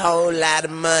got a whole lot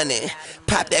of money.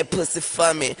 Pop that pussy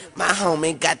for me. My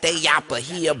homie got that yapper.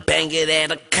 He'll bang it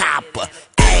at a copper.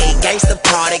 Ayy, gangsta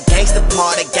party, gangsta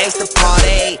party, gangsta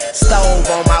party. Stove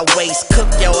on my waist, cook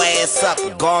your ass up,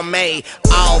 gourmet.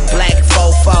 All black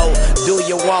fofo, do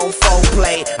you want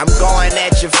foreplay? I'm going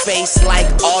at your face like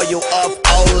oil of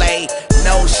Olay.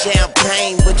 No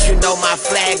champagne, but you know my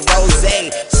flag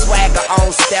rosé. Swagger on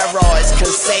steroids,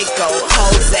 Conseco,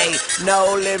 Jose.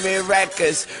 No limit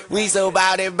records, we so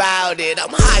bout it. I'm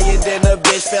higher than a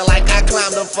bitch, feel like I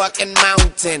climbed a fucking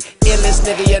mountain. Illest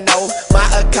nigga you know, my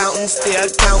accountant still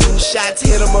counting shots.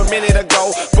 Hit him a minute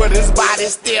ago, but his body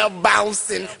still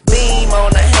bouncing. Beam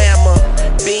on the hammer,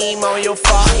 beam on your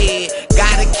forehead.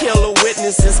 Gotta kill the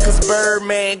witnesses, cause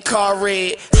Birdman car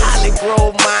red. Holly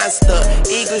Grove monster,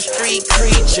 Eagle Street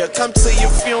creature. Come to your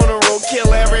funeral,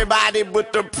 kill everybody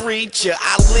but the preacher.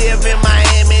 I live in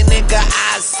Miami, nigga,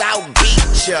 I South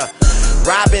Beach ya.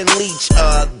 Robin Leach,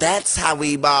 that's how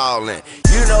we ballin'.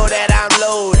 You know that I'm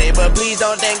loaded, but please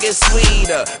don't think it's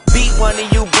sweeter. Beat one of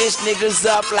you bitch niggas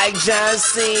up like John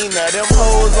Cena. Them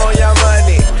hoes on your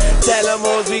money, tell them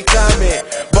hoes we coming.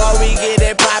 Boy, we get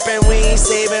it poppin', we ain't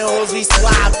saving hoes, we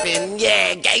swappin'.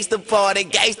 Yeah, gangsta party,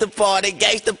 gangsta party,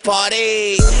 gangsta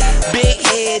party. Big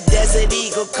head, Desert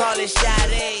Eagle, call it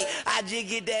Sade. I just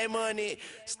get that money,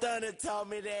 Stunner taught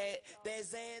me that. That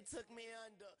Zan took me on.